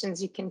any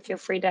questions, you can feel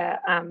free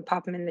to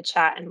pop them in the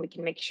chat, and we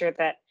can make sure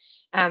that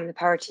the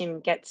Power team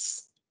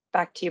gets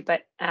back to you.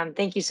 But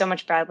thank you so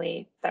much,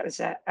 Bradley. That was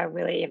a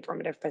really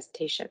informative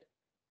presentation.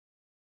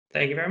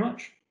 Thank you very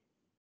much.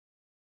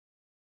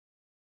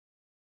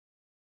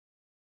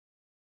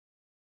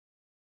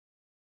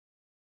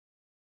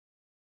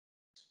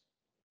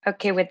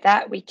 Okay, with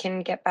that, we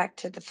can get back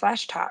to the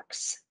flash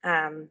talks.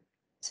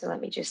 So let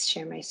me just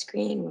share my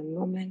screen, one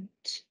moment.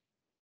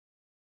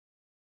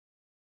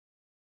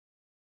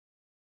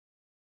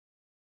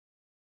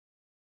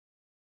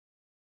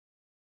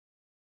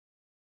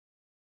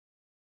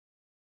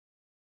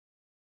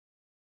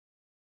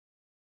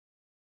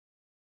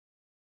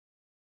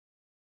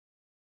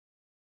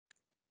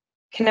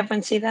 Can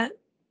everyone see that?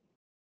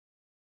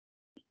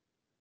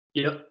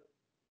 Yep.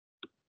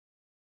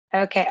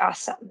 Okay,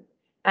 awesome.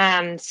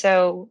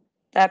 So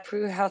the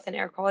Peru Health and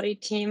Air Quality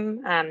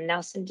team,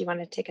 Nelson, do you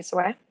want to take us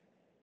away?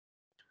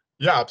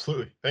 Yeah,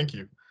 absolutely. Thank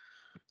you.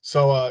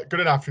 So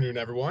good afternoon,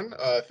 everyone.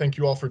 Thank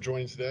you all for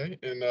joining today,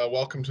 and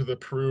welcome to the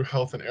Peru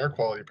Health and Air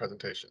Quality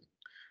presentation.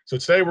 So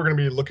today we're going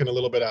to be looking a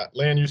little bit at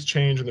land use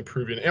change in the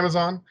Peruvian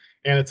Amazon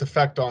and its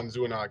effect on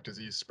zoonotic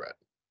disease spread.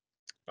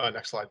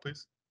 Next slide,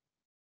 please.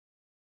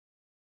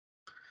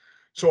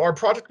 So our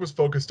project was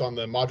focused on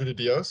the Madre de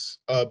Dios,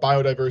 a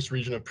biodiverse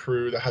region of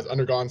Peru that has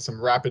undergone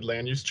some rapid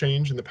land use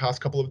change in the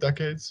past couple of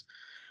decades.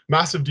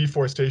 Massive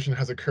deforestation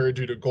has occurred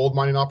due to gold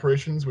mining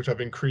operations, which have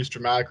increased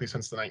dramatically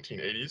since the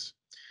 1980s.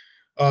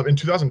 In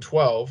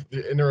 2012,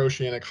 the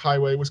Interoceanic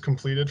Highway was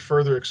completed,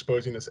 further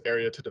exposing this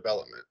area to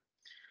development.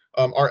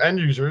 Our end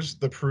users,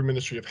 the Peru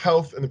Ministry of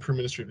Health and the Peru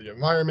Ministry of the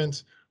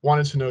Environment,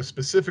 wanted to know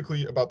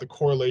specifically about the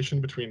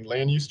correlation between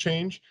land use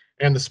change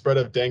and the spread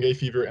of dengue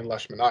fever and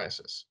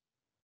leishmaniasis.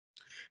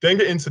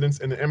 Dengue incidence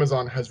in the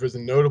Amazon has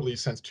risen notably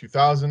since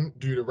 2000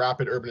 due to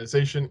rapid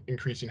urbanization,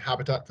 increasing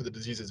habitat for the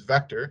disease's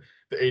vector,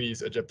 the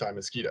Aedes aegypti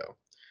mosquito.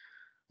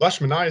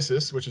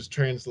 Leishmaniasis, which is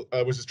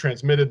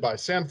transmitted by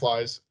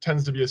sandflies,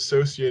 tends to be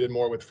associated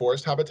more with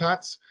forest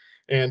habitats.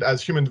 And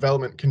as human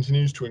development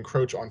continues to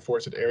encroach on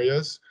forested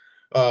areas,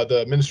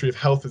 the Ministry of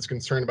Health is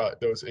concerned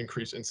about those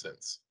increased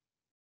incidents.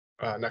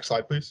 Next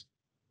slide, please.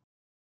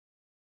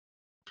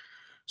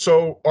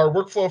 So our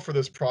workflow for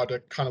this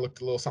project kind of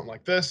looked a little something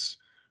like this.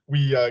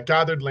 We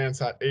gathered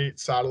Landsat 8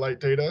 satellite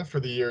data for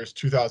the years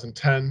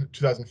 2010,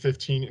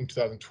 2015, and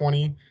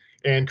 2020,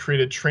 and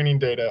created training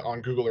data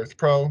on Google Earth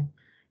Pro,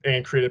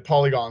 and created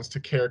polygons to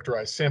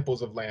characterize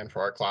samples of land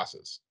for our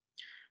classes.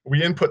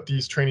 We input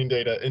these training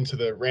data into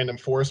the random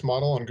forest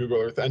model on Google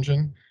Earth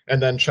Engine,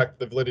 and then checked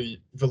the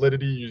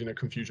validity using a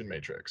confusion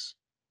matrix.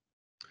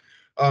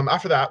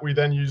 After that, we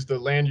then used the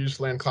land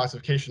use land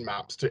classification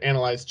maps to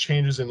analyze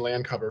changes in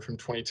land cover from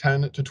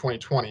 2010 to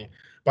 2020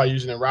 by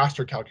using a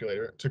raster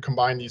calculator to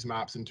combine these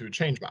maps into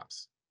change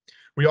maps.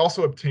 We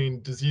also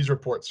obtained disease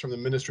reports from the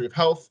Ministry of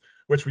Health,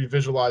 which we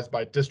visualized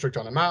by district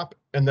on a map,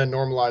 and then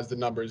normalized the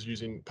numbers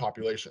using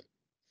population.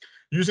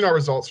 Using our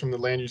results from the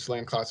land use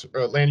land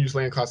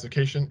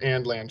classification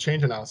and land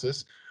change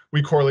analysis,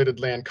 we correlated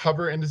land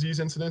cover and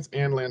disease incidence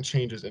and land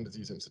changes in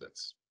disease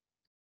incidence.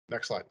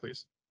 Next slide,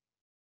 please.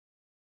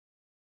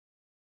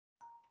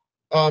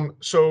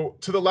 So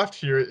to the left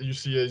here, you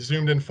see a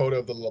zoomed in photo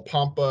of the La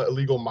Pampa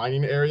illegal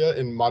mining area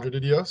in Madre de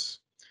Dios.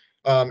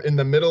 In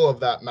the middle of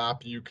that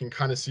map, you can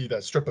kind of see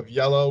that strip of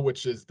yellow,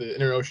 which is the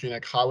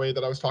Interoceanic Highway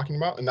that I was talking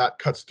about, and that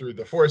cuts through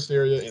the forest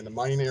area and the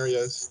mining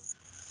areas.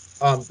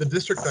 The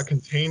district that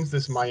contains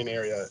this mining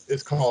area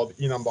is called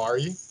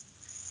Inambari,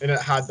 and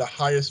it had the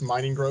highest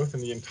mining growth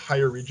in the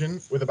entire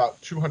region, with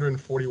about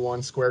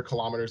 241 square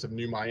kilometers of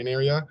new mining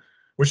area,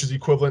 which is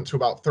equivalent to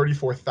about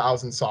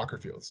 34,000 soccer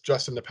fields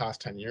just in the past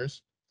 10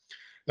 years.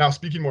 Now,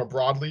 speaking more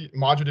broadly,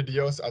 Madre de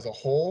Dios as a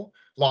whole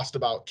lost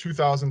about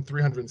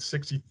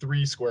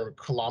 2,363 square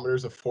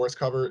kilometers of forest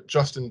cover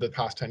just in the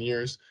past 10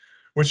 years,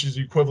 which is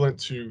equivalent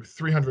to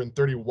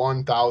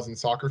 331,000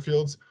 soccer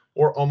fields,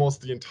 or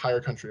almost the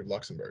entire country of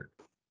Luxembourg.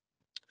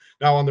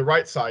 Now, on the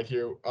right side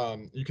here,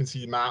 you can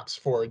see maps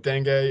for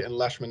dengue and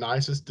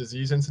leishmaniasis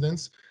disease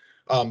incidence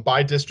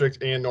by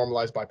district and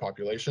normalized by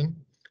population,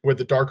 with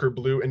the darker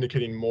blue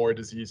indicating more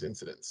disease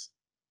incidence.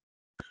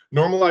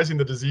 Normalizing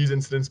the disease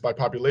incidence by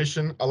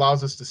population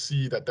allows us to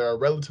see that there are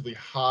relatively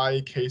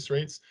high case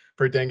rates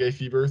for dengue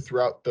fever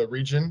throughout the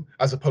region,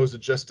 as opposed to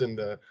just in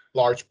the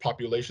large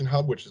population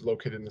hub, which is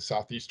located in the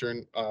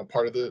southeastern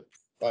part of the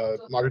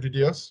Madre de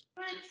Dios.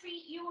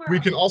 We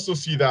can also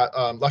see that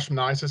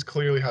leishmaniasis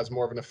clearly has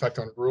more of an effect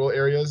on rural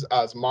areas,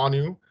 as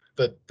Manu,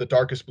 the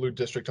darkest blue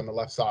district on the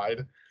left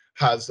side,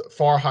 has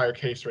far higher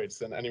case rates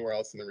than anywhere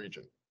else in the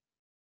region.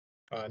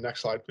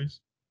 Next slide,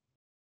 please.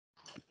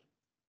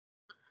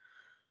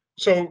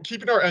 So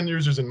keeping our end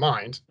users in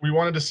mind, we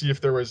wanted to see if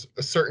there was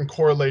a certain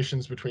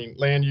correlations between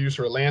land use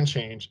or land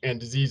change and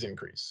disease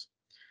increase.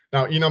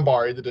 Now,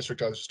 Inambari, the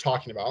district I was just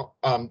talking about,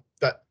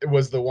 that it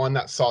was the one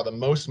that saw the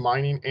most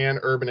mining and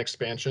urban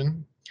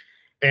expansion,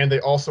 and they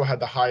also had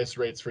the highest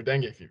rates for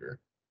dengue fever.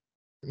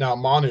 Now,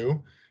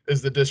 Manu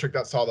is the district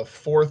that saw the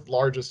fourth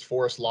largest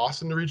forest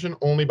loss in the region,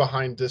 only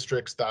behind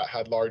districts that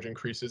had large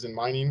increases in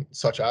mining,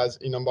 such as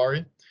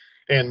Inambari,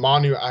 and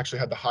Manu actually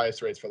had the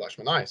highest rates for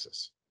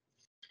leishmaniasis.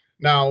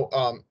 Now,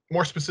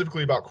 more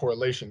specifically about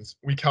correlations,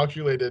 we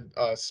calculated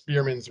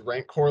Spearman's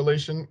rank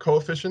correlation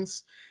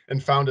coefficients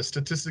and found a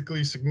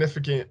statistically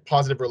significant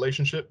positive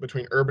relationship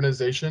between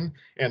urbanization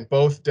and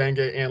both dengue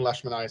and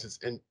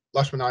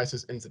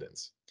leishmaniasis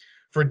incidence.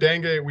 For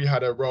dengue, we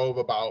had a rho of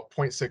about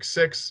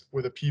 0.66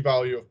 with a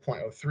p-value of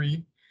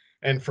 0.03.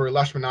 And for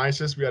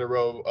leishmaniasis, we had a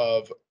rho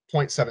of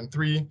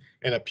 0.73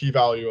 and a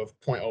p-value of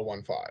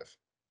 0.015.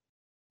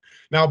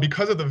 Now,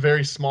 because of the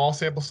very small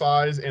sample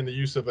size and the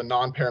use of a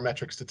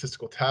non-parametric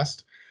statistical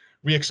test,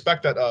 we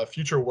expect that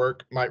future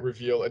work might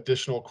reveal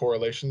additional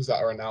correlations that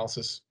our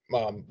analysis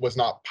was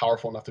not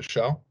powerful enough to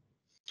show.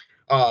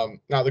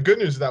 Now, the good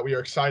news is that we are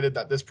excited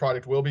that this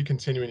project will be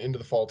continuing into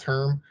the fall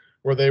term,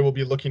 where they will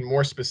be looking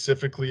more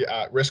specifically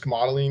at risk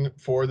modeling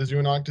for the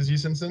zoonotic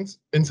disease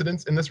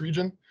incidents in this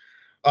region.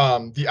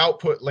 The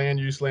output land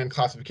use land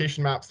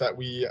classification maps that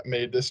we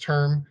made this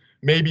term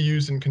may be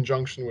used in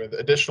conjunction with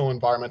additional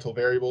environmental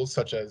variables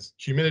such as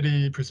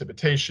humidity,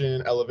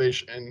 precipitation,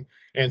 elevation,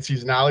 and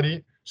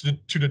seasonality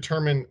to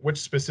determine which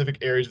specific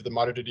areas of the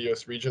Madre de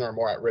Dios region are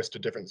more at risk to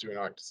different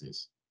zoonotic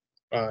disease.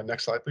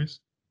 Next slide,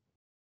 please.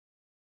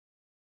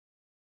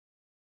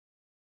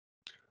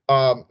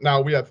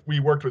 Now we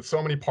worked with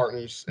so many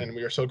partners, and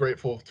we are so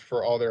grateful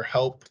for all their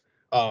help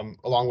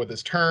along with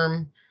this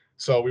term.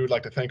 So we would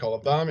like to thank all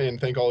of them and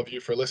thank all of you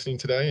for listening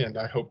today. And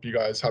I hope you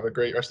guys have a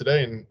great rest of the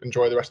day and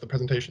enjoy the rest of the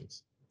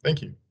presentations.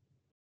 Thank you.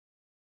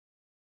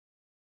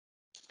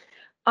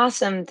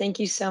 Awesome. Thank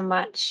you so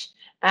much.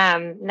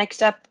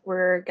 Next up,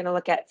 we're going to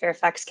look at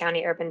Fairfax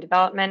County urban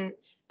development,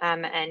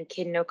 and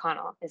Caden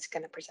O'Connell is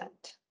going to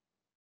present.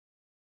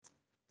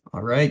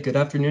 All right, good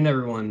afternoon,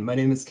 everyone. My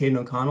name is Caden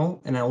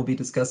O'Connell, and I will be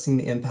discussing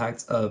the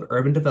impacts of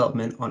urban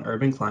development on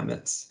urban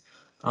climates,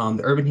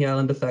 the urban heat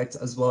island effect,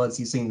 as well as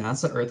using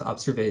NASA Earth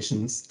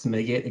observations to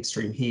mitigate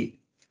extreme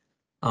heat.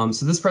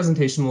 So this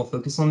presentation will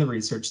focus on the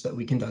research that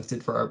we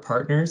conducted for our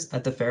partners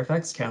at the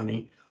Fairfax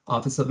County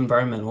Office of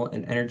Environmental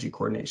and Energy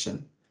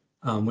Coordination,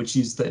 which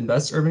used the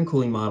Invest Urban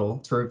Cooling model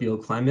to reveal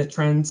climate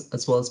trends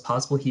as well as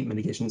possible heat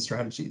mitigation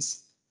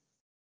strategies.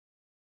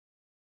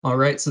 All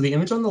right, so the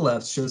image on the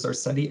left shows our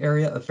study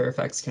area of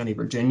Fairfax County,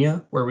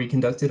 Virginia, where we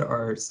conducted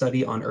our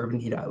study on urban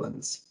heat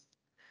islands.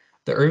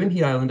 The urban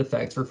heat island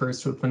effect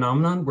refers to a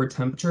phenomenon where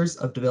temperatures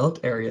of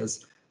developed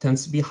areas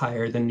tends to be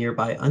higher than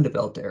nearby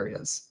undeveloped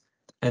areas.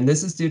 And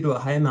this is due to a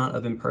high amount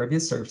of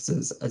impervious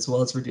surfaces as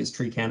well as reduced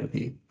tree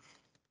canopy.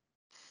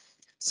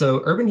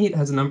 So urban heat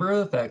has a number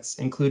of effects,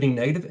 including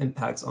negative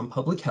impacts on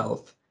public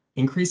health,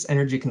 increased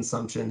energy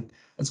consumption,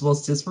 as well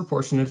as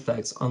disproportionate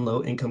effects on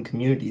low-income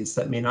communities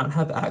that may not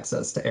have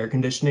access to air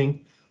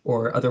conditioning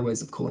or other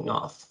ways of cooling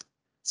off.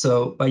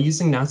 So by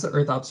using NASA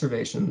Earth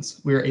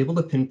observations, we are able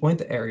to pinpoint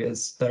the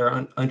areas that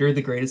are under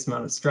the greatest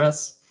amount of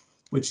stress,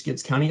 which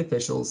gives county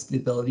officials the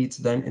ability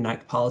to then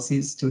enact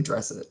policies to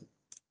address it.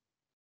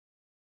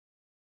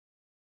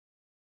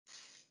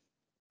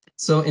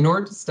 So in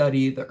order to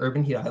study the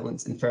urban heat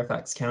islands in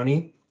Fairfax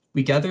County,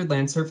 we gathered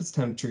land surface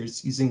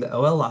temperatures using the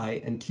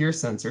OLI and TIER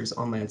sensors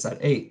on Landsat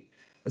 8,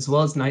 as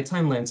well as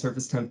nighttime land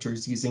surface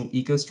temperatures using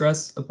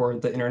EcoStress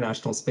aboard the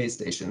International Space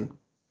Station.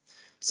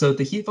 So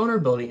the Heat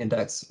Vulnerability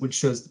Index, which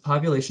shows the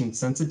population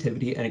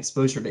sensitivity and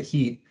exposure to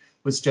heat,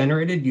 was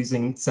generated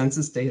using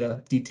census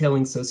data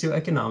detailing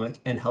socioeconomic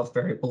and health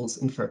variables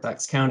in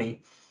Fairfax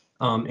County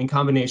in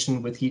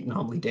combination with heat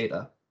anomaly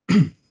data.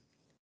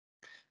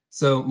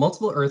 So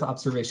multiple Earth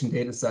observation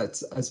data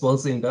sets, as well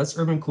as the Invest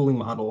Urban Cooling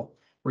model,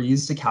 were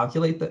used to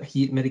calculate the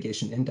heat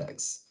mitigation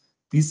index.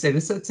 These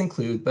datasets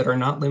include, but are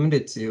not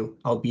limited to,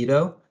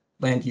 albedo,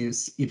 land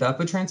use,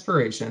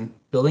 evapotranspiration,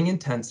 building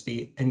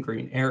intensity, and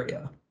green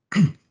area.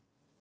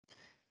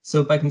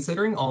 So by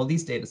considering all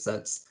these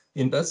datasets,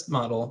 The INVEST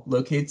model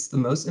locates the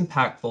most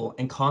impactful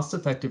and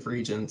cost-effective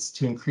regions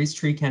to increase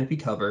tree canopy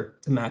cover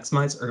to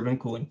maximize urban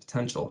cooling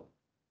potential.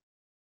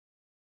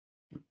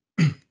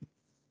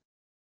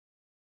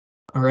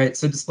 All right,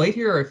 so displayed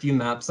here are a few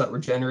maps that were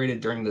generated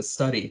during this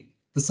study.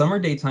 The summer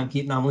daytime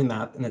heat anomaly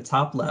map in the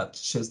top left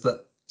shows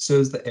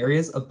the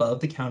areas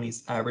above the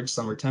county's average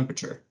summer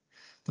temperature.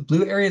 The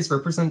blue areas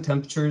represent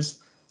temperatures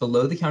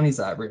below the county's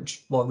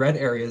average, while red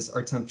areas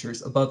are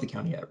temperatures above the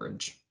county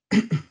average.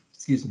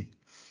 Excuse me.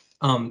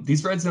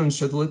 These red zones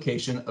show the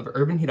location of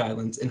urban heat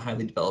islands in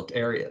highly developed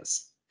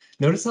areas.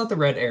 Notice how the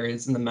red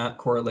areas in the map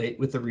correlate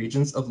with the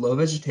regions of low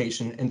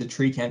vegetation in the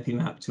tree canopy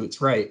map to its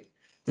right.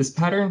 This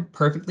pattern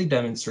perfectly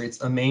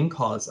demonstrates a main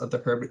cause of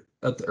the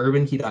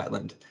urban heat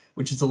island,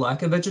 which is a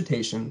lack of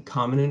vegetation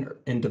common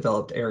in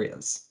developed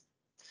areas.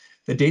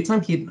 The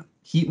daytime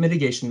heat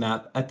mitigation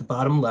map at the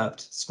bottom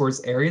left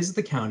scores areas of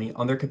the county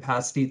on their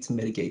capacity to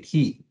mitigate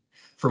heat.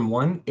 From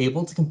 1,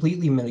 able to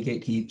completely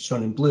mitigate heat,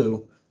 shown in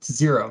blue, to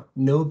 0,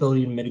 no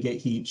ability to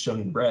mitigate heat,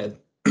 shown in red.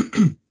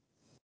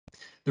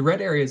 The red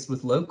areas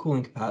with low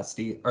cooling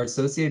capacity are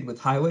associated with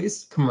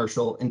highways,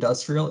 commercial,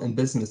 industrial, and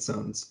business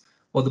zones,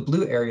 while the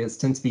blue areas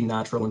tend to be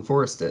natural and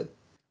forested.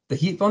 The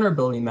heat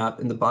vulnerability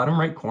map in the bottom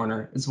right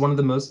corner is one of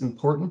the most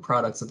important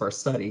products of our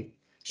study,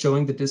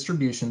 showing the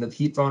distribution of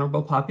heat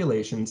vulnerable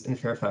populations in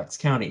Fairfax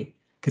County,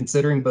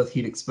 considering both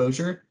heat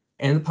exposure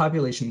and the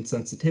population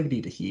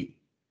sensitivity to heat.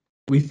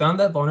 We found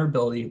that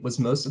vulnerability was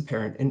most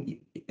apparent in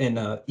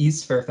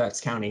East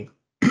Fairfax County.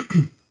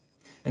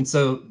 And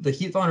so the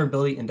heat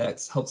vulnerability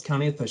index helps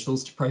county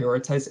officials to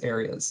prioritize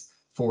areas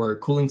for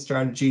cooling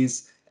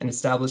strategies and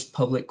establish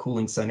public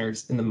cooling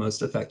centers in the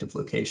most effective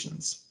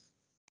locations.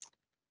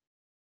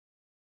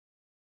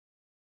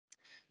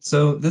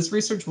 So this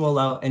research will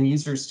allow end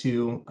users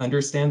to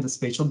understand the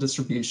spatial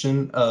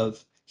distribution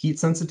of heat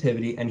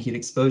sensitivity and heat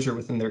exposure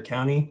within their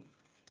county,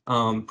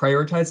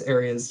 prioritize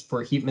areas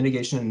for heat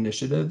mitigation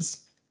initiatives,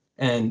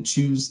 and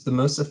choose the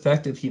most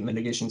effective heat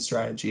mitigation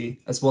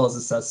strategy, as well as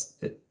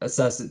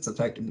assess its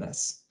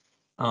effectiveness.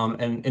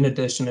 And in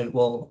addition, it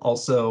will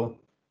also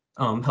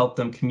help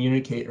them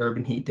communicate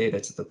urban heat data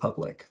to the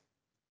public.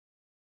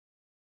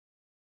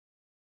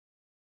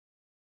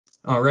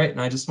 All right, and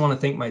I just want to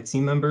thank my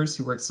team members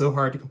who worked so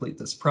hard to complete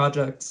this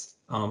project,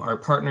 our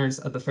partners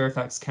at the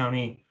Fairfax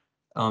County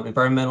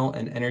Environmental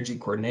and Energy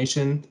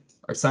Coordination,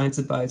 our science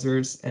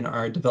advisors, and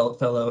our Develop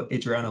Fellow,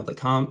 Adriana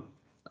Lecomte.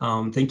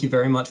 Thank you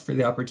very much for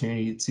the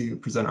opportunity to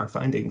present our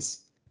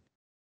findings.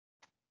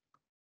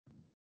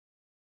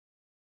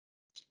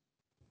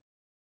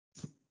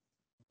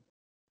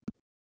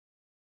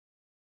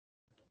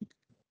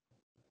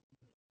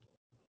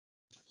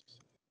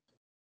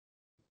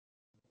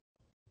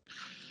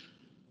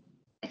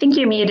 I think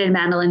you're muted,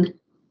 Madeline.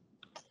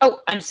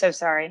 Oh, I'm so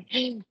sorry.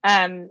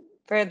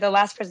 For the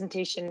last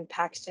presentation,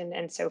 Paxton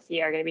and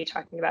Sophie are going to be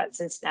talking about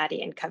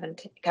Cincinnati and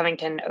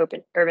Covington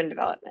urban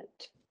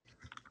development.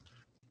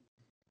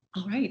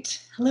 All right.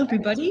 Hello,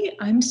 everybody.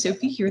 I'm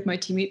Sophie here with my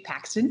teammate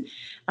Paxton.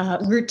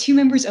 We're 2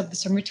 members of the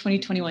Summer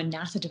 2021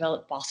 NASA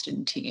Develop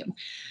Boston team.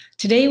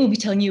 Today, we'll be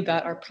telling you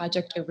about our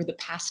project over the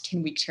past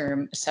 10-week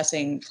term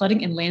assessing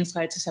flooding and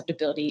landslide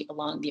susceptibility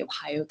along the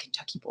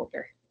Ohio-Kentucky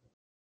border.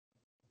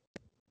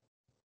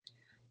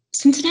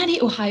 Cincinnati,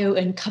 Ohio,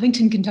 and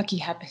Covington, Kentucky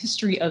have a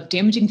history of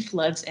damaging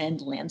floods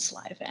and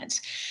landslide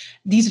events.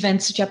 These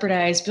events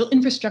jeopardize built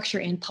infrastructure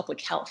and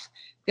public health.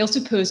 They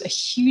also pose a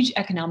huge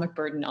economic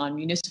burden on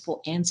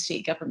municipal and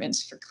state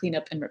governments for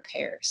cleanup and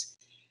repairs.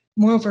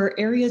 Moreover,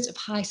 areas of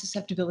high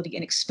susceptibility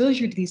and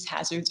exposure to these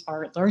hazards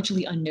are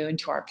largely unknown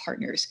to our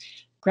partners,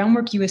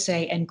 Groundwork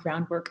USA and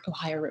Groundwork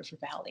Ohio River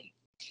Valley.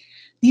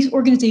 These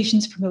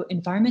organizations promote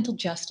environmental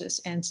justice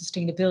and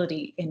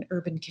sustainability in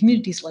urban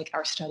communities like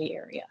our study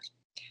area.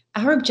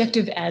 Our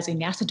objective as a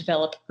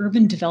NASA-developed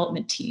urban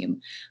development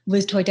team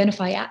was to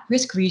identify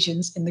at-risk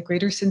regions in the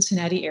greater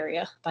Cincinnati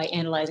area by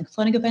analyzing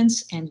flooding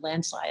events and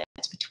landslides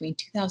between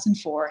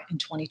 2004 and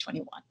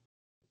 2021.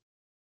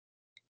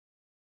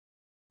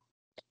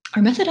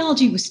 Our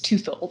methodology was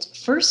twofold.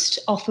 First,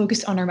 I'll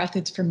focus on our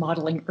methods for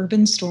modeling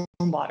urban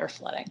stormwater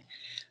flooding.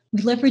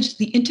 We leveraged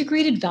the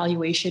Integrated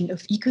Valuation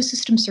of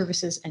Ecosystem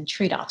Services and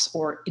Trade-offs,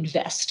 or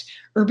INVEST,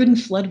 Urban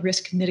Flood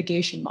Risk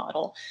Mitigation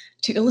Model,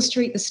 to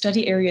illustrate the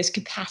study area's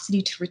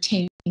capacity to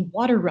retain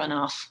water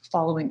runoff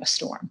following a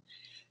storm.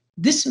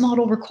 This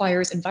model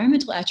requires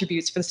environmental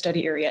attributes for the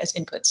study area as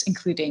inputs,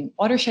 including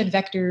watershed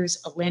vectors,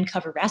 a land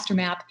cover raster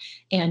map,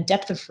 and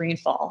depth of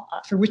rainfall,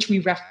 for which we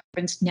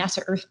referenced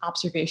NASA Earth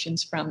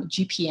observations from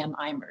GPM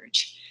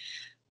iMerge.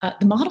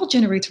 The model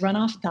generates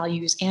runoff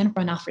values and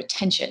runoff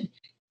retention,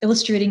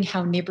 illustrating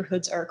how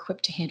neighborhoods are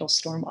equipped to handle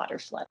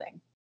stormwater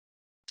flooding.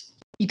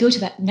 You go to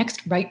that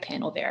next right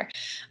panel there.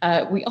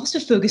 We also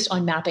focused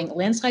on mapping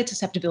landslide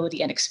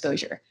susceptibility and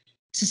exposure.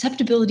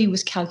 Susceptibility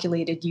was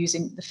calculated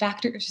using the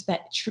factors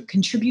that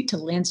contribute to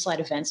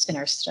landslide events in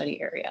our study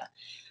area.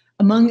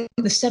 Among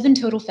the 7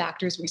 total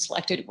factors we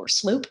selected were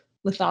slope,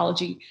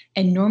 lithology,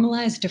 and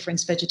normalized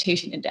difference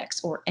vegetation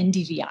index, or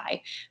NDVI,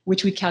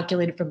 which we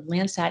calculated from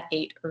Landsat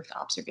 8 Earth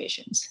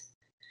observations.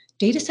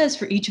 Datasets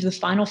for each of the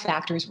final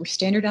factors were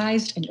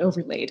standardized and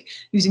overlaid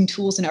using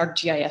tools in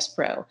ArcGIS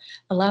Pro,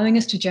 allowing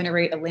us to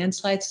generate a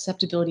landslide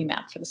susceptibility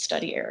map for the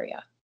study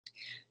area.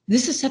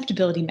 This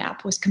susceptibility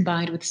map was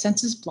combined with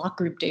census block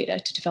group data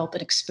to develop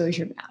an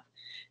exposure map.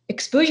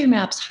 Exposure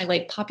maps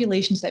highlight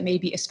populations that may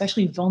be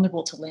especially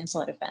vulnerable to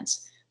landslide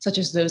events, such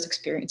as those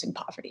experiencing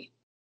poverty.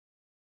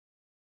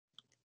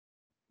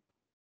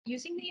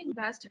 Using the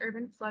INVEST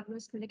Urban Flood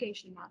Risk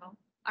Mitigation Model,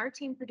 our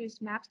team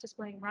produced maps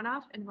displaying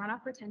runoff and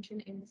runoff retention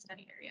in the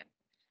study area.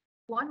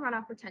 One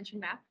runoff retention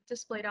map,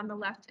 displayed on the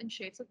left in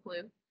shades of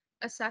blue,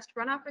 assessed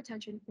runoff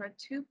retention for a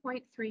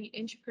 2.3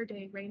 inch per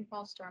day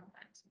rainfall storm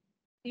event.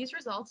 These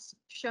results,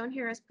 shown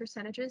here as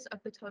percentages of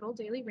the total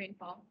daily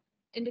rainfall,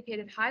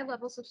 indicated high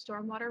levels of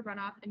stormwater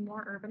runoff in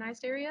more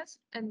urbanized areas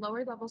and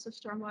lower levels of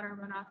stormwater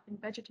runoff in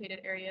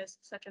vegetated areas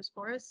such as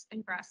forests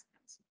and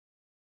grasslands.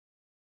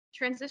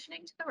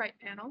 Transitioning to the right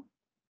panel,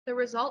 the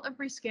result of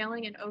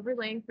rescaling and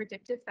overlaying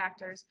predictive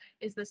factors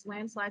is this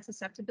landslide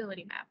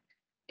susceptibility map.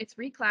 It's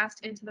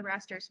reclassed into the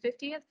raster's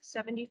 50th,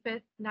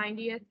 75th,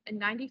 90th,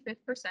 and 95th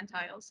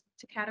percentiles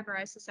to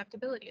categorize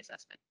susceptibility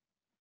assessment.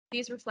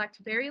 These reflect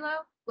very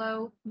low,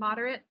 low,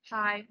 moderate,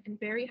 high, and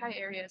very high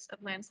areas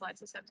of landslide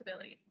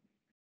susceptibility.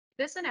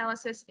 This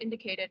analysis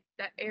indicated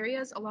that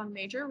areas along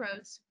major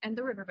roads and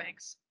the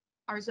riverbanks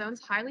are zones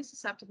highly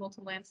susceptible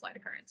to landslide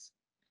occurrence.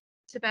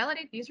 To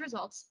validate these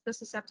results, the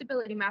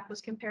susceptibility map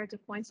was compared to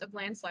points of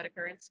landslide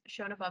occurrence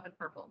shown above in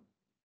purple.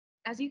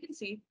 As you can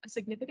see, a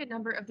significant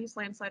number of these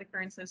landslide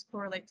occurrences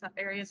correlate to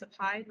areas of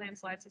high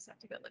landslide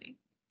susceptibility.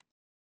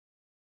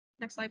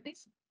 Next slide,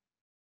 please.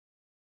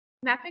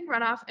 Mapping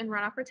runoff and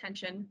runoff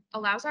retention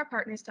allows our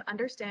partners to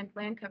understand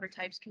land cover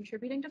types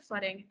contributing to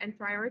flooding and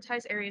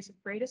prioritize areas of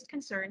greatest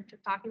concern to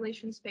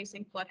populations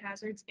facing flood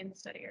hazards in the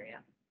study area.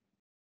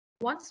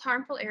 Once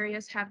harmful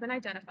areas have been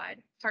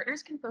identified,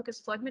 partners can focus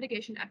flood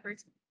mitigation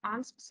efforts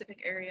on specific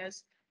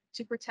areas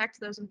to protect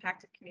those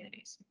impacted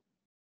communities.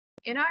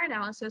 In our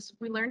analysis,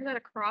 we learned that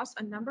across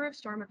a number of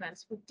storm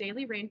events with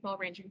daily rainfall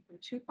ranging from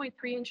 2.3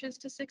 inches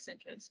to 6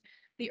 inches,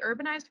 the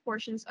urbanized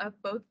portions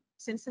of both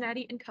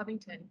Cincinnati and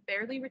Covington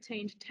barely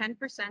retained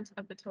 10%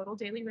 of the total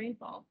daily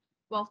rainfall,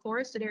 while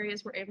forested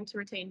areas were able to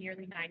retain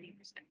nearly 90%.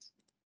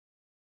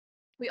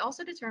 We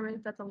also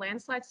determined that the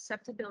landslide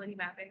susceptibility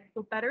mapping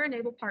will better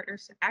enable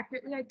partners to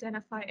accurately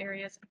identify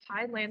areas of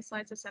high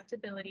landslide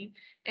susceptibility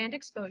and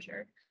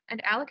exposure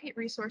and allocate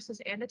resources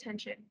and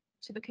attention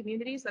to the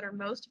communities that are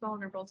most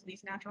vulnerable to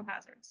these natural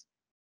hazards.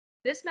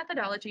 This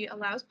methodology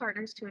allows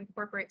partners to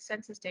incorporate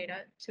census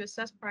data to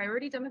assess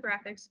priority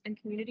demographics and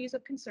communities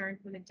of concern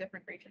within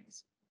different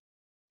regions.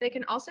 They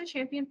can also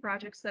champion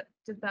projects that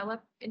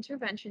develop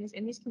interventions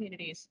in these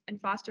communities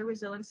and foster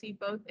resiliency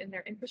both in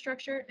their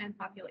infrastructure and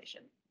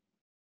population.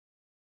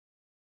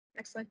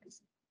 Next slide,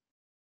 please.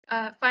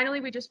 Finally,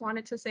 we just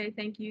wanted to say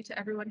thank you to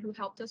everyone who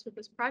helped us with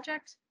this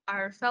project,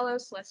 our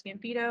fellows, Celeste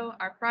Gambito,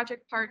 our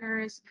project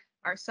partners,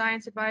 our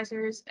science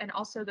advisors, and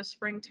also the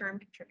spring term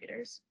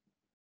contributors.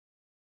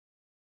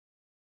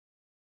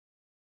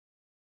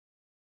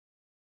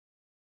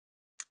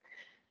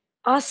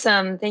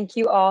 Awesome. Thank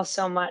you all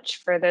so much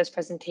for those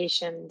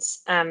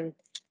presentations.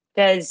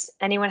 Does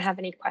anyone have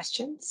any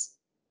questions?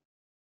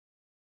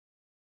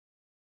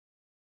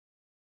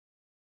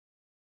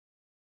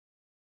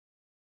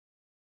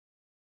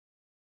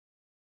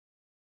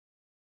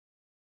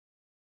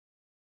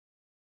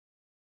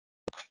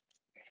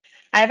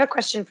 I have a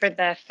question for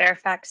the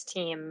Fairfax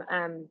team.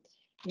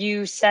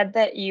 You said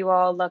that you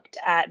all looked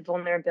at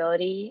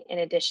vulnerability in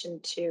addition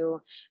to,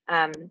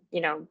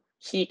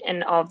 heat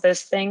and all of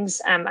those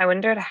things. I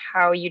wondered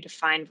how you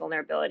define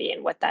vulnerability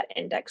and what that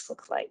index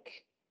looks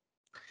like.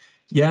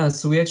 Yeah,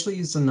 so we actually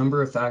used a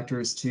number of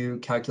factors to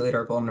calculate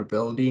our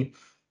vulnerability.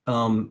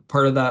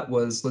 Part of that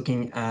was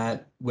looking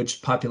at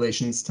which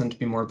populations tend to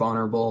be more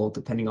vulnerable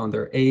depending on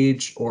their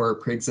age or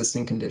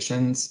pre-existing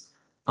conditions,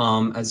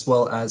 as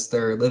well as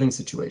their living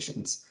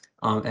situations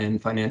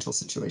and financial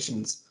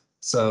situations.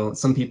 So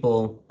some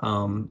people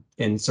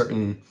in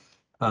certain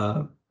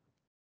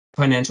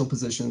financial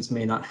positions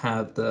may not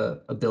have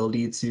the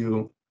ability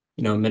to,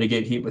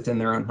 mitigate heat within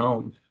their own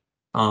home.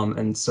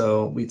 And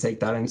so we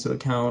take that into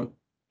account,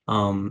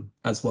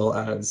 as well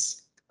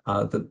as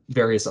the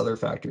various other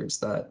factors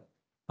that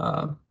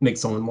make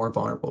someone more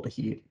vulnerable to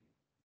heat.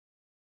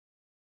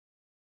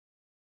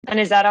 And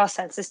is that all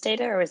census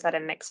data or is that a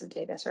mix of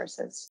data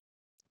sources?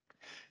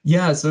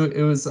 Yeah, so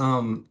it was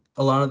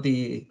a lot of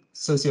the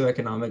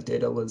socioeconomic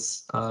data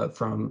was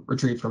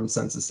retrieved from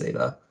census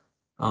data.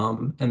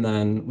 And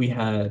then we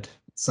had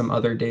some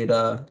other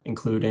data,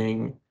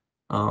 including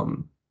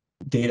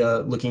data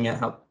looking at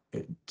how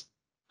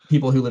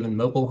people who live in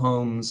mobile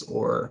homes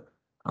or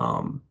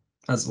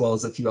as well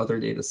as a few other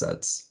data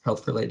sets,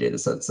 health-related data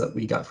sets that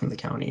we got from the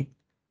county.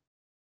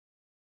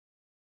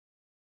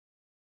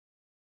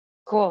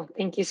 Cool,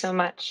 thank you so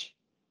much.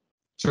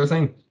 Sure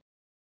thing.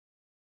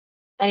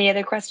 Any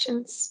other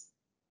questions?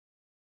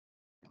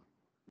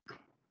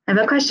 I have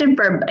a question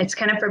it's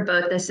kind of for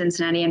both the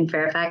Cincinnati and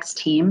Fairfax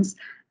teams.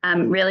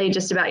 really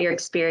just about your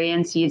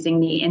experience using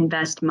the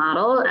INVEST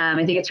model.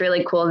 I think it's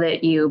really cool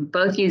that you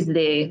both use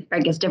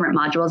different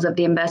modules of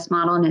the INVEST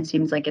model, and it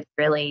seems like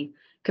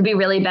could be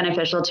really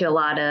beneficial to a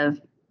lot of,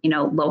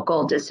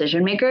 local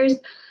decision makers.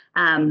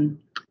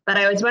 But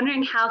I was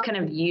wondering how kind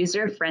of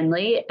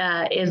user-friendly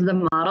is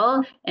the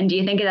model, and do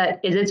you think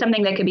is it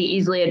something that could be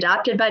easily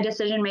adopted by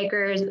decision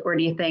makers, or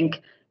do you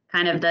think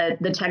kind of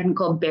the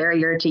technical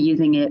barrier to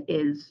using it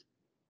is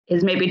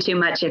maybe too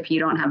much if you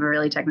don't have a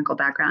really technical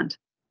background?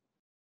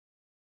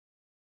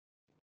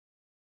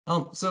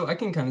 So I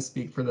can kind of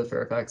speak for the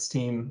Fairfax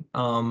team.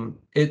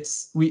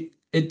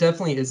 It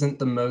definitely isn't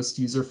the most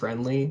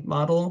user-friendly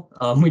model.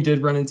 We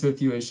did run into a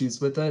few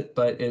issues with it,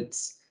 but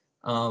it's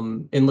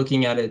in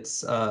looking at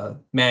its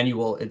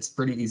manual, it's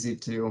pretty easy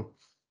to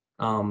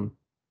put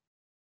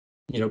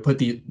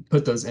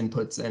those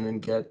inputs in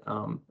and get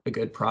a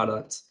good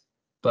product.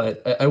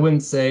 But I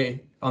wouldn't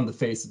say on the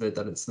face of it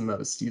that it's the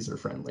most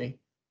user-friendly.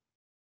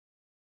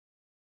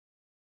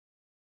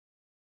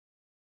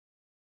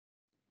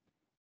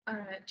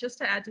 Just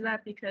to add to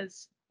that,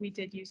 because we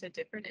did use a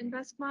different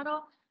INVEST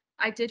model,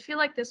 I did feel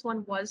like this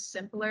one was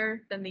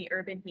simpler than the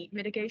urban heat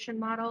mitigation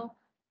model.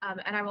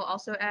 And I will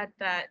also add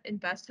that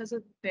INVEST has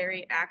a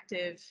very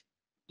active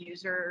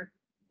user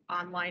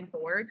online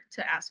board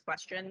to ask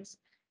questions,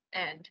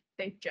 and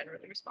they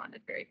generally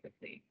responded very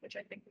quickly, which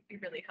I think would be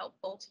really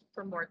helpful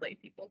for more lay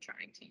people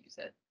trying to use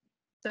it.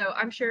 So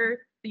I'm sure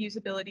the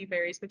usability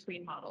varies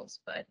between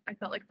models, but I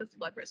felt like the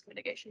flood risk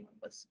mitigation one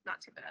was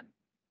not too bad.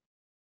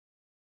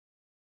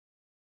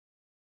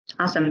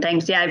 Awesome,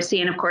 thanks. Yeah, I've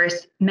seen, of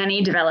course,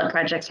 many developed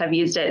projects have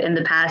used it in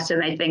the past,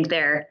 and I think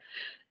their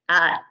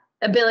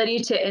ability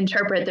to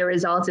interpret the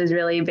results is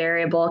really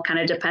variable,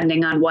 kind of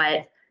depending on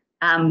what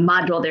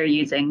module they're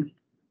using.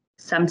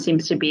 Some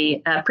seems to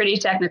be pretty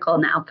technical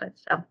in the output,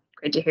 so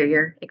great to hear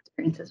your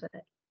experiences with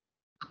it.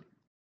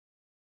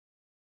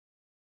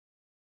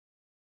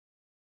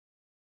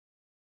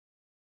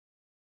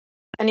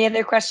 Any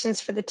other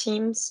questions for the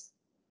teams?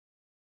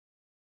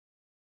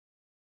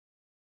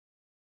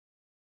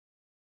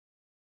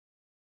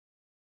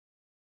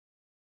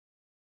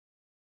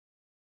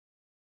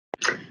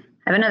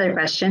 I have another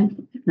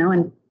question, if no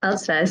one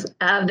else does.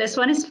 This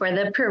one is for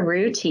the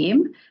Peru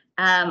team.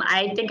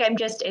 I think I'm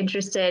just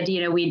interested,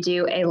 we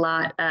do a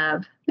lot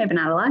of, maybe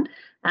not a lot,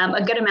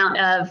 a good amount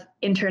of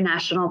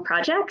international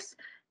projects.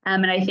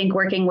 And I think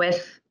working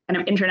with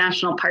kind of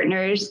international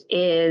partners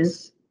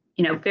is,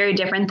 very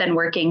different than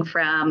working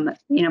from,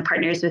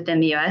 partners within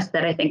the US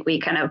that I think we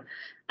kind of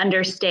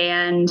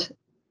understand,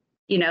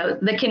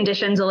 the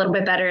conditions a little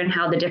bit better and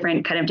how the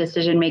different kind of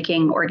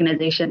decision-making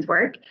organizations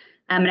work.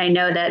 And I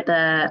know that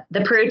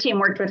the Peru team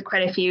worked with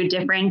quite a few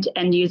different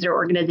end user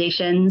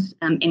organizations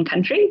in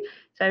country.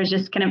 So I was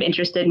just kind of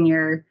interested in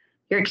your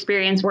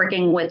experience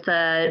working with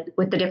the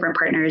different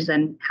partners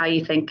and how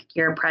you think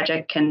your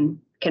project can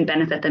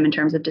benefit them in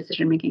terms of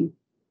decision making.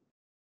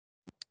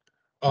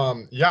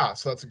 Yeah,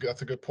 so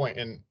that's a good point.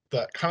 And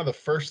the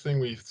first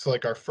thing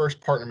our first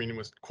partner meeting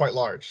was quite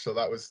large, so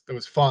it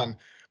was fun.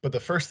 But the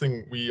first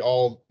thing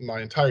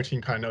my entire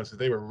team kind of knows is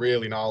they were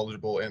really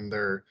knowledgeable in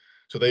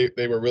so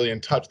they were really in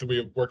touch.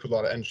 We worked with a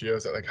lot of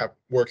NGOs that have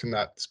worked in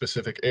that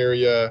specific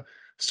area.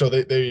 So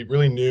they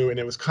really knew, and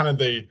it was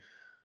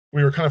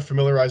we were kind of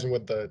familiarizing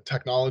with the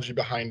technology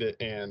behind it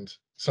and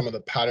some of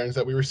the patterns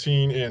that we were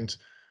seeing. And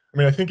I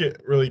mean, I think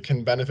it really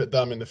can benefit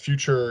them in the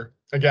future.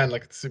 Again,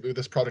 like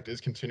this project is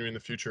continuing in the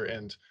future,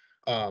 and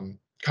kind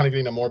of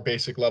getting a more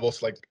basic level.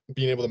 So like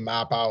being able to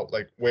map out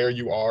like where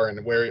you are and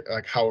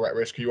how at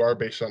risk you are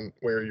based on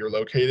where you're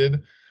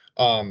located.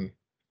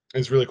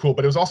 Is really cool.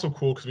 But it was also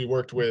cool because we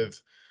worked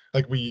with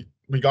we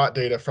got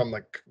data from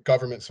like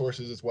government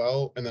sources as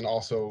well, and then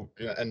also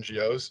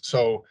NGOs.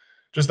 So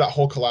just that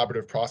whole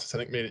collaborative process, I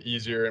think, made it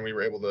easier, and we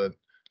were able to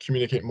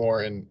communicate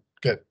more and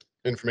get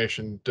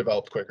information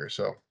developed quicker.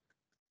 So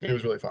it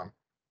was really fun.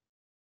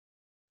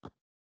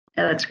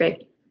 Yeah, that's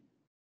great.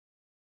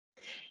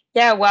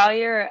 Yeah, while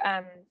you're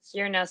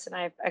here, Nelson,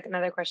 I have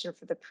another question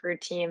for the Peru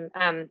team.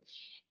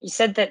 You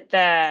said that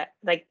the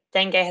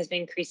dengue has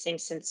been increasing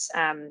since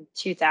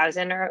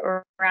 2000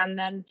 or around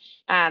then,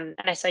 and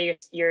I saw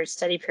your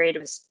study period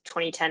was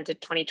 2010 to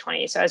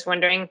 2020. So I was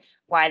wondering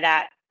why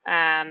that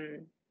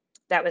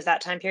was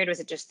that time period. Was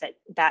it just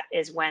that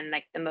is when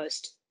like the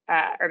most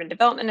urban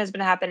development has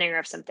been happening, or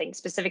if something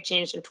specific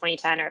changed in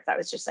 2010, or if that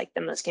was just like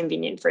the most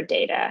convenient for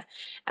data?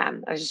 I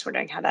was just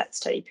wondering how that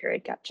study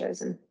period got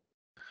chosen.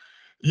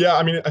 Yeah,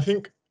 I mean, I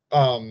think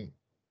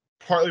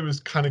partly it was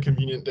kind of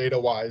convenient data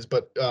wise,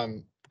 but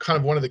kind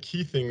of one of the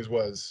key things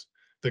was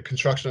the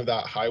construction of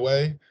that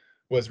highway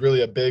was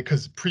really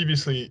because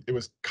previously it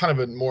was kind of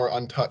a more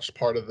untouched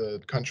part of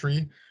the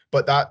country,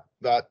 but that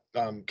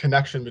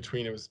connection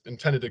between it was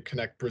intended to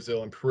connect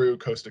Brazil and Peru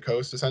coast to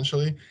coast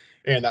essentially,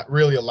 and that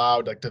really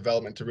allowed like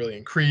development to really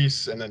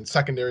increase, and then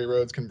secondary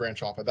roads can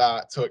branch off of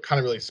that, so it kind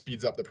of really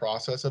speeds up the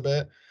process a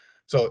bit.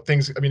 So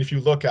I mean, if you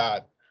look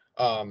at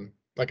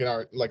like in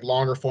our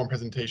longer form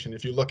presentation,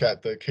 if you look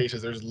at the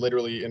cases, there's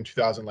literally in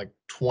 2000 like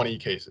 20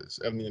 cases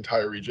in the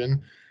entire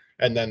region,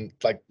 And then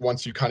like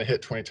once you kind of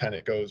hit 2010,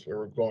 it goes where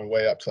we're going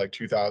way up to like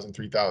 2000,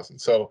 3000.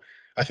 So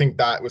I think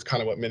that was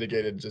kind of what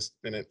mitigated just,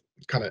 and it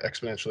kind of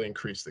exponentially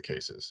increased the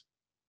cases.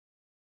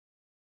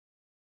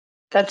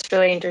 That's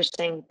really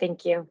interesting.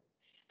 Thank you.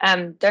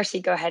 Darcy,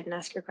 go ahead and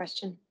ask your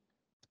question.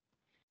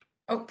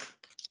 Oh,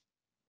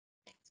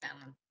 thanks,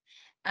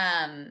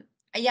 Madeline.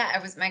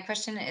 Yeah, my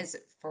question is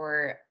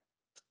for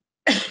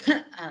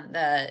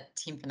the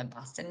team from the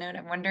Boston node.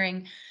 I'm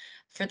wondering,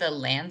 for the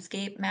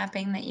landscape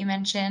mapping that you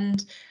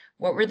mentioned,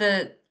 what were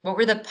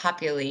the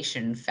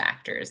population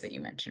factors that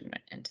you mentioned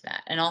went into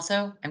that? And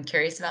also, I'm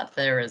curious about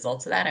the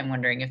results of that. I'm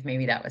wondering if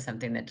maybe that was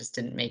something that just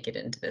didn't make it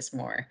into this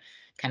more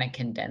kind of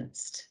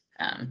condensed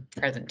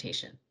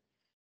presentation.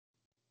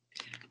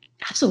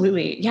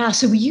 Absolutely. Yeah.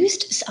 So we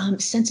used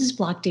census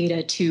block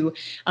data to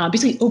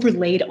basically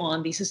overlaid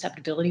on the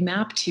susceptibility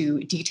map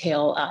to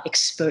detail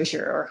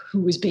exposure, or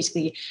who was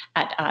basically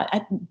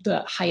at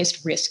the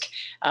highest risk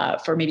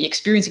for maybe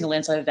experiencing a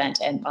landslide event,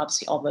 and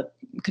obviously all the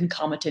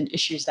concomitant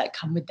issues that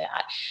come with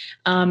that.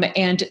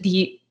 And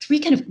the three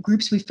kind of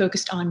groups we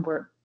focused on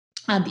were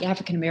the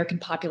African American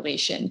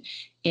population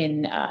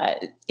in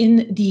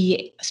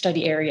the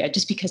study area,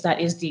 just because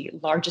that is the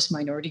largest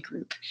minority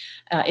group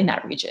in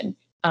that region.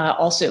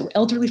 Also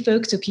elderly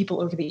folks, so people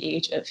over the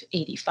age of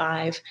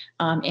 85,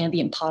 and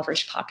the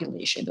impoverished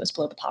population, those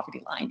below the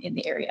poverty line in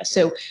the area.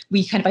 So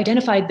we kind of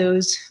identified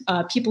those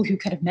people who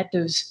kind of met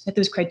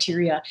those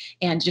criteria,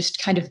 and just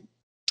kind of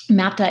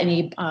map that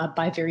in a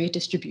bivariate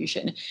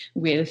distribution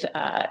with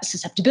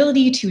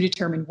susceptibility to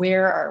determine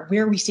where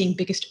are we seeing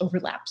biggest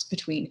overlaps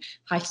between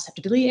high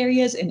susceptibility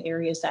areas and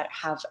areas that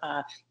have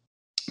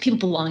people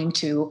belonging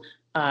to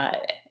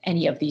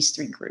any of these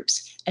three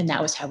groups. And that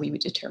was how we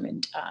would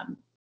determine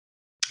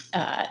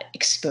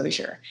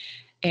exposure.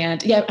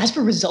 And yeah, as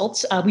for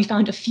results, we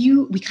kind of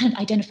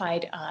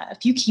identified a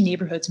few key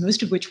neighborhoods,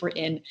 most of which were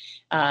in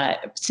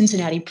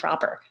Cincinnati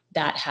proper,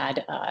 that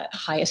had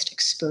highest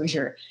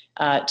exposure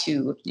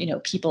to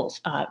people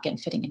again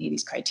fitting any of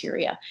these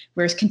criteria.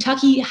 Whereas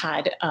Kentucky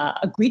had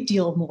a great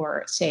deal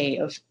more, say,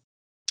 of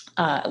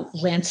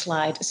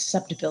landslide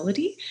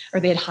susceptibility, or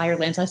they had higher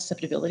landslide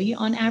susceptibility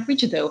on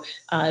average, though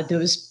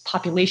those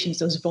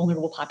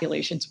vulnerable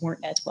populations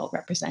weren't as well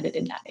represented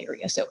in that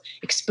area. So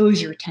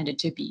exposure tended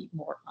to be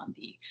more on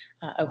the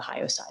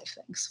Ohio side of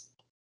things.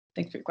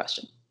 Thanks for your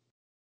question.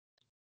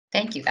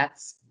 Thank you.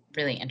 That's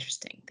really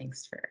interesting.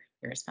 Thanks for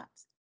your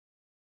response.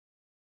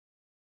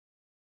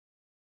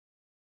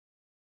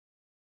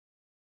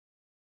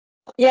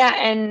 Yeah,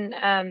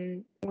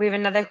 and we have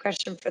another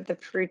question for the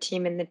Peru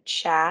team in the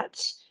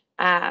chat.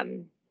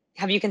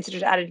 Have you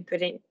considered adding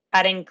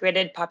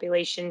gridded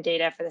population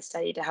data for the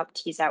study to help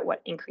tease out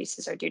what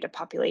increases are due to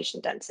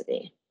population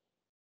density?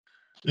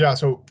 Yeah,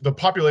 so the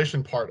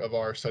population part of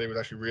our study was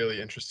actually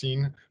really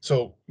interesting.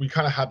 So we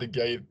kind of had to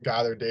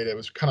gather data. It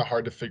was kind of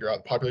hard to figure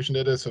out population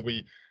data. So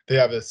they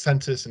have a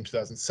census in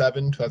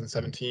 2007,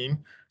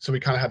 2017. So we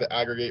kind of had to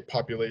aggregate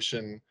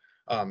population,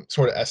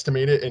 sort of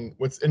estimate it. And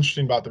what's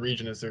interesting about the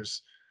region is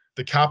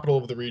the capital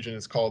of the region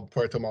is called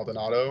Puerto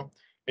Maldonado,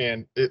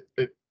 and it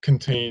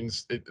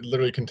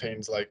literally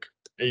contains like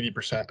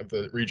 80% of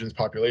the region's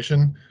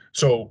population.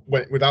 So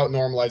without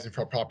normalizing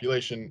for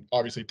population,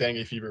 obviously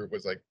dengue fever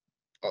was like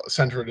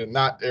centered in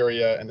that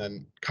area and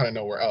then kind of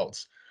nowhere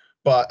else.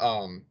 But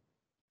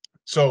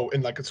so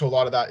a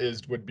lot of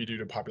that would be due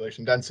to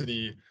population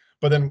density.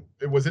 But then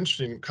it was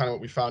interesting, kind of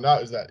what we found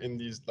out is that in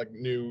these like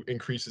new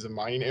increases in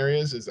mining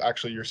areas is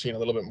actually you're seeing a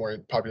little bit more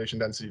population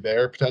density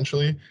there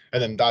potentially.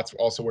 And then that's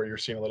also where you're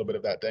seeing a little bit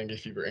of that dengue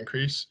fever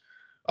increase.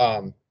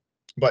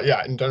 But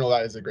yeah, in general,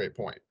 that is a great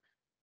point.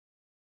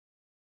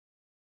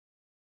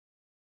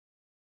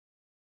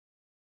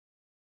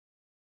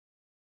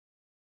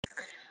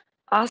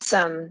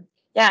 Awesome.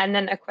 Yeah, and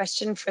then a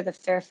question for the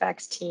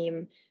Fairfax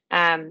team.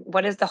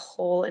 What is the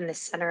hole in the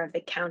center of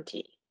the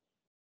county?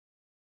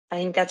 I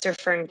think that's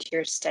referring to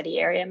your study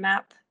area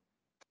map.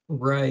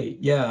 Right,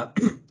 yeah.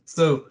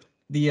 So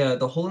the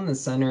hole in the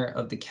center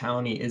of the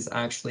county is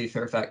actually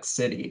Fairfax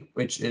City,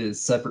 which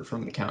is separate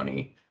from the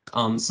county.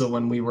 So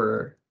when we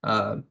were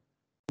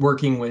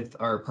working with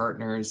our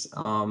partners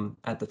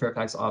at the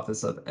Fairfax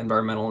Office of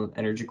Environmental and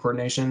Energy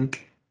Coordination,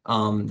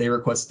 they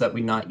requested that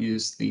we not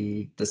use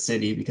the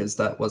city because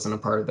that wasn't a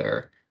part of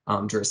their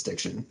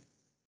jurisdiction.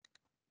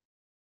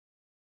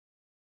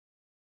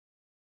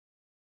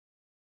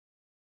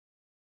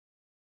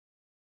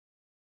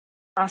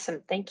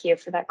 Awesome. Thank you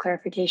for that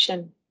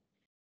clarification.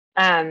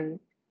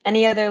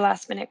 Any other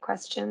last minute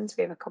questions?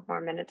 We have a couple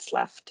more minutes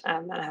left.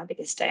 I'm happy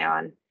to stay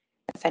on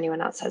if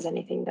anyone else has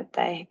anything that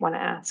they want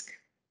to ask.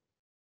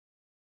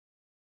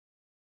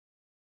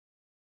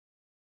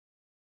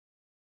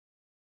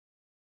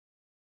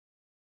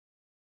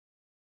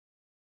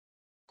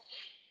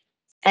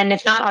 And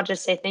if not, I'll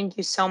just say thank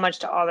you so much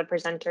to all the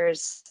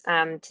presenters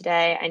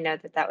today. I know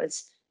that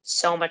was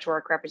so much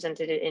work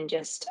represented in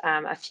just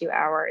a few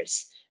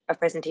hours of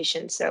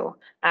presentation. So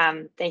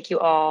thank you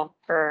all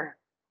for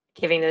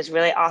giving those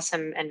really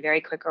awesome and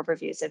very quick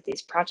overviews of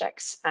these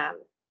projects.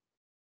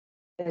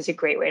 is a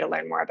great way to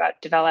learn more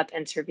about Develop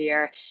and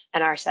Severe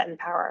and ARSET and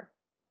Power.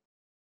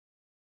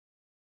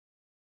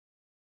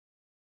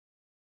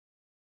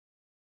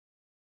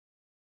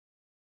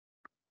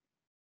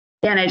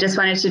 Yeah, and I just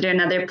wanted to do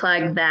another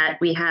plug that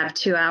we have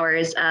 2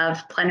 hours of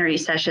plenary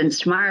sessions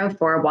tomorrow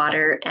for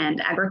water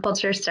and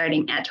agriculture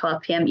starting at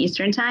 12 p.m.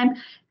 Eastern time.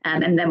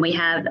 And then we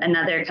have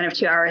another kind of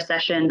 2-hour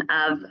session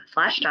of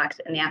flash talks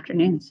in the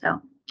afternoon.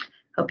 So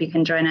hope you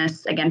can join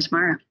us again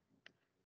tomorrow.